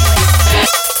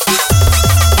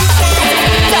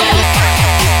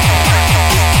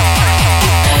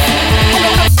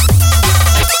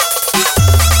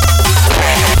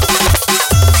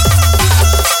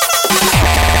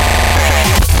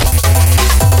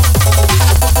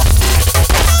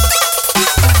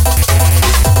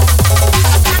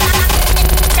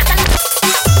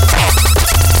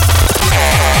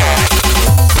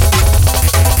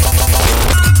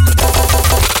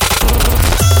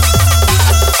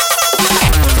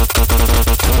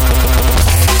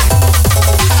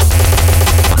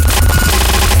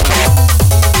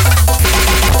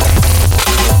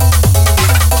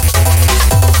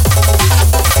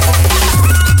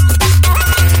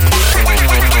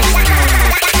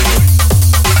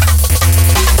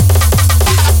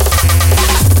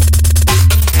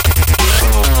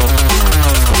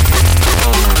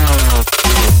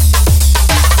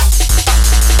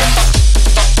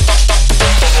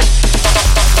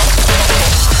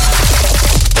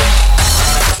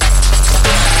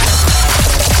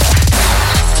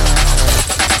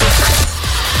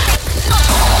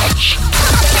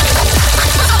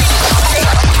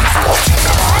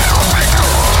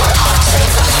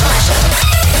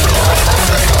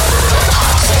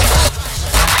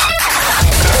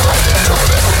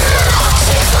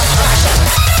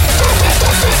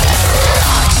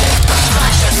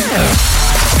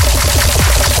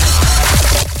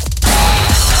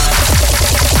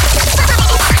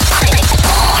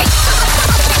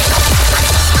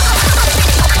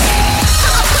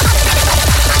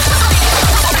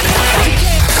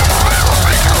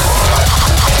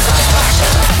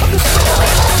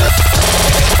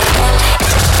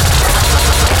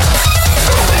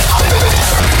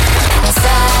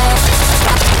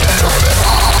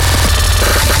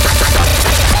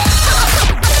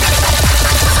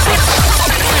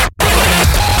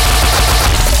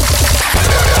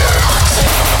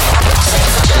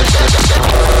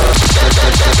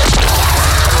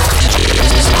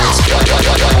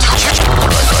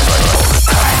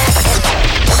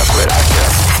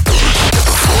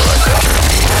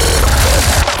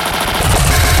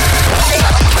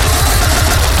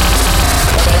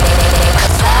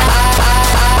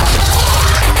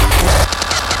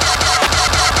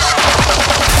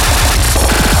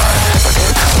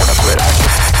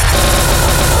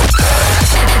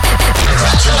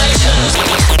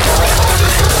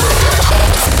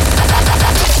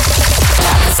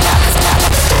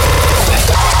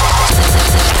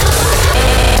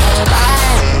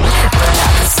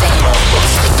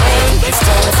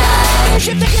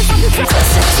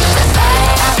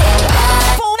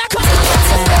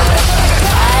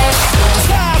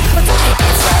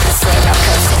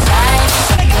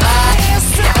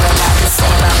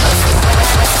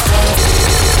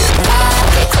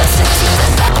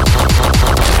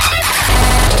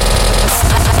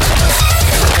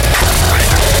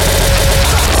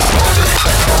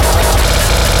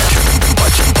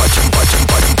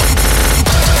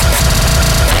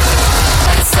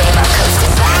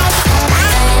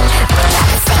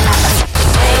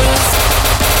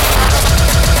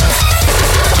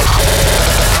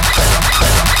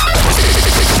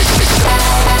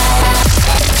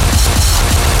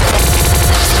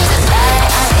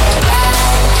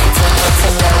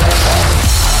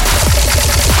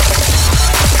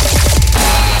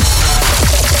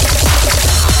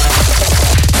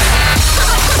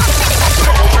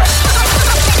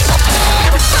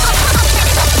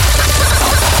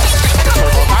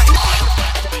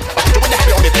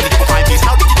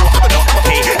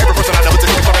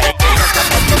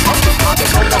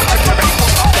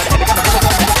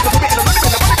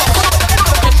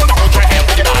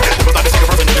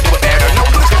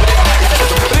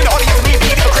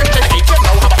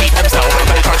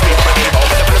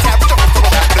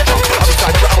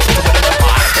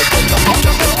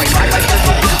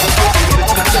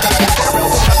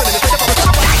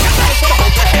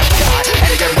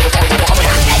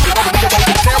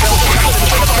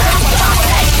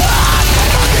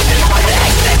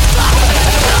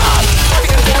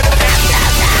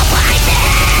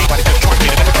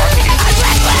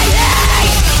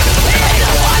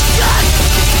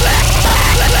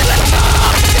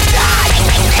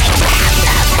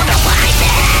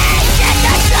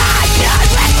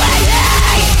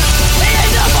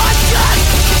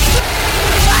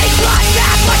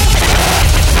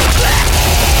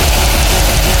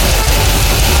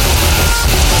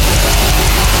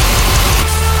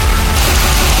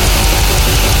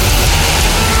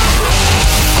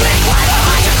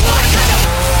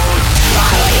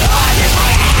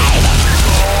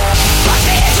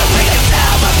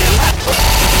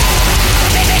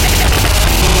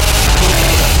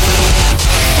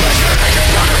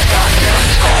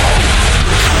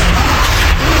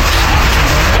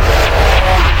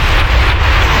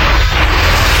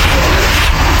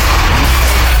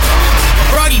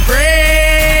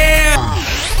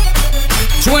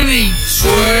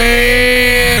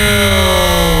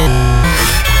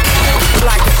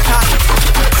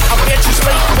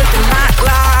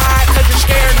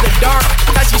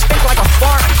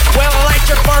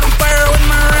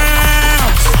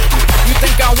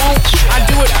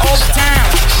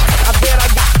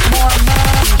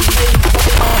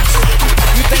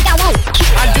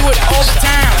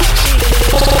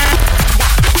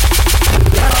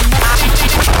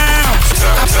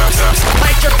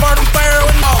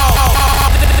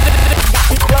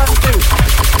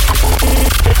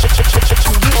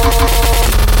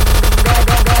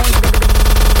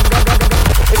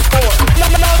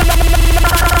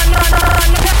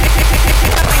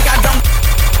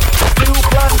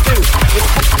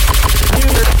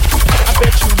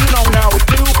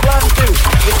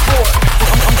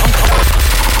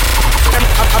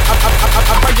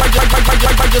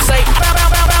 just say, bow, bow,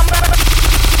 bow, bow, bow.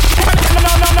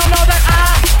 No, that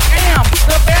I am.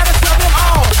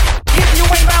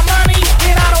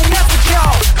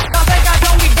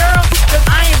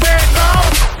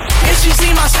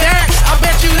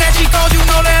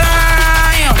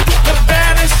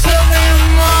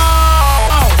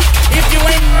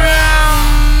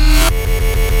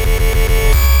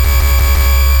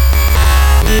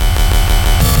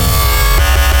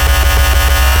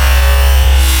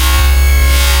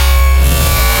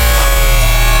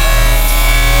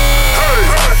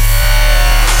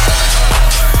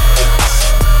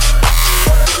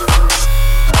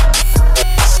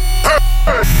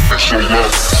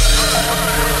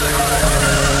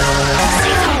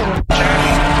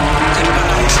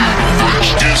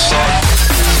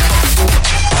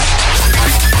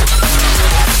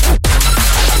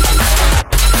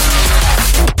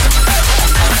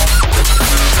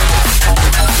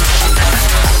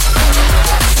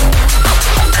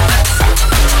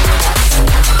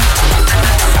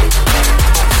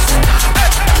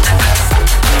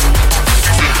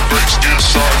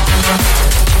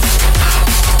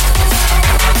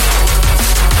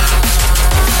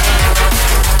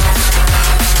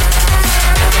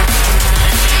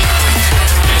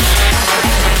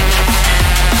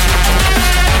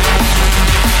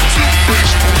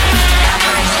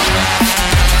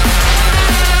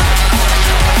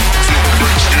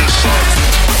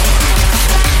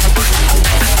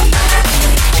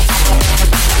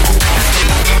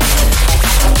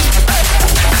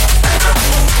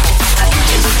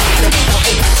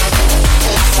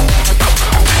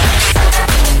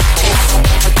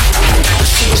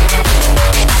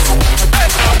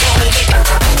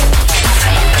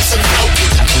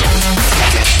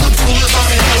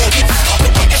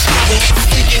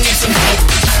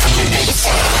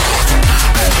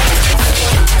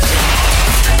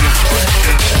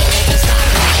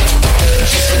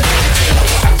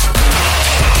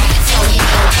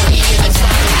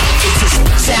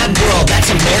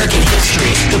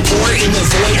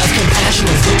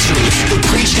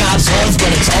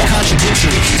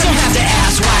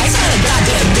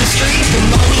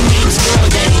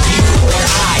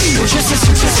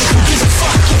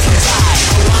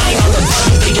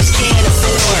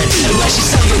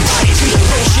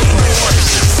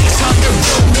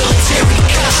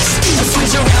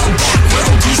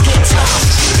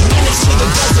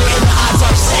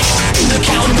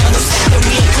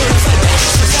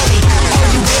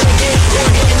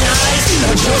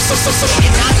 not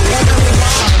wondering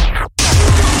why.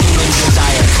 Human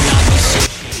desire cannot be seen.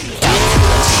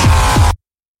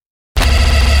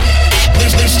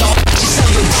 There's no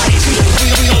sell your body to the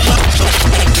real love.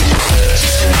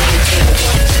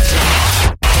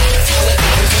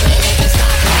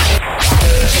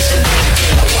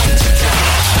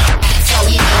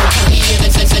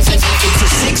 It's a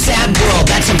sick, sad world,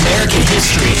 that's American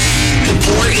history. The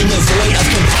poor in the void of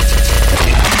compassion.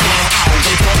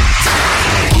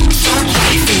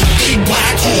 Life in a big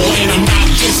black hole, and I'm not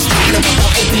just talking about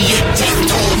the opiate death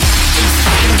toll. I'm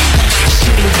talking about the mass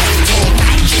shooting death toll.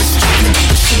 Not just talking about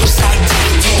the suicide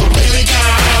death toll. Baby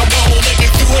God, I won't make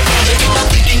it through another day. I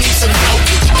think you need some help.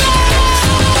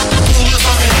 Who lives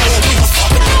on the hill? We will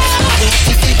fuck it. I don't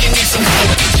think you need some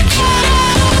help.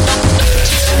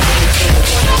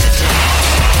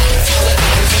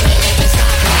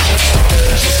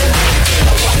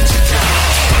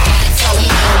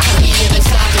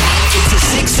 It's a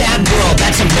sick, sad world,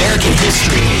 that's American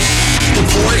history. The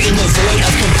poor in the void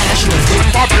of compassion of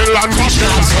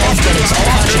God's love, but it's all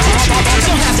contradiction. You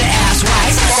don't have to ask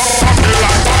why.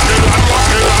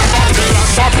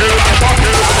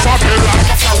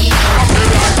 That's how we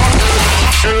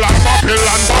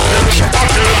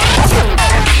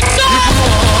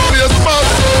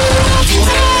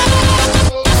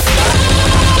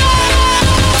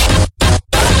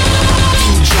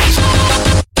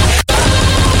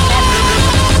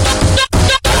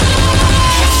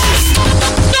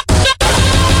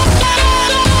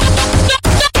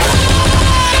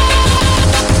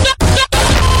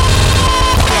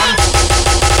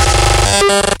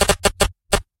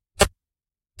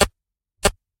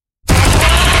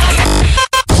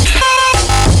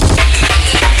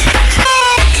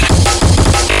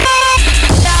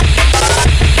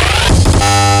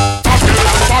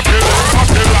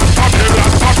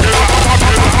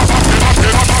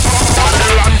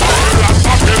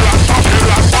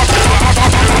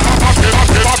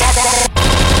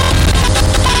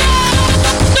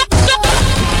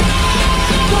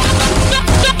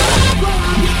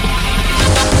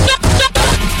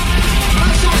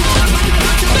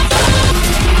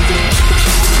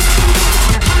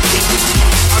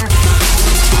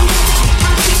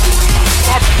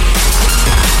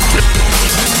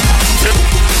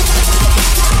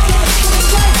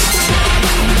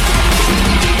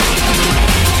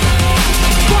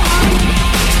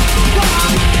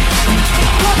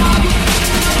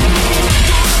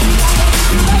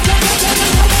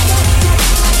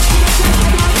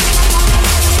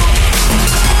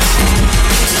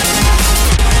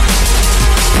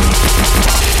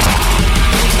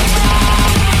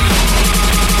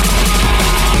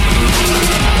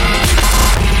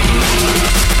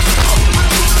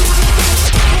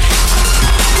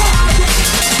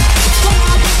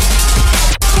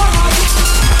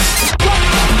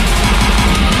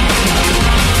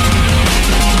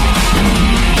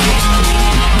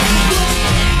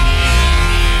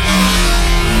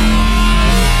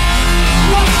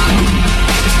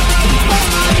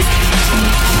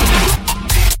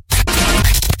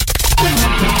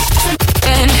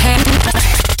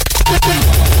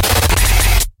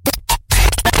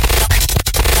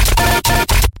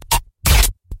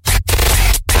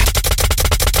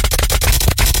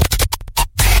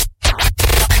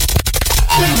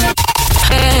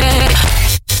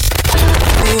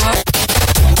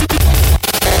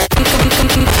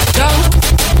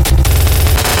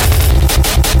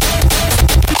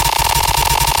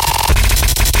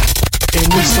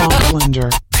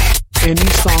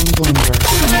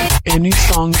Any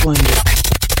song blender.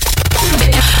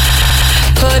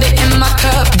 Put it in my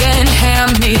cup, then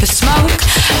hand me the smoke.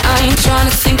 I ain't trying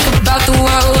to think about the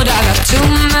world, I got too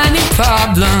many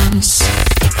problems.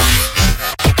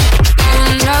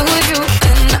 Oh no, you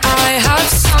and I have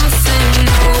something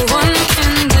no one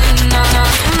can deny.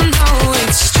 I know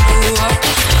it's true.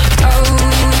 Oh,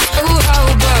 how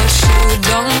about you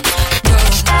don't go?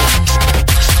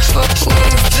 But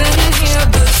we've been here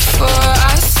before.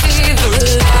 I see the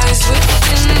lies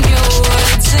within your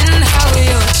words and how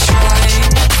you're trying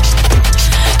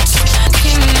to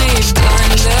keep me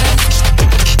blinded.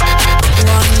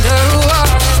 Wonder why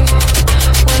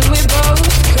when we both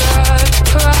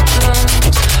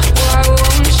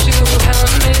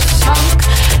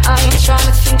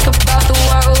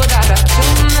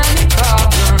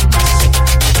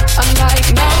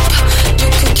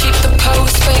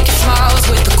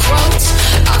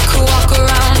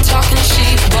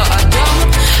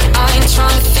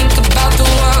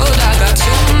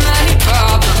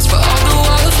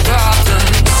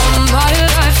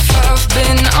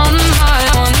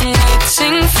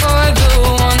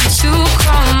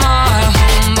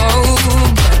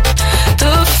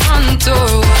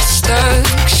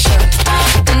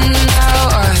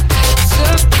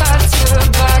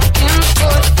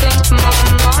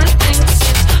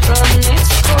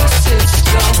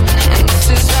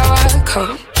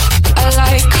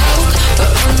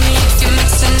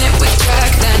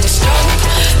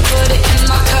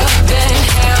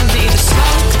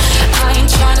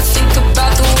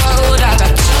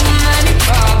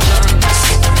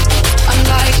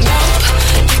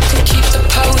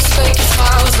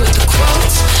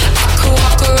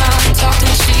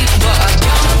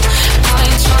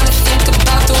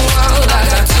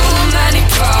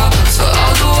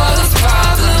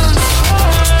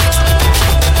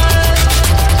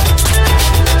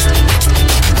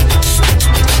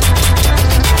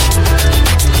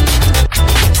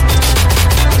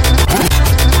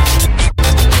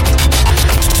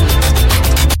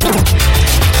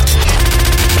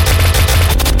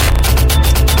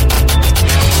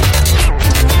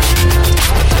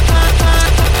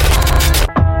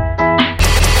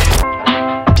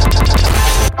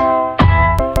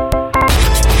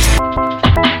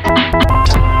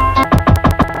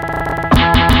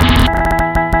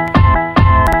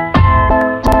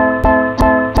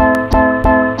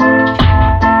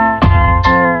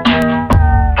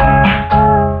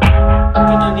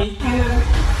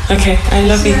Okay, I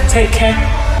love you. Take care.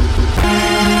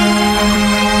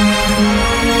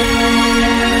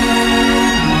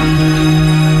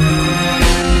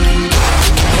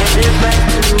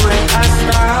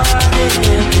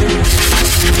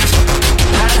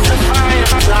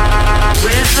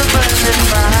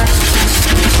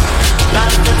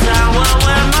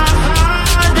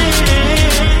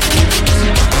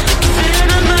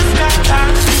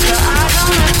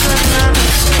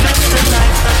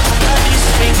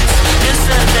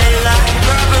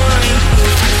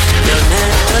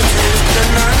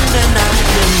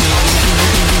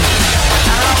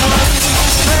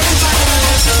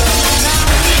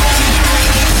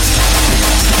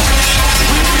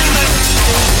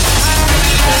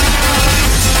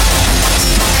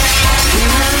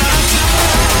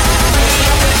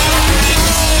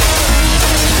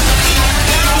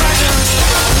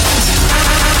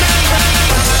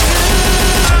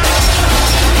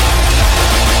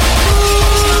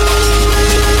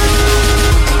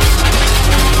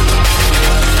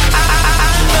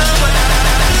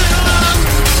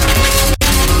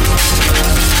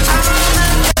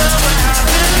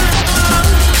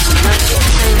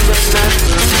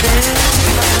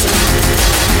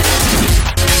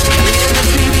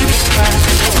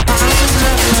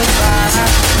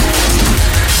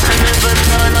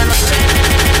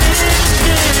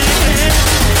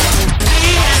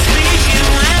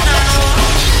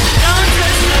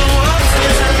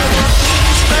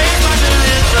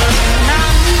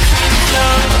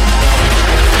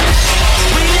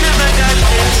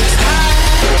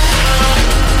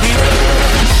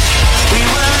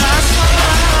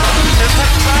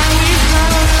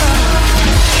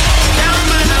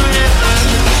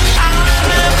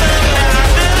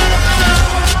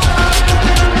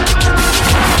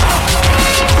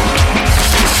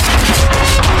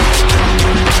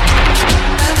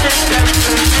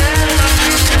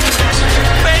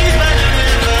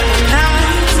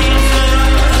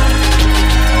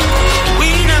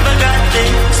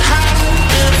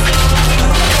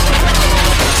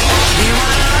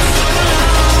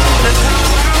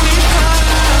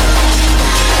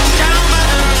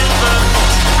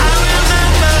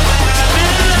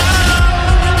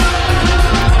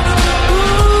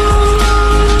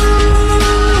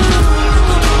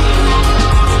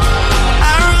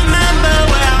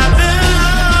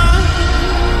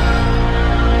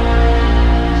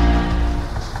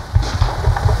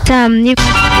 You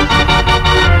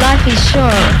life is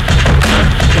short,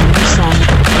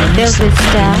 filled with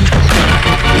stuff.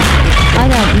 I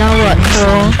don't know what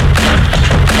for.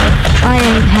 I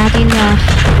ain't had enough.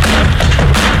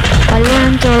 I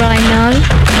learned all I know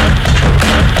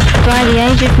by the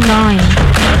age of 9.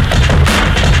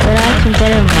 But I can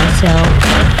better myself.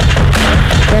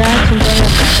 But I can better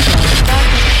myself.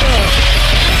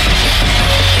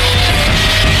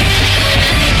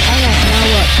 I don't know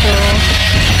what for.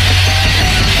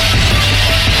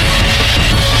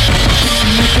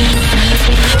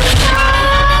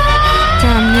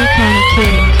 Some new kind of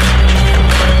kid.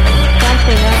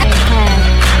 Something I ain't had.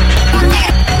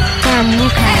 Some new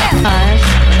kind of cars.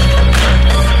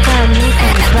 Some new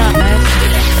kind of cars.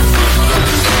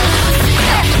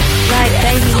 Like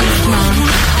baby needs mom.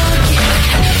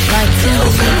 Like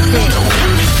single needs dick.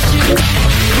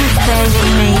 Who's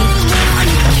saving me?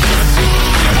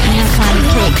 And that kind of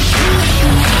kick.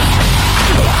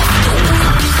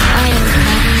 I ain't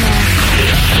had enough.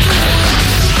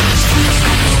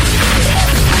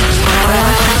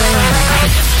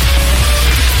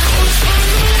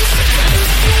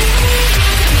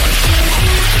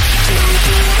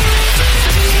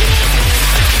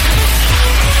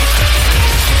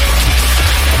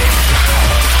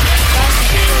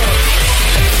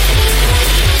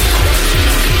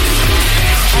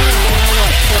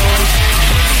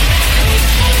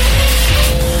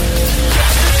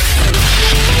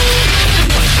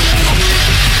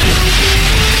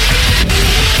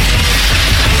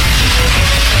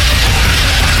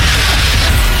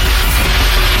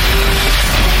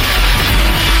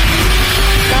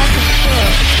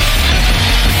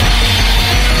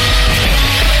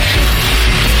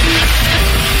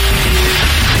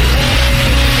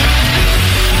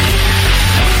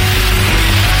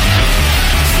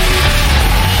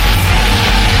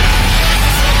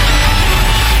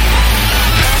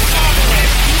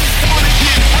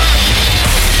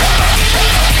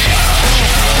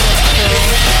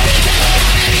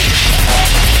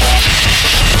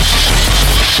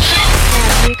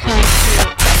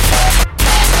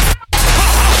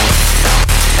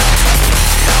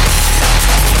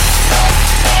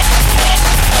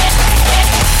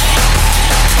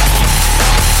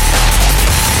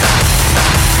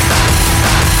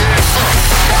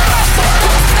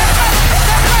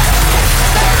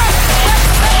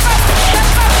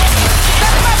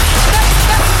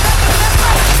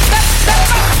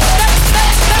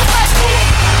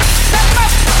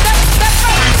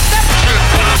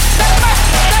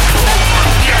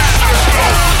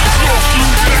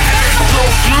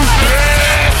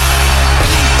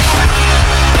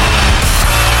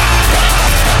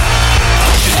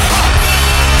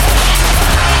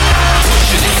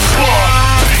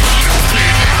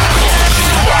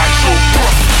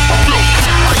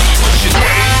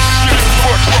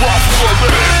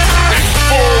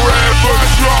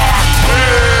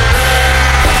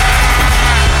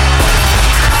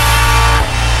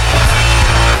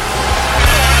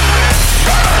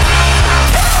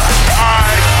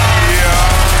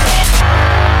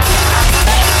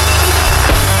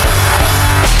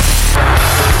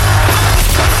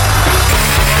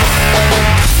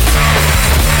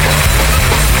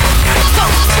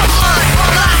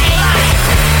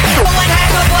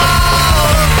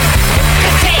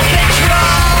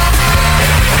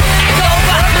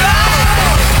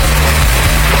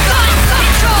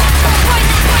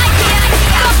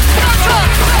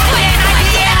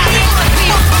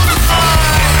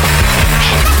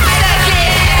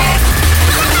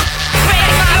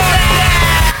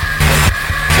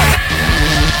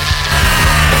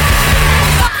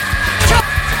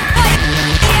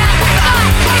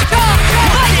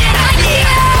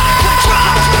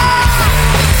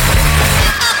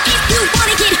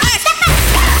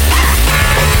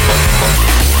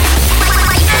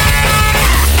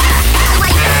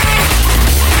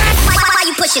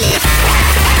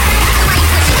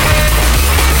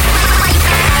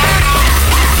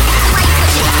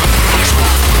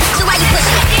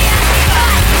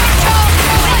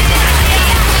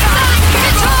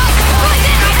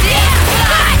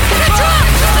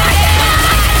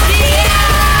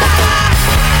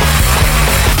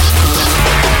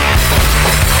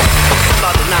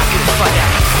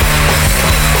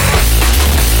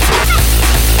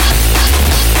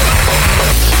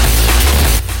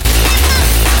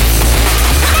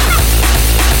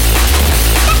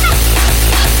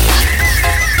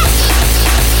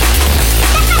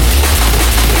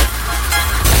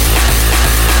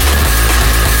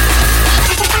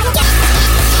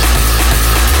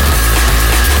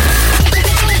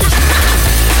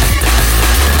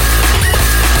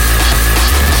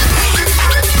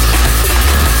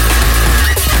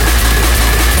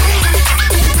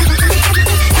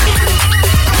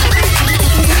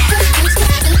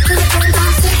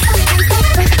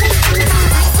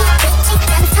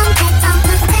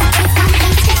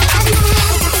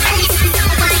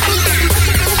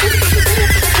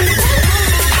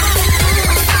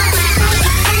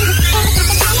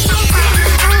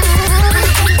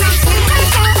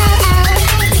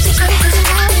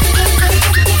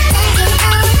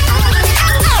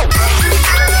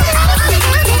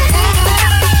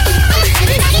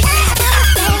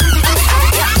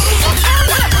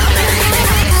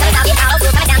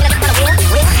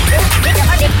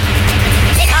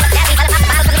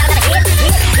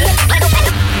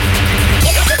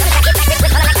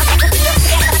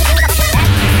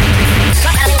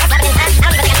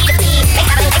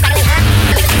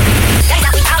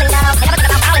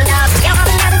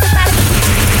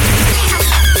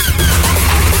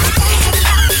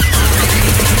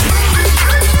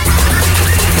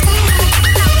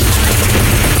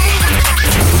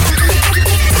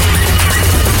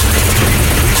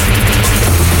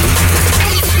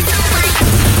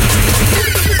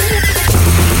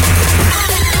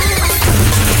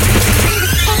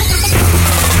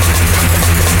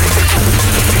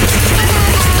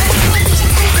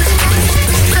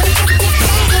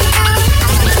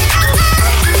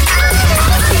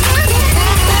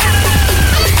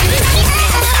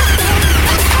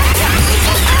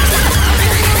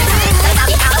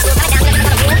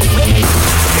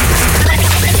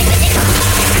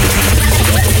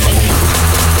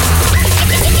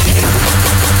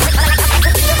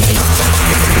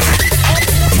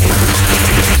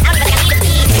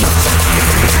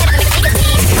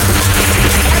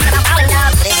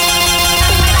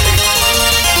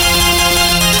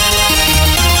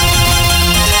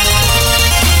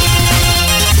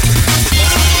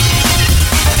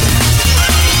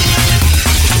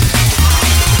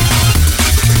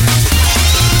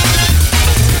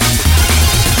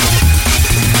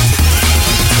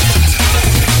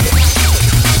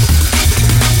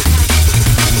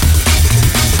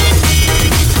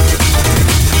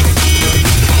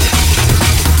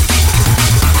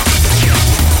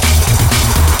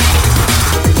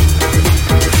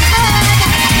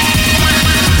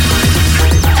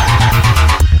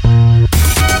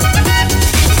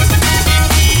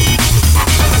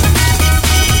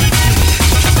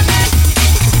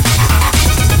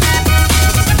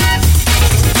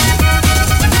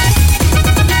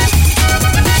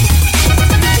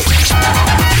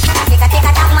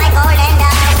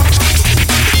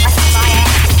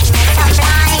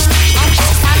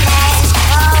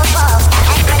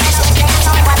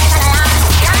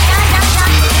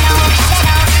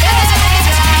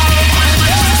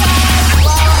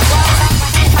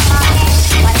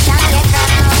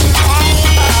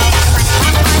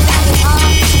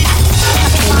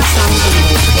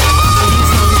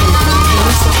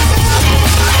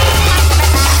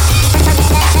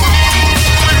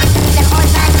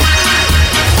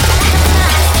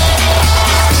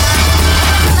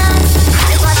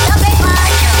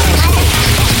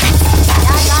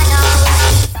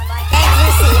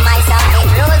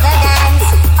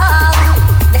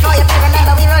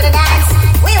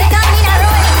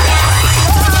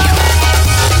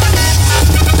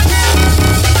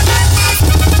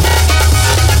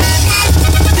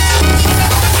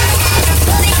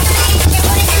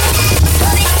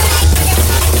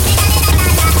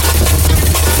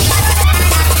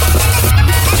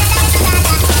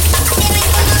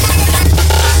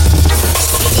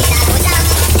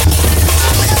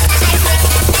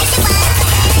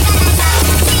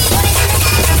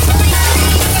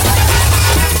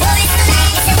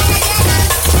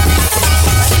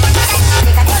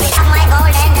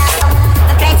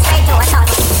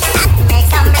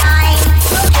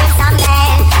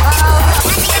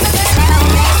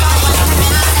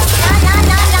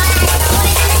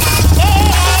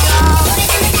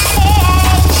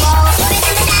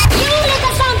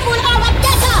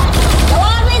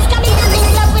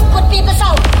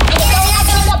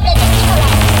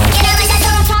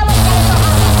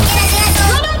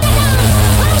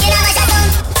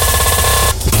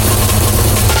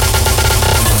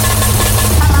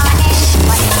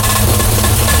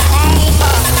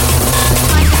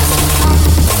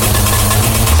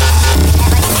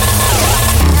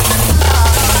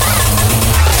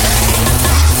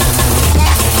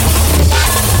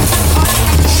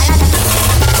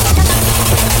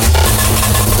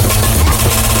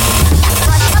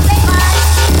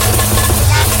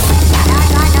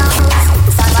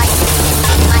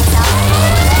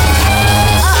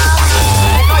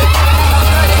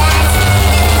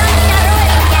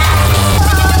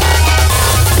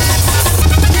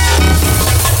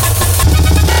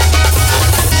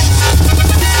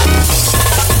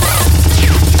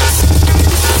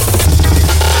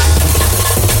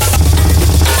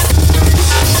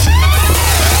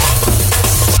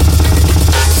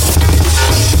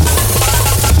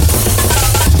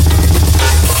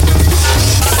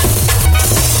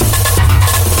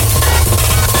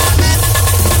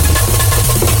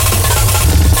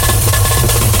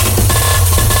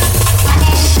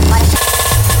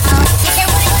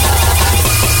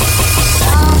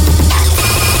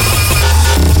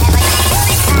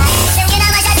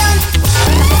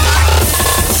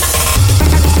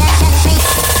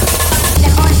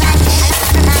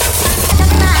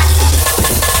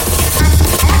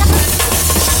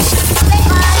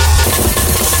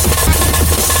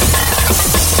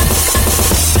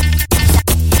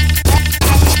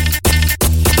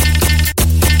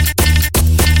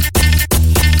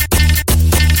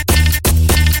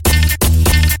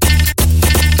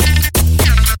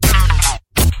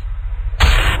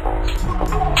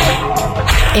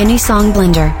 Any Song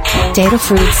Blender.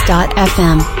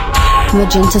 Datafruits.fm.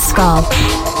 Magenta Skull.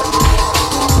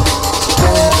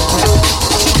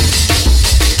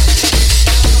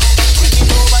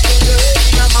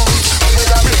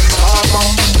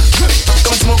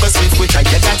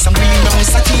 Some green mouse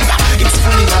sativa, it's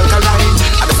fully alkaline.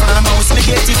 At the farmhouse, me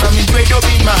get it from me bread up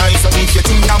in my eyes. So if you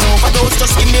think I'm overdose,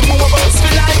 just give me more about the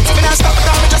light. When I stop,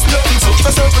 I just love it. So if I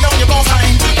search for down, you gon'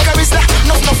 find. Like a wrist,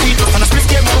 no weed, and a split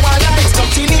game more wild lights. Come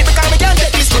to me, because me can't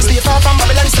get this. Just stay far from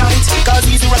Babylon side. Cause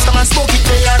easy rest come and smoke it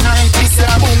day and night. This is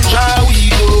a bunja we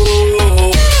go.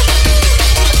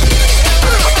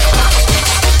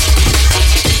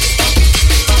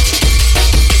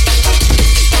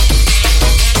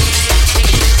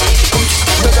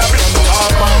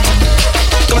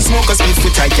 Smoke a spliff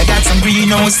with tight, you got some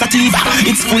greenhouse sativa.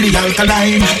 It's fully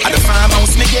alkaline. At the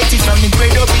farmhouse, me get it from me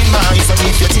bread up in my eyes. So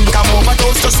if you think I'm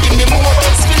overdose, just give me more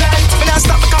about the light. When I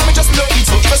stop, because me just love it.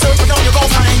 So if you search for down, you gon'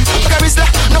 find. Like a Rizla,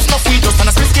 enough weed, just on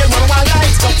a split scale, one wild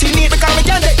light. Come to me, because me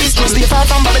can't let this just stay far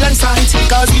from Babylon side.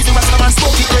 Cause easy rest come and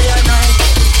smoke it day and night.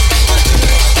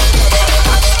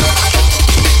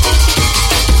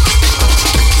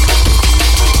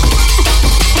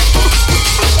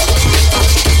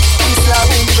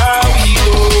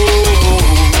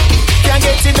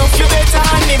 Enough, you better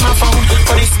hand me my phone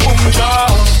for this boom job.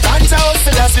 Can't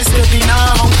hustle as we stepping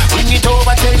now. Bring it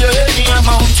over, tell you any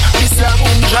amount. This a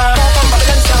boom job. Come back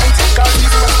and shout, cause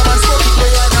this is what I'm supposed to play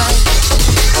at night.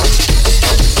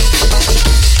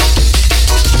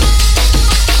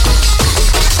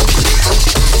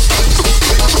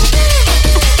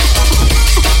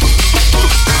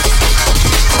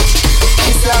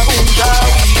 This a boom job,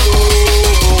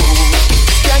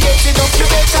 can't get enough, you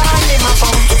better hand me my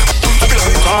phone.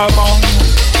 Carbon.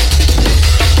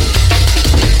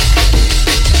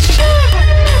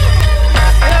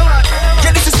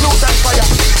 Yeah, this is Smooth and Fire.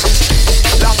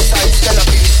 Alongside Stella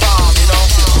Green Farm, you know.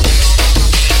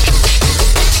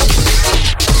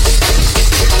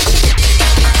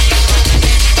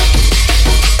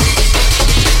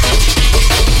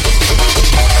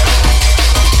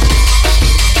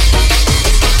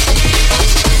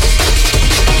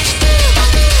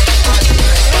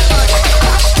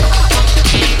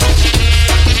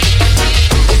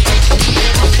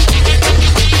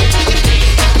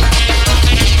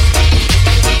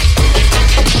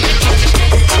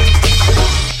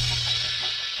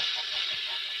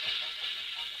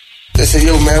 They say,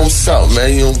 yo, man, what's up,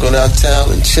 man? You don't go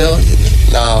downtown and chill?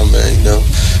 Nah, man, you know,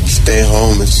 stay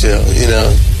home and chill, you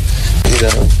know.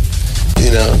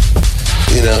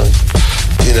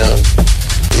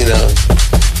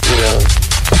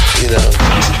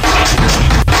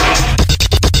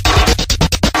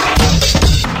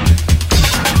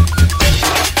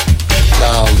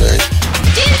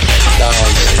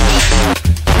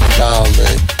 Nah,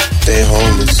 man, stay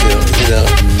home and chill, you know.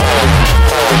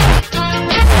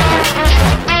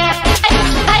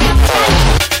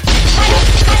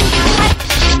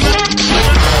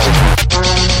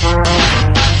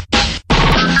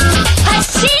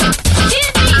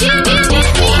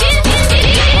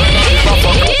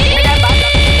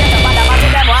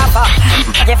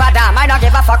 Give a damn, I don't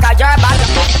give a fuck, you're bad.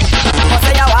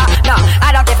 Say you are, no,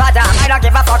 I don't give a damn, I don't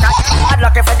give a fuck. I'd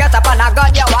look if you get up on a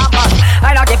gun, you want but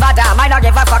I don't give a damn, I don't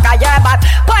give a fuck, you're bad.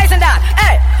 Poison that,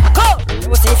 hey, cool.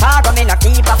 You see far from me, no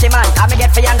keep off the man. Can me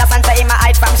get free understand, say him a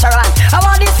hide from Sharon. I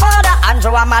want this father,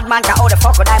 Andrew a madman. Cause how the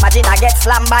fuck would I imagine I get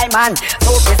slammed by man?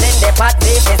 Soup is in the pot,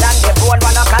 beef is on the bone.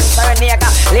 One no concern,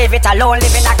 nigga. Leave it alone,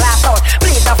 live in a glass house.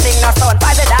 Please don't sing no stone.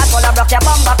 Poison that, full of block your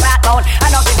bumper flat down. I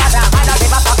don't give a damn, I don't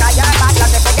give a fuck, you're bad.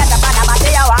 Like if you get up on a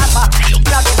body, you want fuck.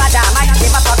 I don't give a damn, I don't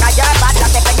give a fuck, you're bad.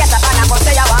 Like if you get up on a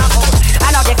body, you want food.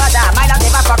 I don't give a damn, I don't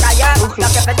give a fuck, you're bad.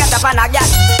 Like if you get up on a gas.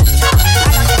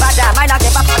 I don't give a damn, I don't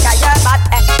give a fuck, you're bad.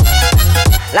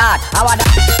 Lord, I wanna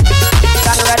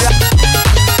turn red,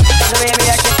 the way me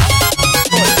like it.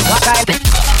 What kind of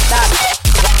that?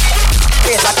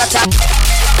 Face like a champ.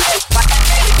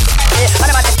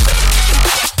 What about it?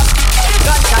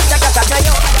 Gunshot, check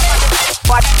you.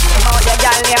 What? Oh, you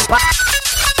got name pa.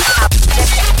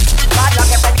 Bad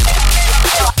luck if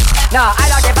no,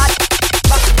 I don't give a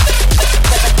fuck.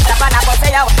 The man about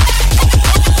say you.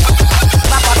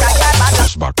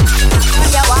 Back.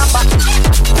 You want back.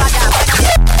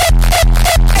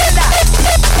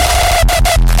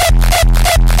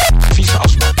 Vieze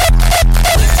afspraak.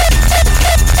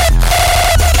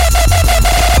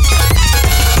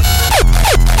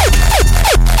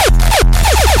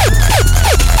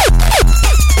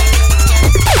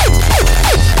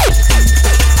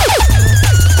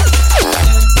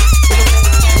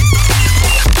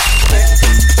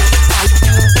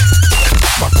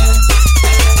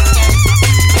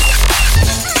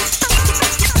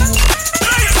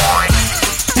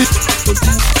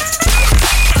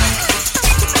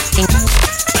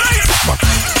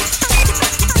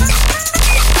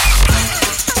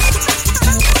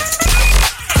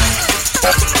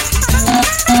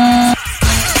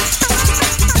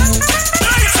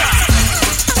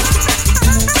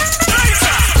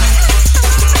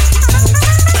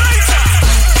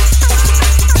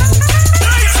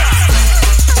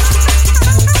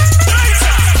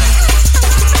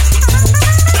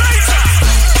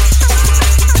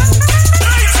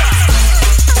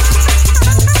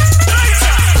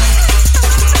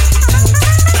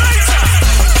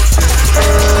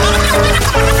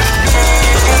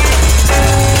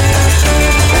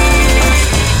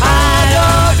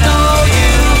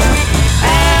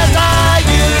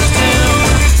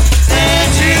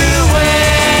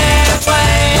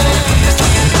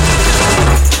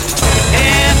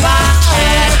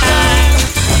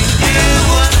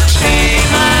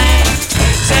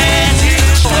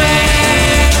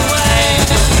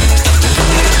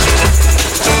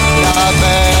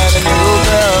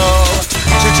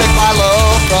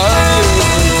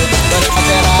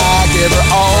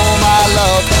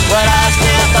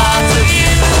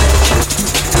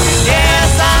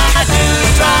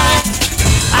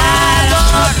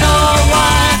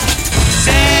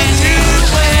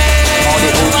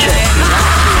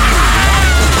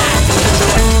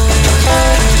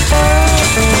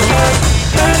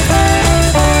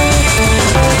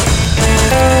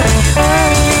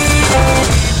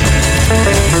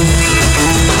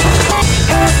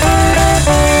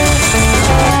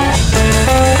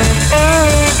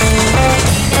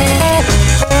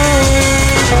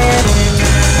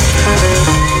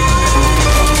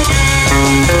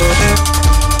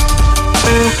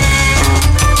 Any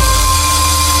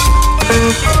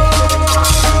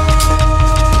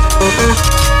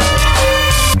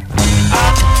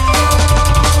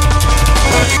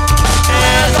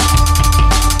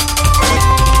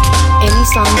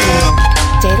song window.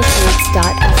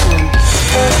 Datafruits.fm.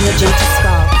 Magenta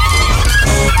Skull.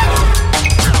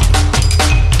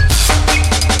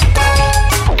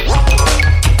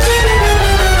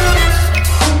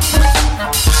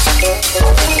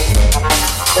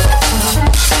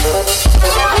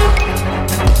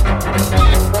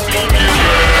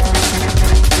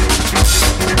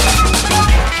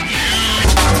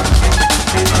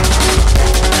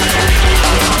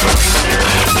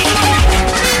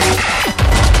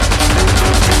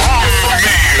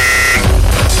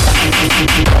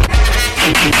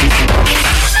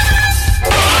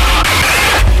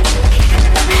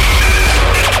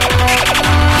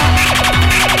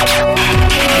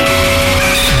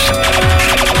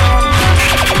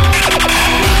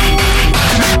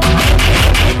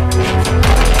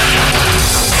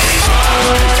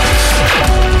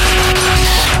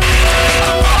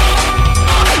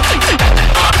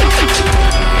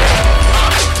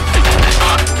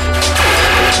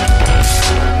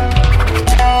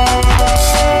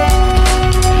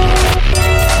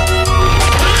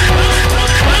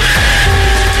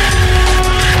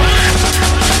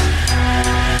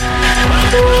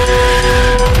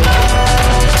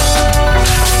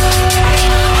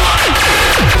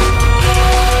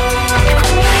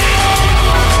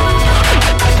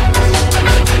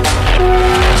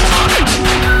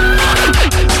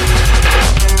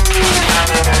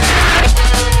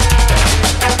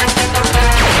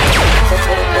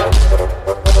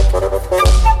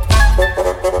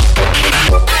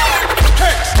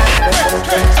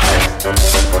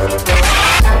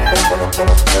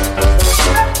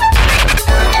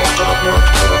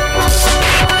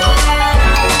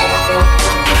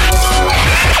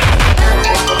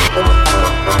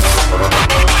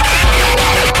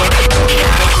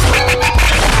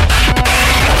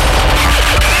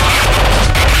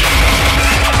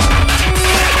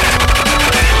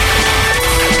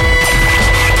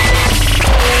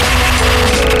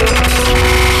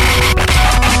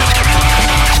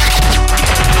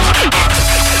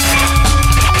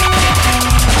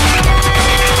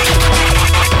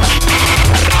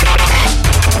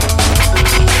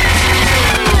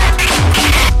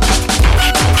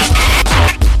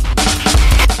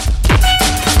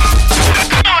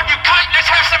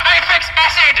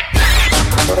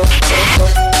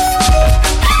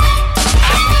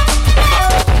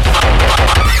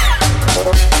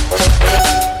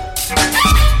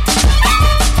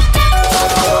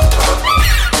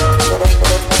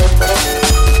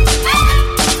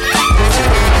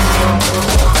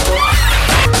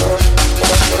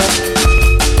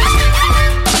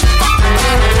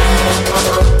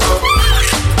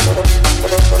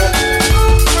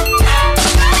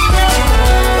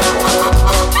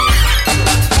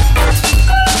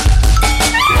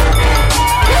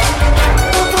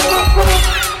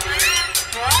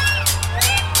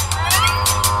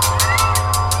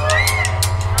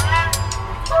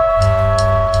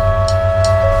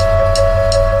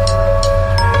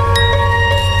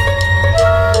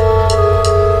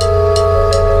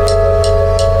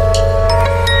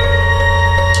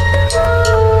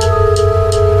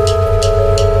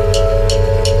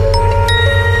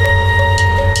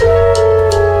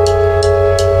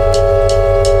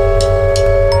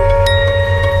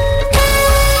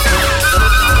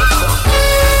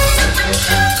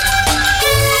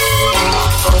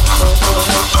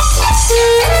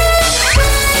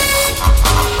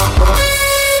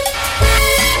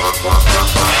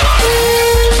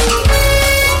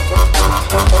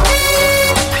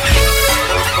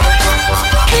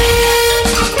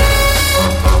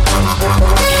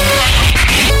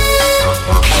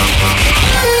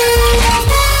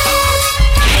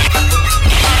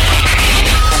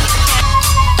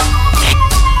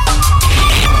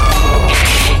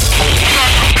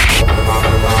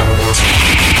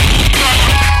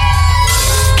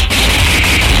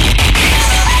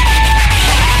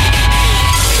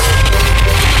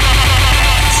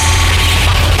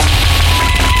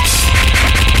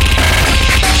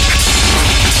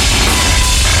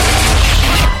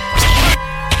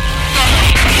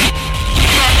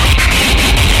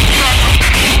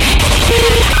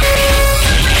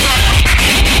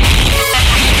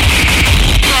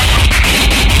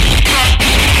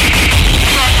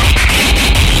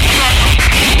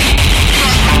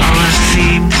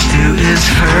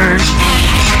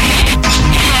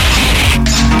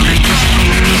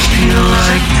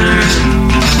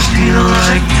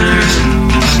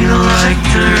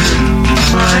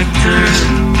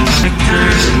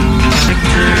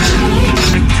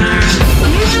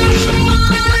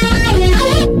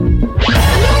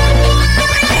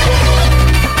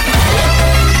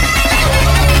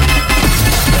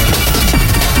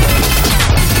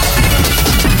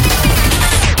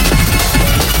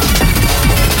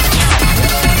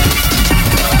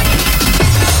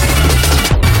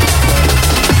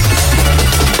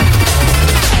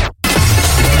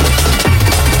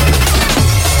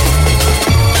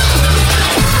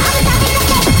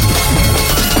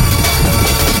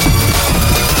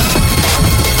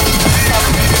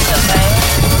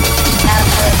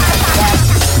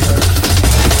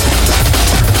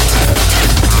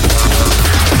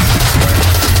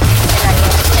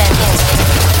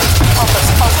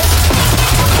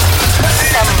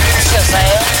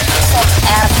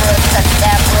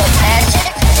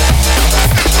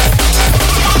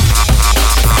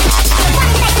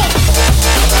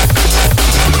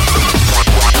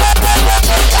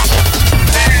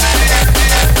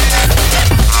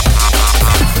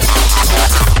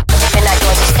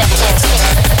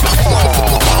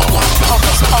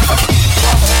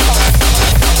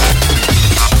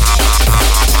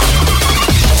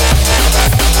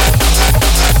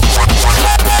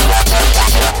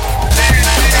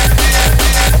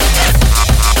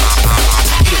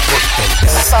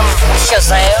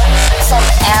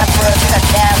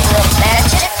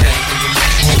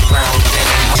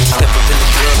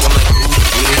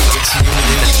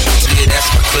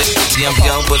 See, I'm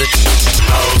young, but it's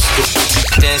old school.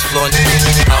 Dance floor,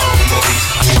 old movies.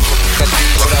 I do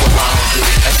what I want to do.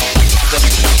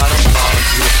 I don't want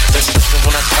to. Listen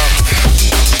when I talk.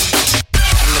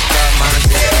 I'm the God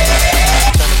minded.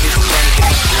 Trying to get the money, get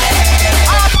my dream.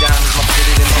 Down is my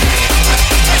fitted in my hand.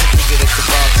 Look at the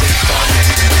bar, take time.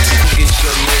 Get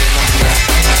your head and I'm not.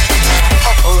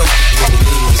 All I really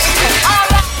need is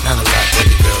not a lot,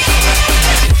 baby girl.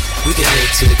 We can head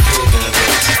to the crib in a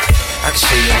bit. I can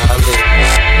show you how I live.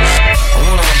 I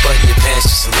wanna unbutton your pants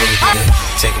just a little bit.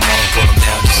 Take them off, pull them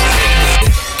down just a little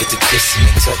bit. Get the kissing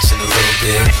and touching a little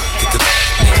bit. Get the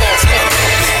dancing a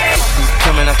little bit.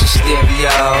 Coming out the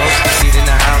stereo. Seat in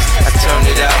the house, I turn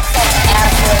it out.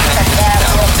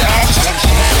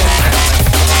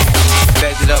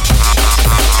 Back it up.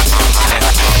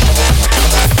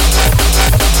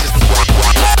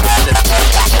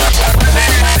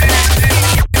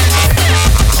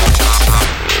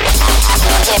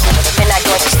 We're not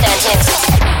going to stand here.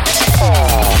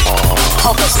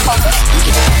 Hocus pocus.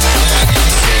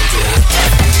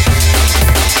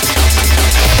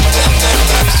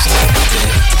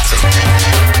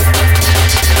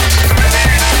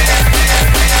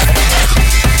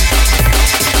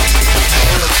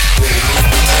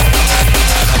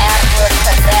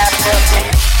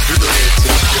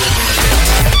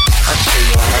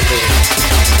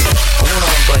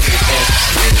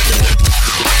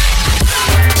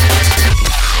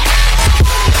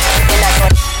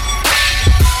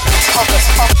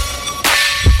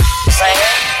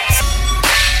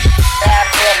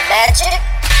 Magic.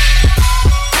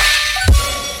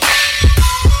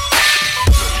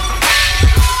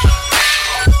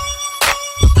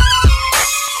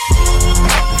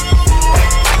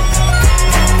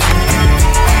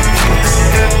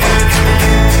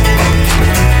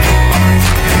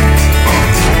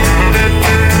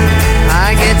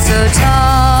 I get so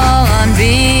tall on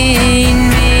being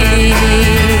me.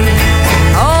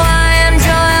 Oh, I am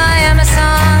joy, I am a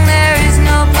song. There is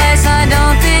no place I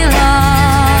don't belong.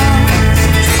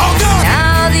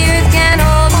 Now the earth can't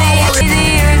hold me.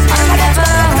 The earth will never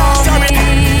hold me.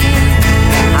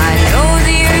 I know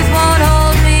the earth won't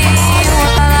hold me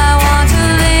while I want to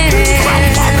live.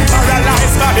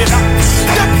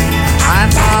 I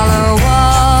follow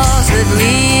walls that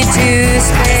lead to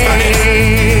space.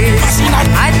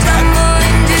 I tumble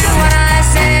into what I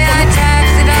say. I track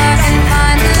the dark and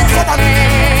find the day.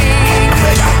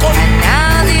 And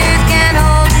now the earth can't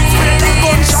hold me. The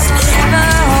earth will never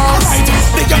hold me.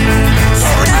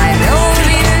 I know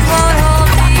the earth won't hold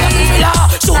me. I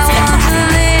want to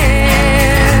live.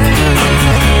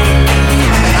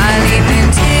 I leap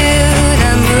into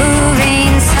the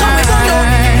moving sun.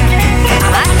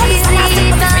 I believe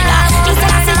that I won't use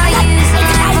my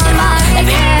head. Now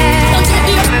the earth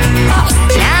can't hold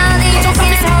me. The earth will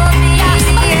never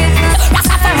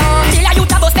hold me.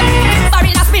 No,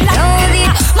 the earth can't hold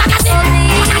me.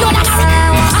 All I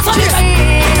want to live.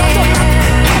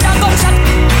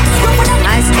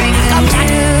 I string them to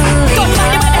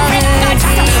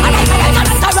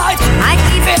I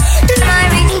keep it in my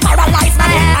reach. Paralyze my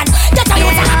hand. Get a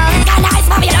youth and organize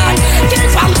my villain. Kill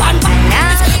from one by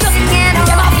now. Nothing can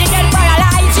hold me.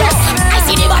 Paralyze you. I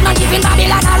see the one not giving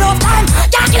Babylon a rough time.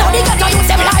 Can't kill out the ghetto youth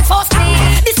them like first time.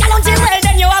 This girl until well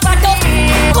then you have a tough.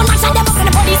 Gunman shot them up in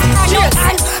the police. No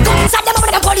time. Gunman shot them up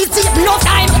in the police. Deep no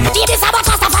time. Deep is about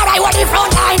Rastafari what the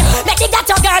front line. Make the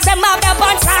ghetto girls them have their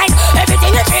punch sign.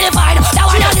 Everything is really fine. That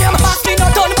one of them must be no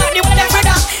done by the way them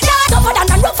freedom. Tougher than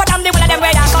and rougher than the way them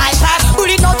weather. My pack.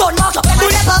 Bullet no done mark.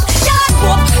 Bullet up. Yeah,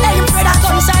 whoop. Aim freedom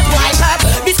gunshot. My pack.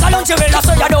 This country will not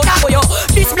say you don't know you.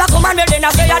 This black woman will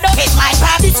not say you don't. It's my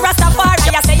pack. This Rastafari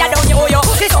I say you don't know you.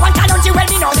 This one country will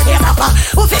be no the rapper.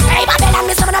 Who fit pay Babylon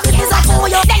me some of the business I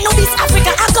for you. Then know this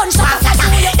Africa a gunshot.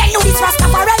 Then know this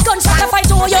Rastafari gunshot I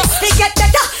fight to you. They get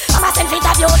better. I'm a send fit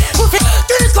of you. Who fit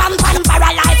kill from pan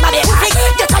paralyze my baby. Who fit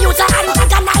get a youth and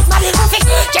organize my baby. Who fit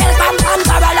kill from pan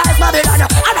paralyze my baby.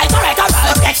 Alright.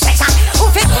 Next section. Who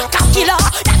fit cow killer?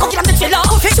 That could give them the killer.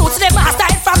 Who fit shoots them master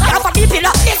from the off of the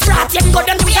pillar. It's rat him go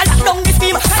down with a lock down the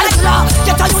scheme. I like law.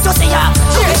 Get a youth to see ya.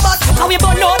 But how we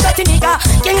burn no dirty nigga.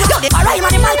 King of the alright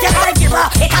man the man take a giver.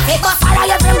 It's a fake bus for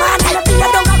every man. And you feel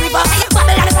down a river.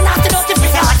 Babylon is a nasty dirty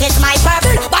prison. It's my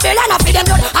purple. Babylon up with them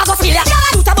blood. I go feel ya.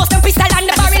 Shoot a bust them pistol and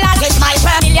the barrel. It's my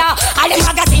familiar. All them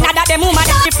magazine that them woman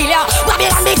they feel ya.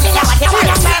 Babylon big feel ya. What you want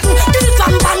ya man? Till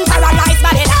come pan paralyze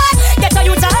Babylon. Get a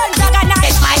youth and organize.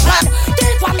 It's my plan.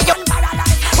 Till come me gun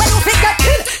paralyze. When you fit get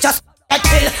kill, just get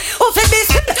kill. Who fit this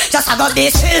kill? Just I got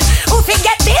this kill. Who fit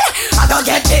get bill? I got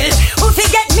get bill. Who fit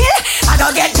get mill? I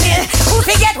got get mill. Who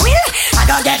fit get will? I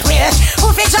got get will.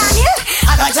 Who fit John Hill?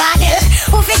 I got John Hill.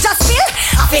 Who fit just spill?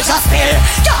 I fit just spill.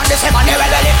 the ceremony well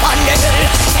well upon the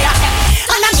hill.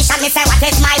 On a mission me say what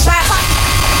is my purpose.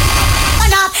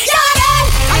 On a again.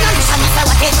 On a mission me say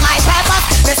what is my purpose.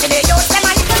 Me see the youth them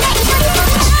and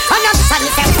on a mission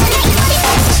me say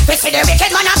we see the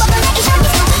wicked man a bubble.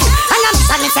 On a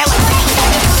mission me say what.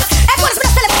 Everyone's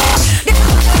gonna celebrate.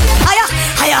 Higher,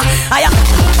 higher, higher,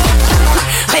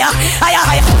 higher, higher,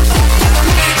 higher,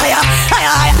 higher,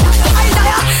 higher, higher.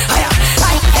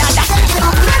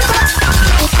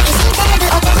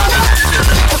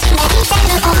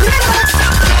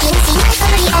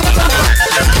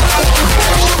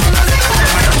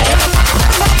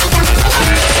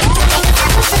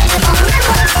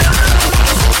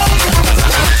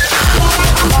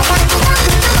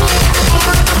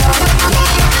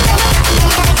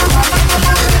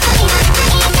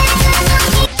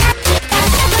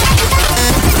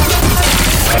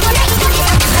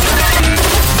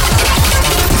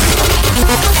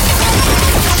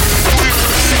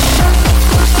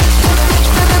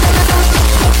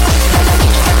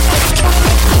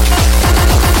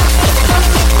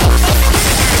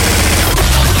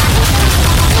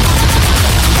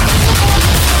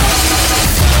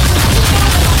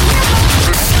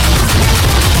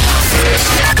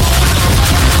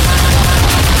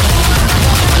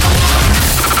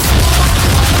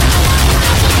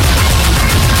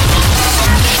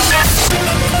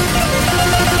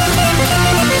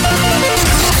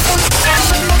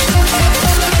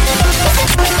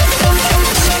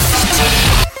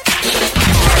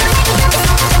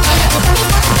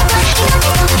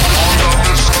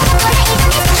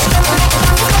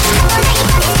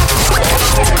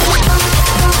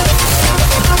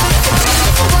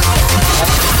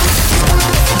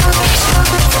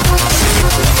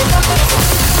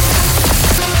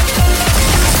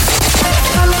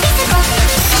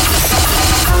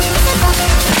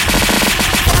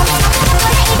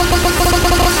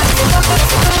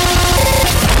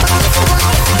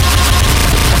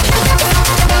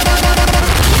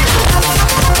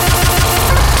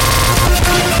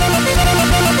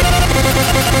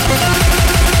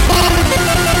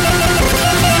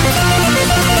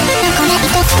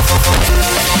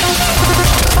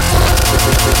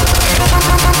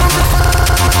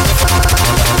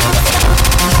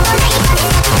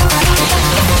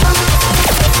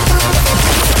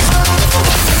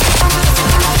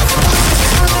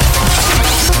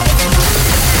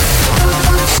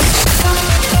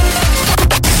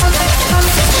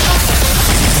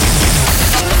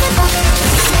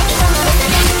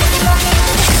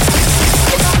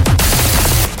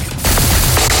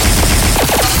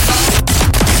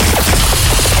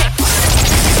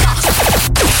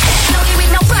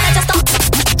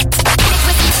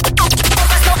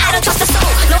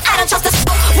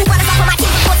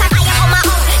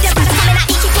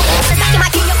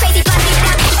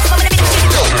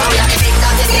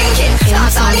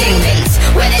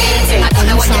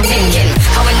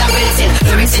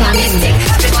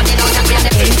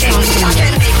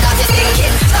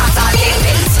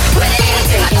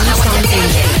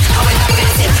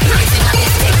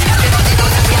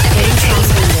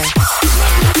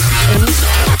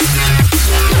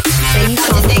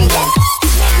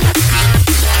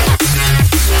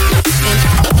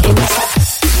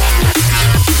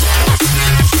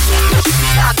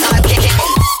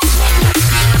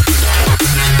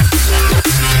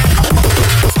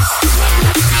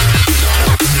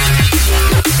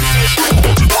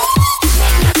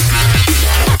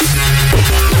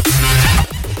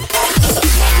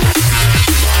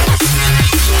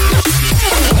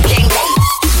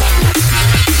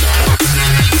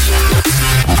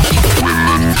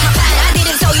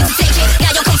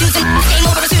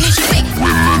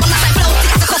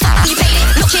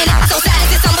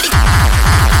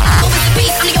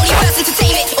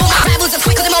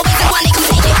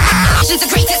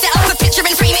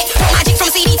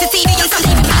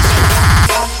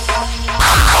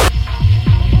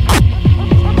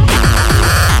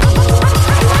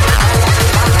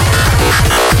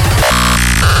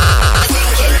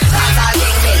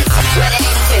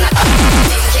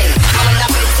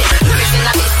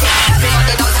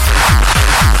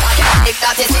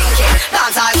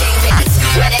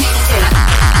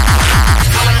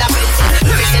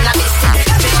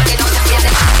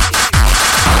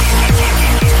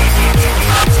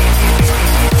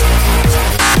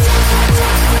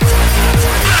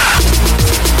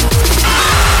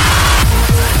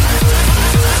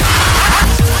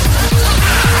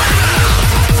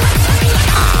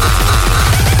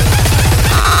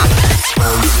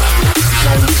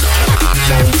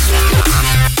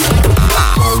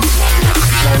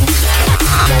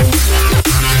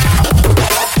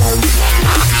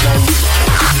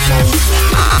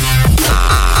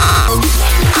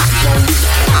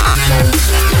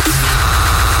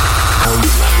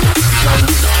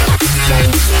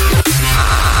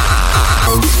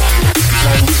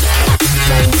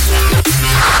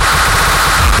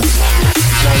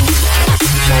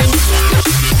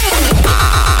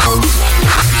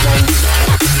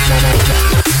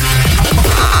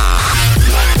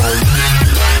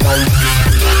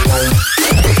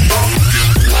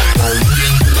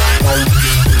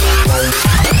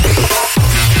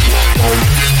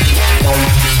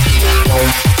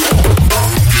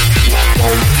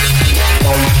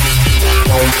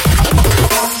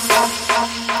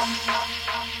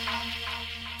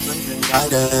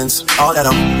 diamonds, all that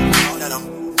I'm.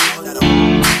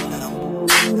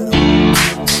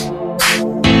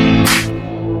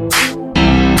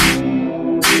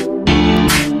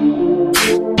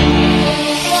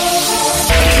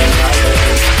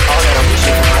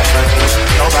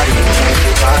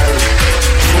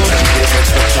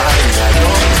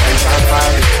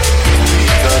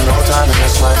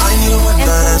 I need a one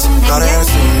dance, got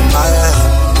everything in my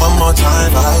hand. One more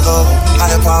time I go,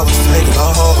 higher powers taking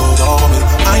a hold on me.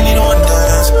 I need a one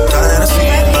dance, got everything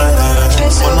in my hand.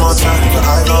 One more time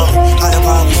I go, higher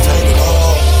powers taking a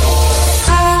hold.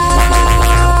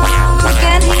 I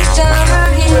can't hear down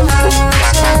in my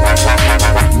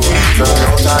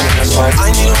I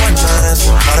need a one dance,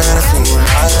 got everything in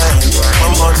my hand.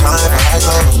 One more time I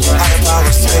go, higher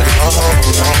powers taking a hold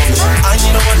on me. I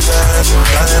need a one dance,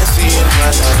 got everything in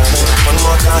my hand. One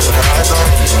more time I go,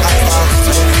 higher powers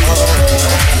taking a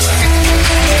hold.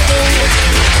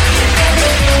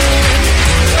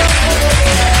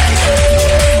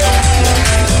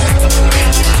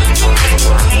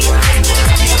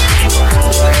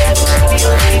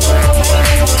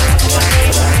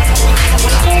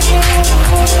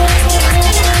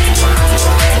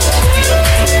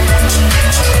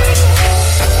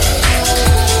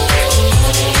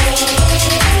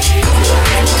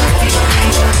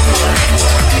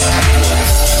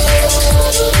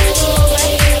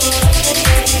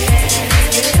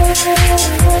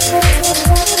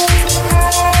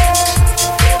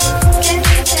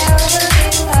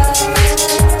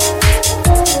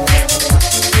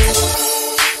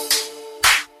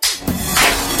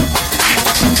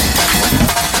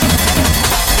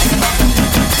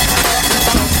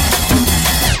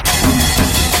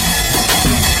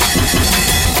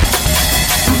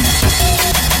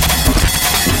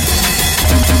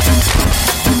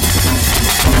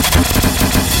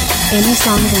 Any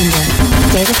song vendor.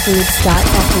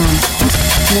 Datafoods.fm.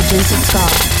 Magenta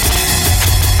Skull.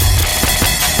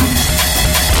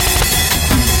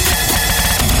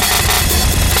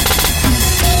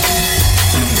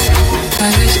 I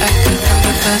wish I could write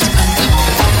a best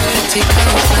unpopularity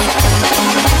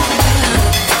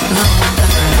No, I'm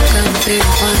gonna be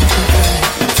the one to write.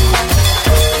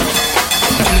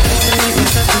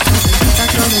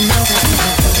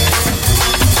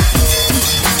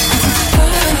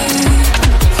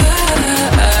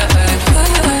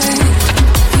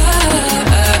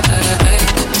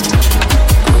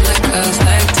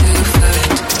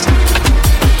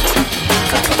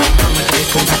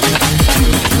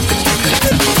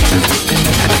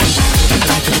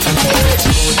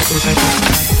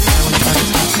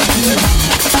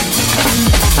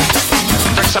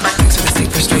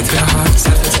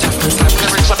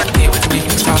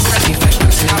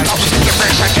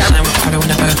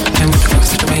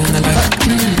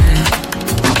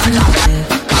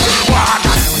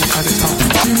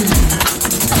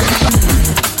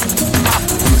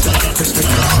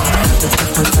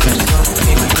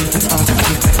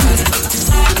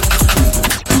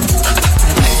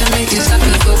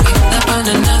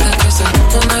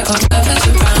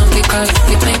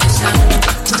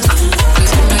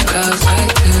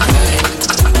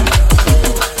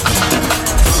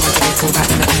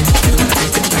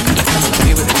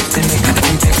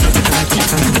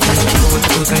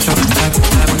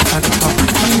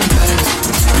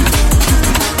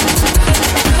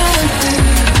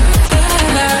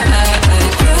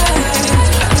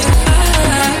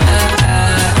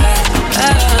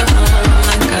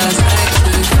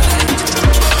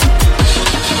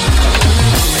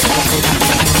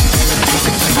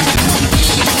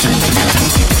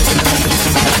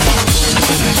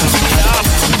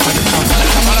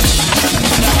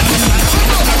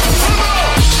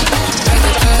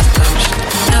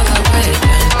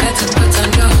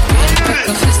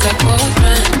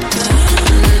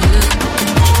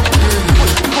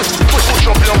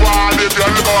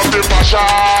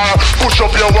 Push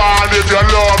up your one if you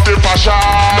love the passion.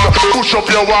 Push up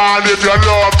your one if you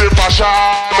love the passion.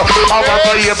 I'm a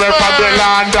baby from the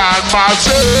London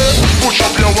Massive. Push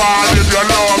up your one if you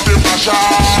love the passion.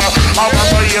 I'm a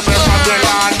baby from the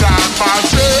London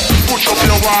Massive. Push up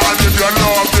your one if you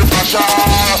love the passion.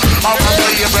 I'm a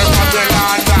baby from the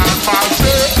London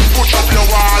Massive. Push up your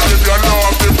one if you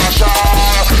love the passion.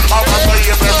 I'm a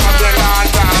baby from the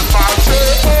London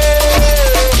Massive.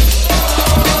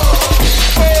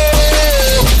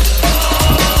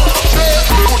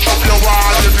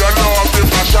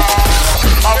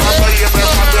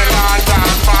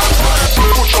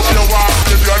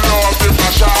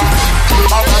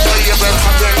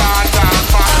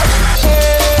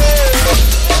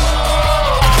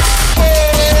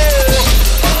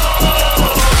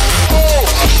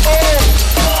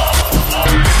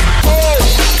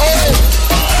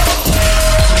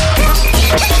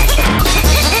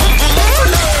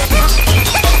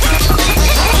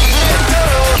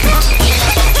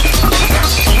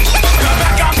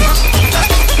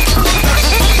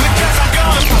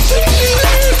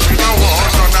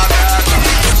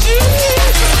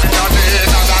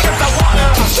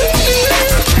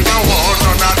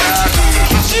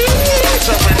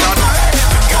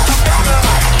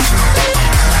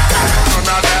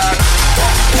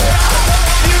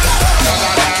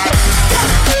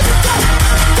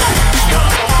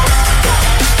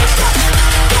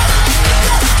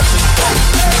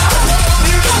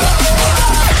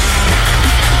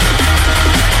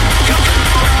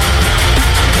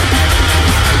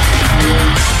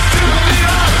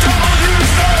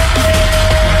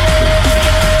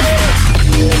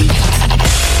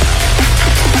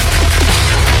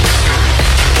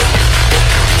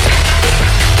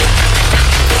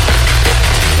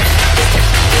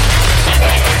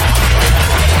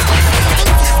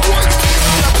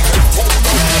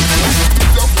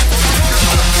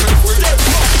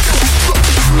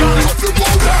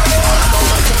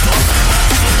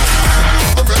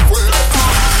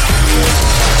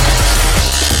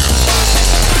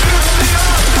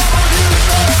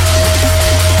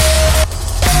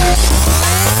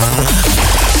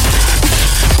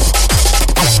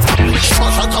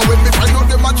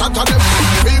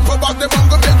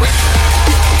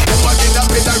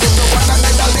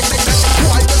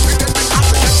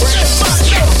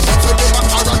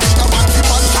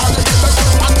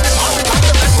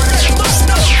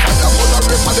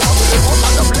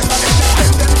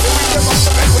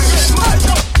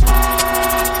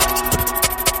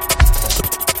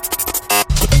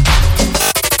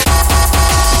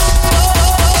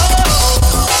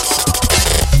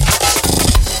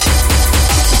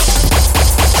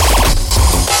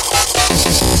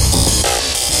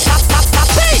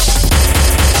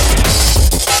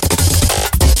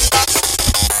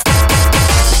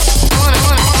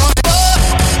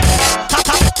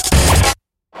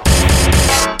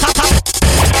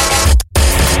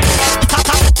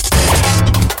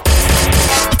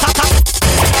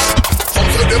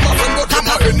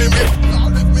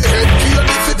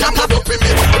 them not up in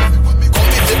me. Come me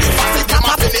to the party, them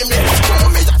a penny me. Show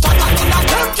me a shot and none of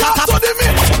them can't study me.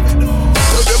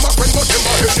 Tell them a friend but them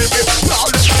a enemy. Now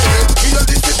let's do it. Me a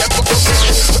listen them up in me.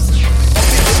 Come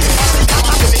me to the party, them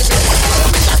a penny me. Show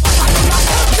me a shot and none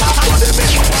of them can't study me.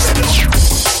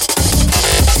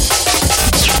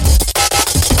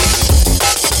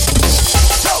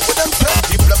 Yo, with them say,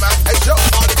 diplomat, hey Joe,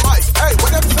 on the mic, hey,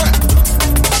 with them say.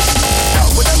 Yo,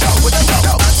 with them, yo, with them,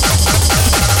 yo.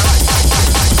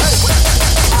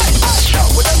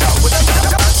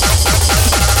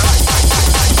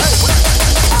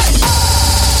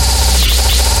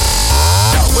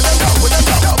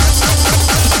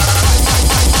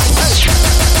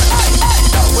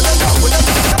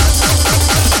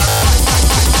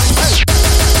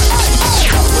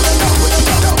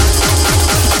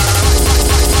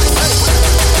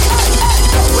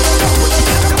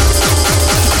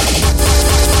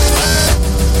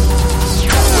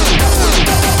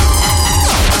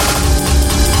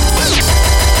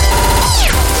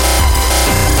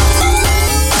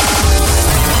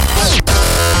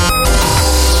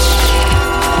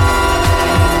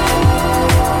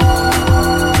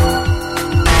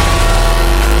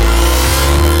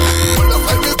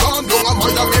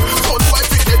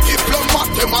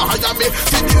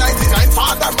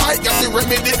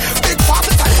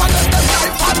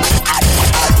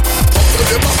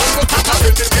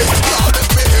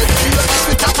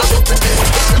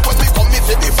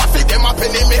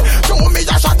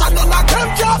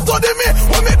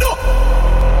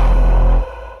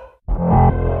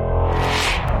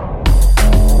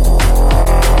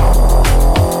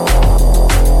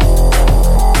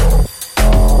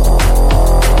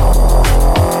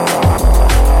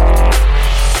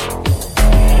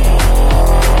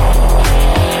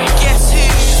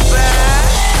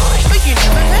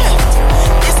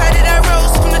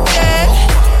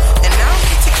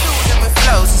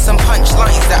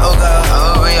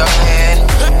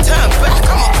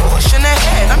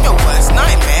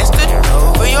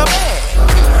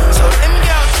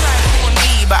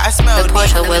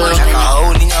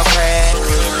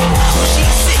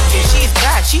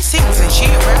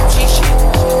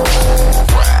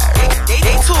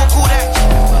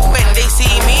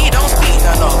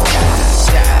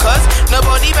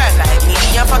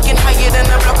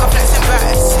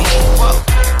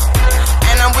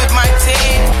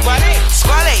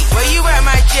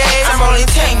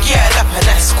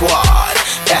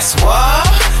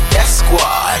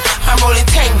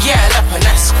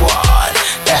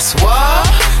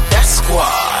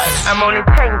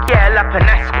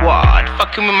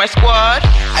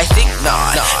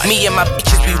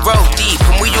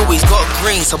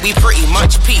 So we pretty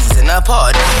much peas in a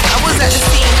pod. I was at the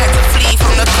scene, had to flee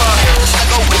from the car. I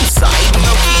go inside,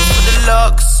 no keys for the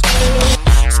locks.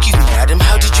 Excuse me, madam,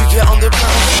 how did you get on the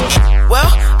road?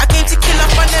 Well, I came to kill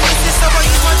off my nemesis, so I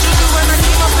used my juju when I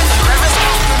came up in the Paris.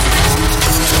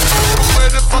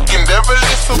 Where the fucking devil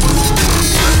is?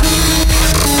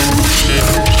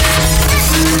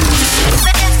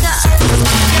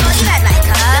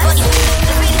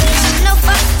 No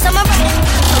fuck, so my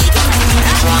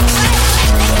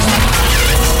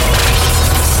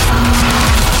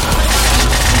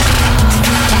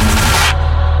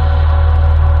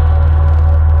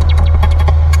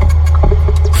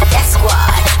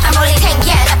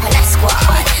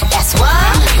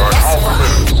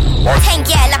Can't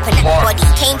get up in that body.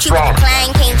 Came true with the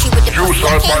clang, came true with the pussy.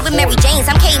 I came with Mary Jane's,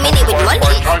 I'm came in it with money.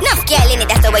 Enough girl in it,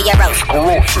 that's the way you roll.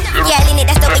 Girl in it,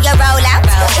 that's the way you roll out.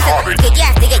 It's a good, you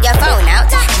have to get your phone out.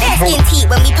 Bare skin teeth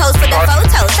when we pose for the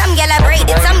photo. Some girl are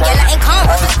braided, some girl are in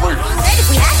combo. Said if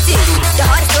we have to, the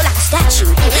heart is still like a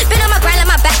statue. Been on my grind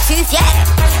like my back tooth, yeah.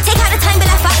 Take out the time, be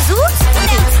like fat zoos.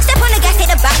 Step on the gas,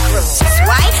 take the back roads.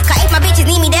 Why? Cause if my bitches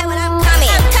need me there when I'm coming.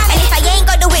 And if I ain't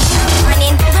got the wish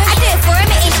running, I do it for a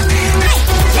minute. Hey,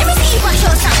 let me see you brush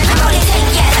your time. I'm only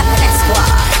 10 years up in that squad.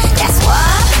 That's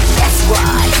what, that's what.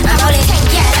 I'm only 10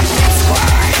 years up in that squad.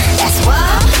 That's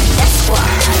what, that's what.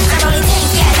 I'm only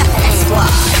 10 years up in that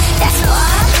squad. That's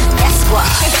what, that's what.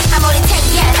 I'm only 10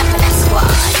 years up in that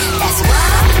squad. That's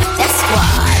what, that's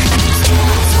what.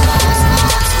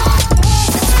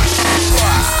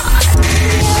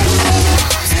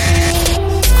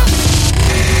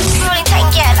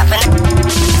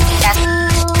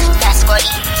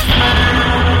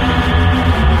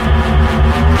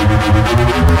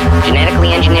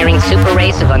 Genetically engineering super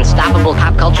race of unstoppable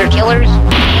pop culture killers?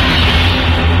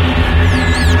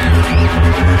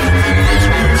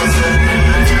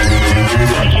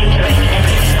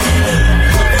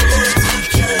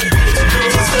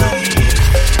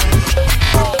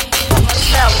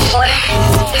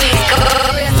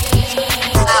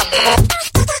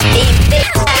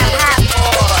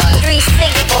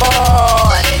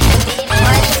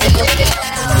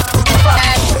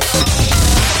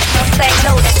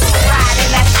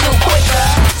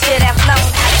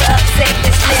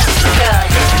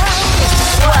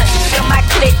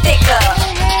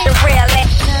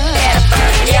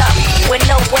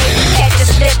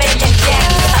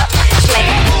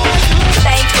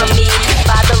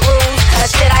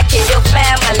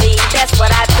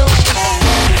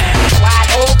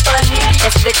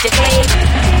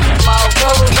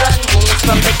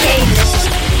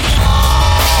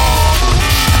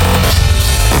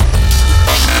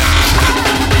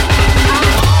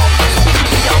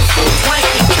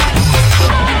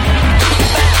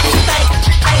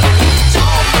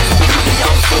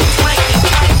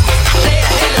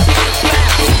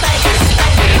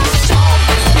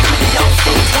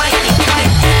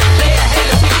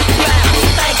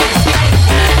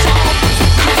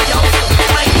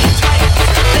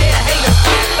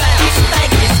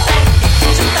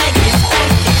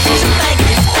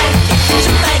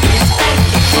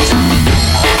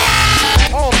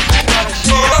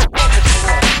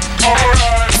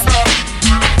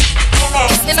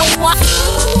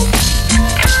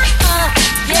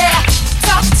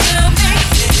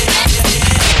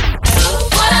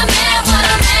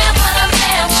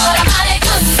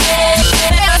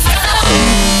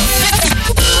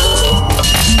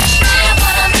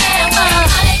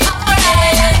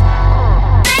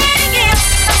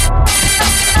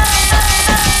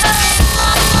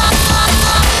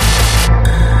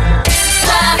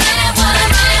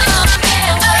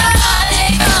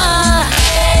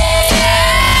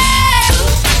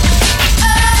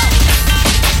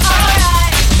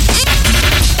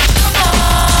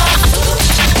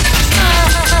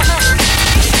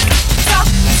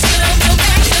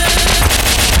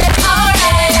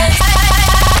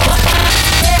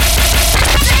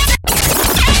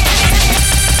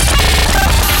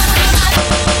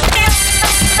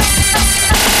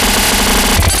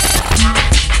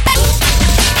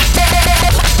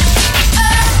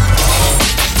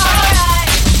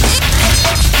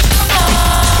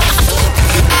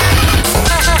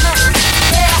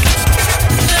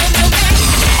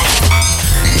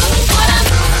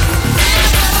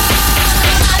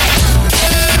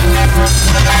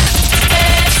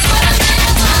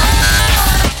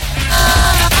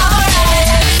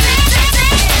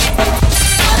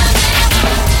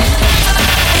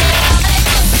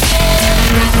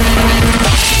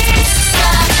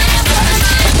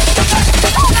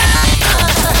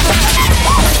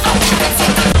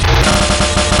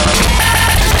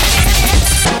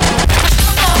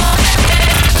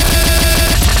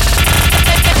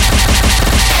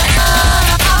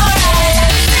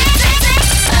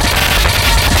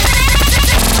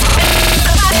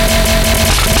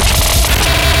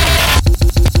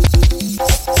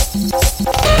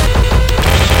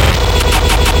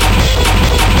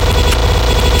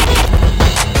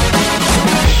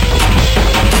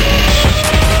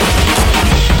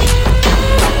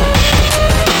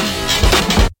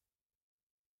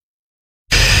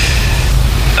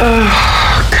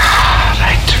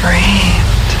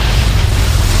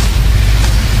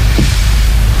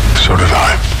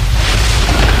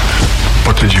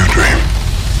 did you dream?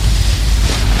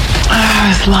 I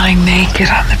was lying naked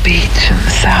on the beach in the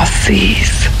South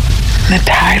Seas. And the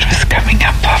tide was coming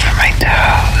up over my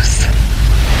toes.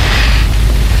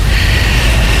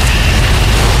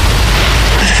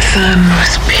 The sun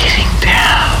was beating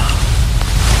down.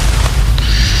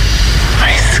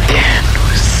 My skin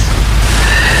was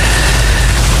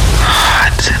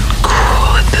hot and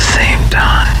cool at the same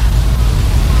time.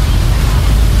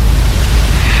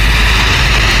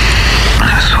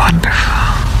 It was wonderful.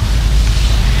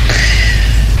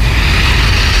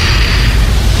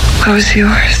 What was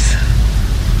yours?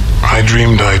 I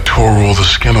dreamed I tore all the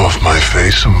skin off my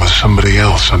face and was somebody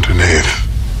else underneath.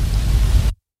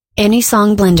 Any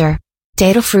Song Blender.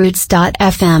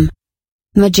 Datafruits.fm.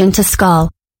 Magenta Skull.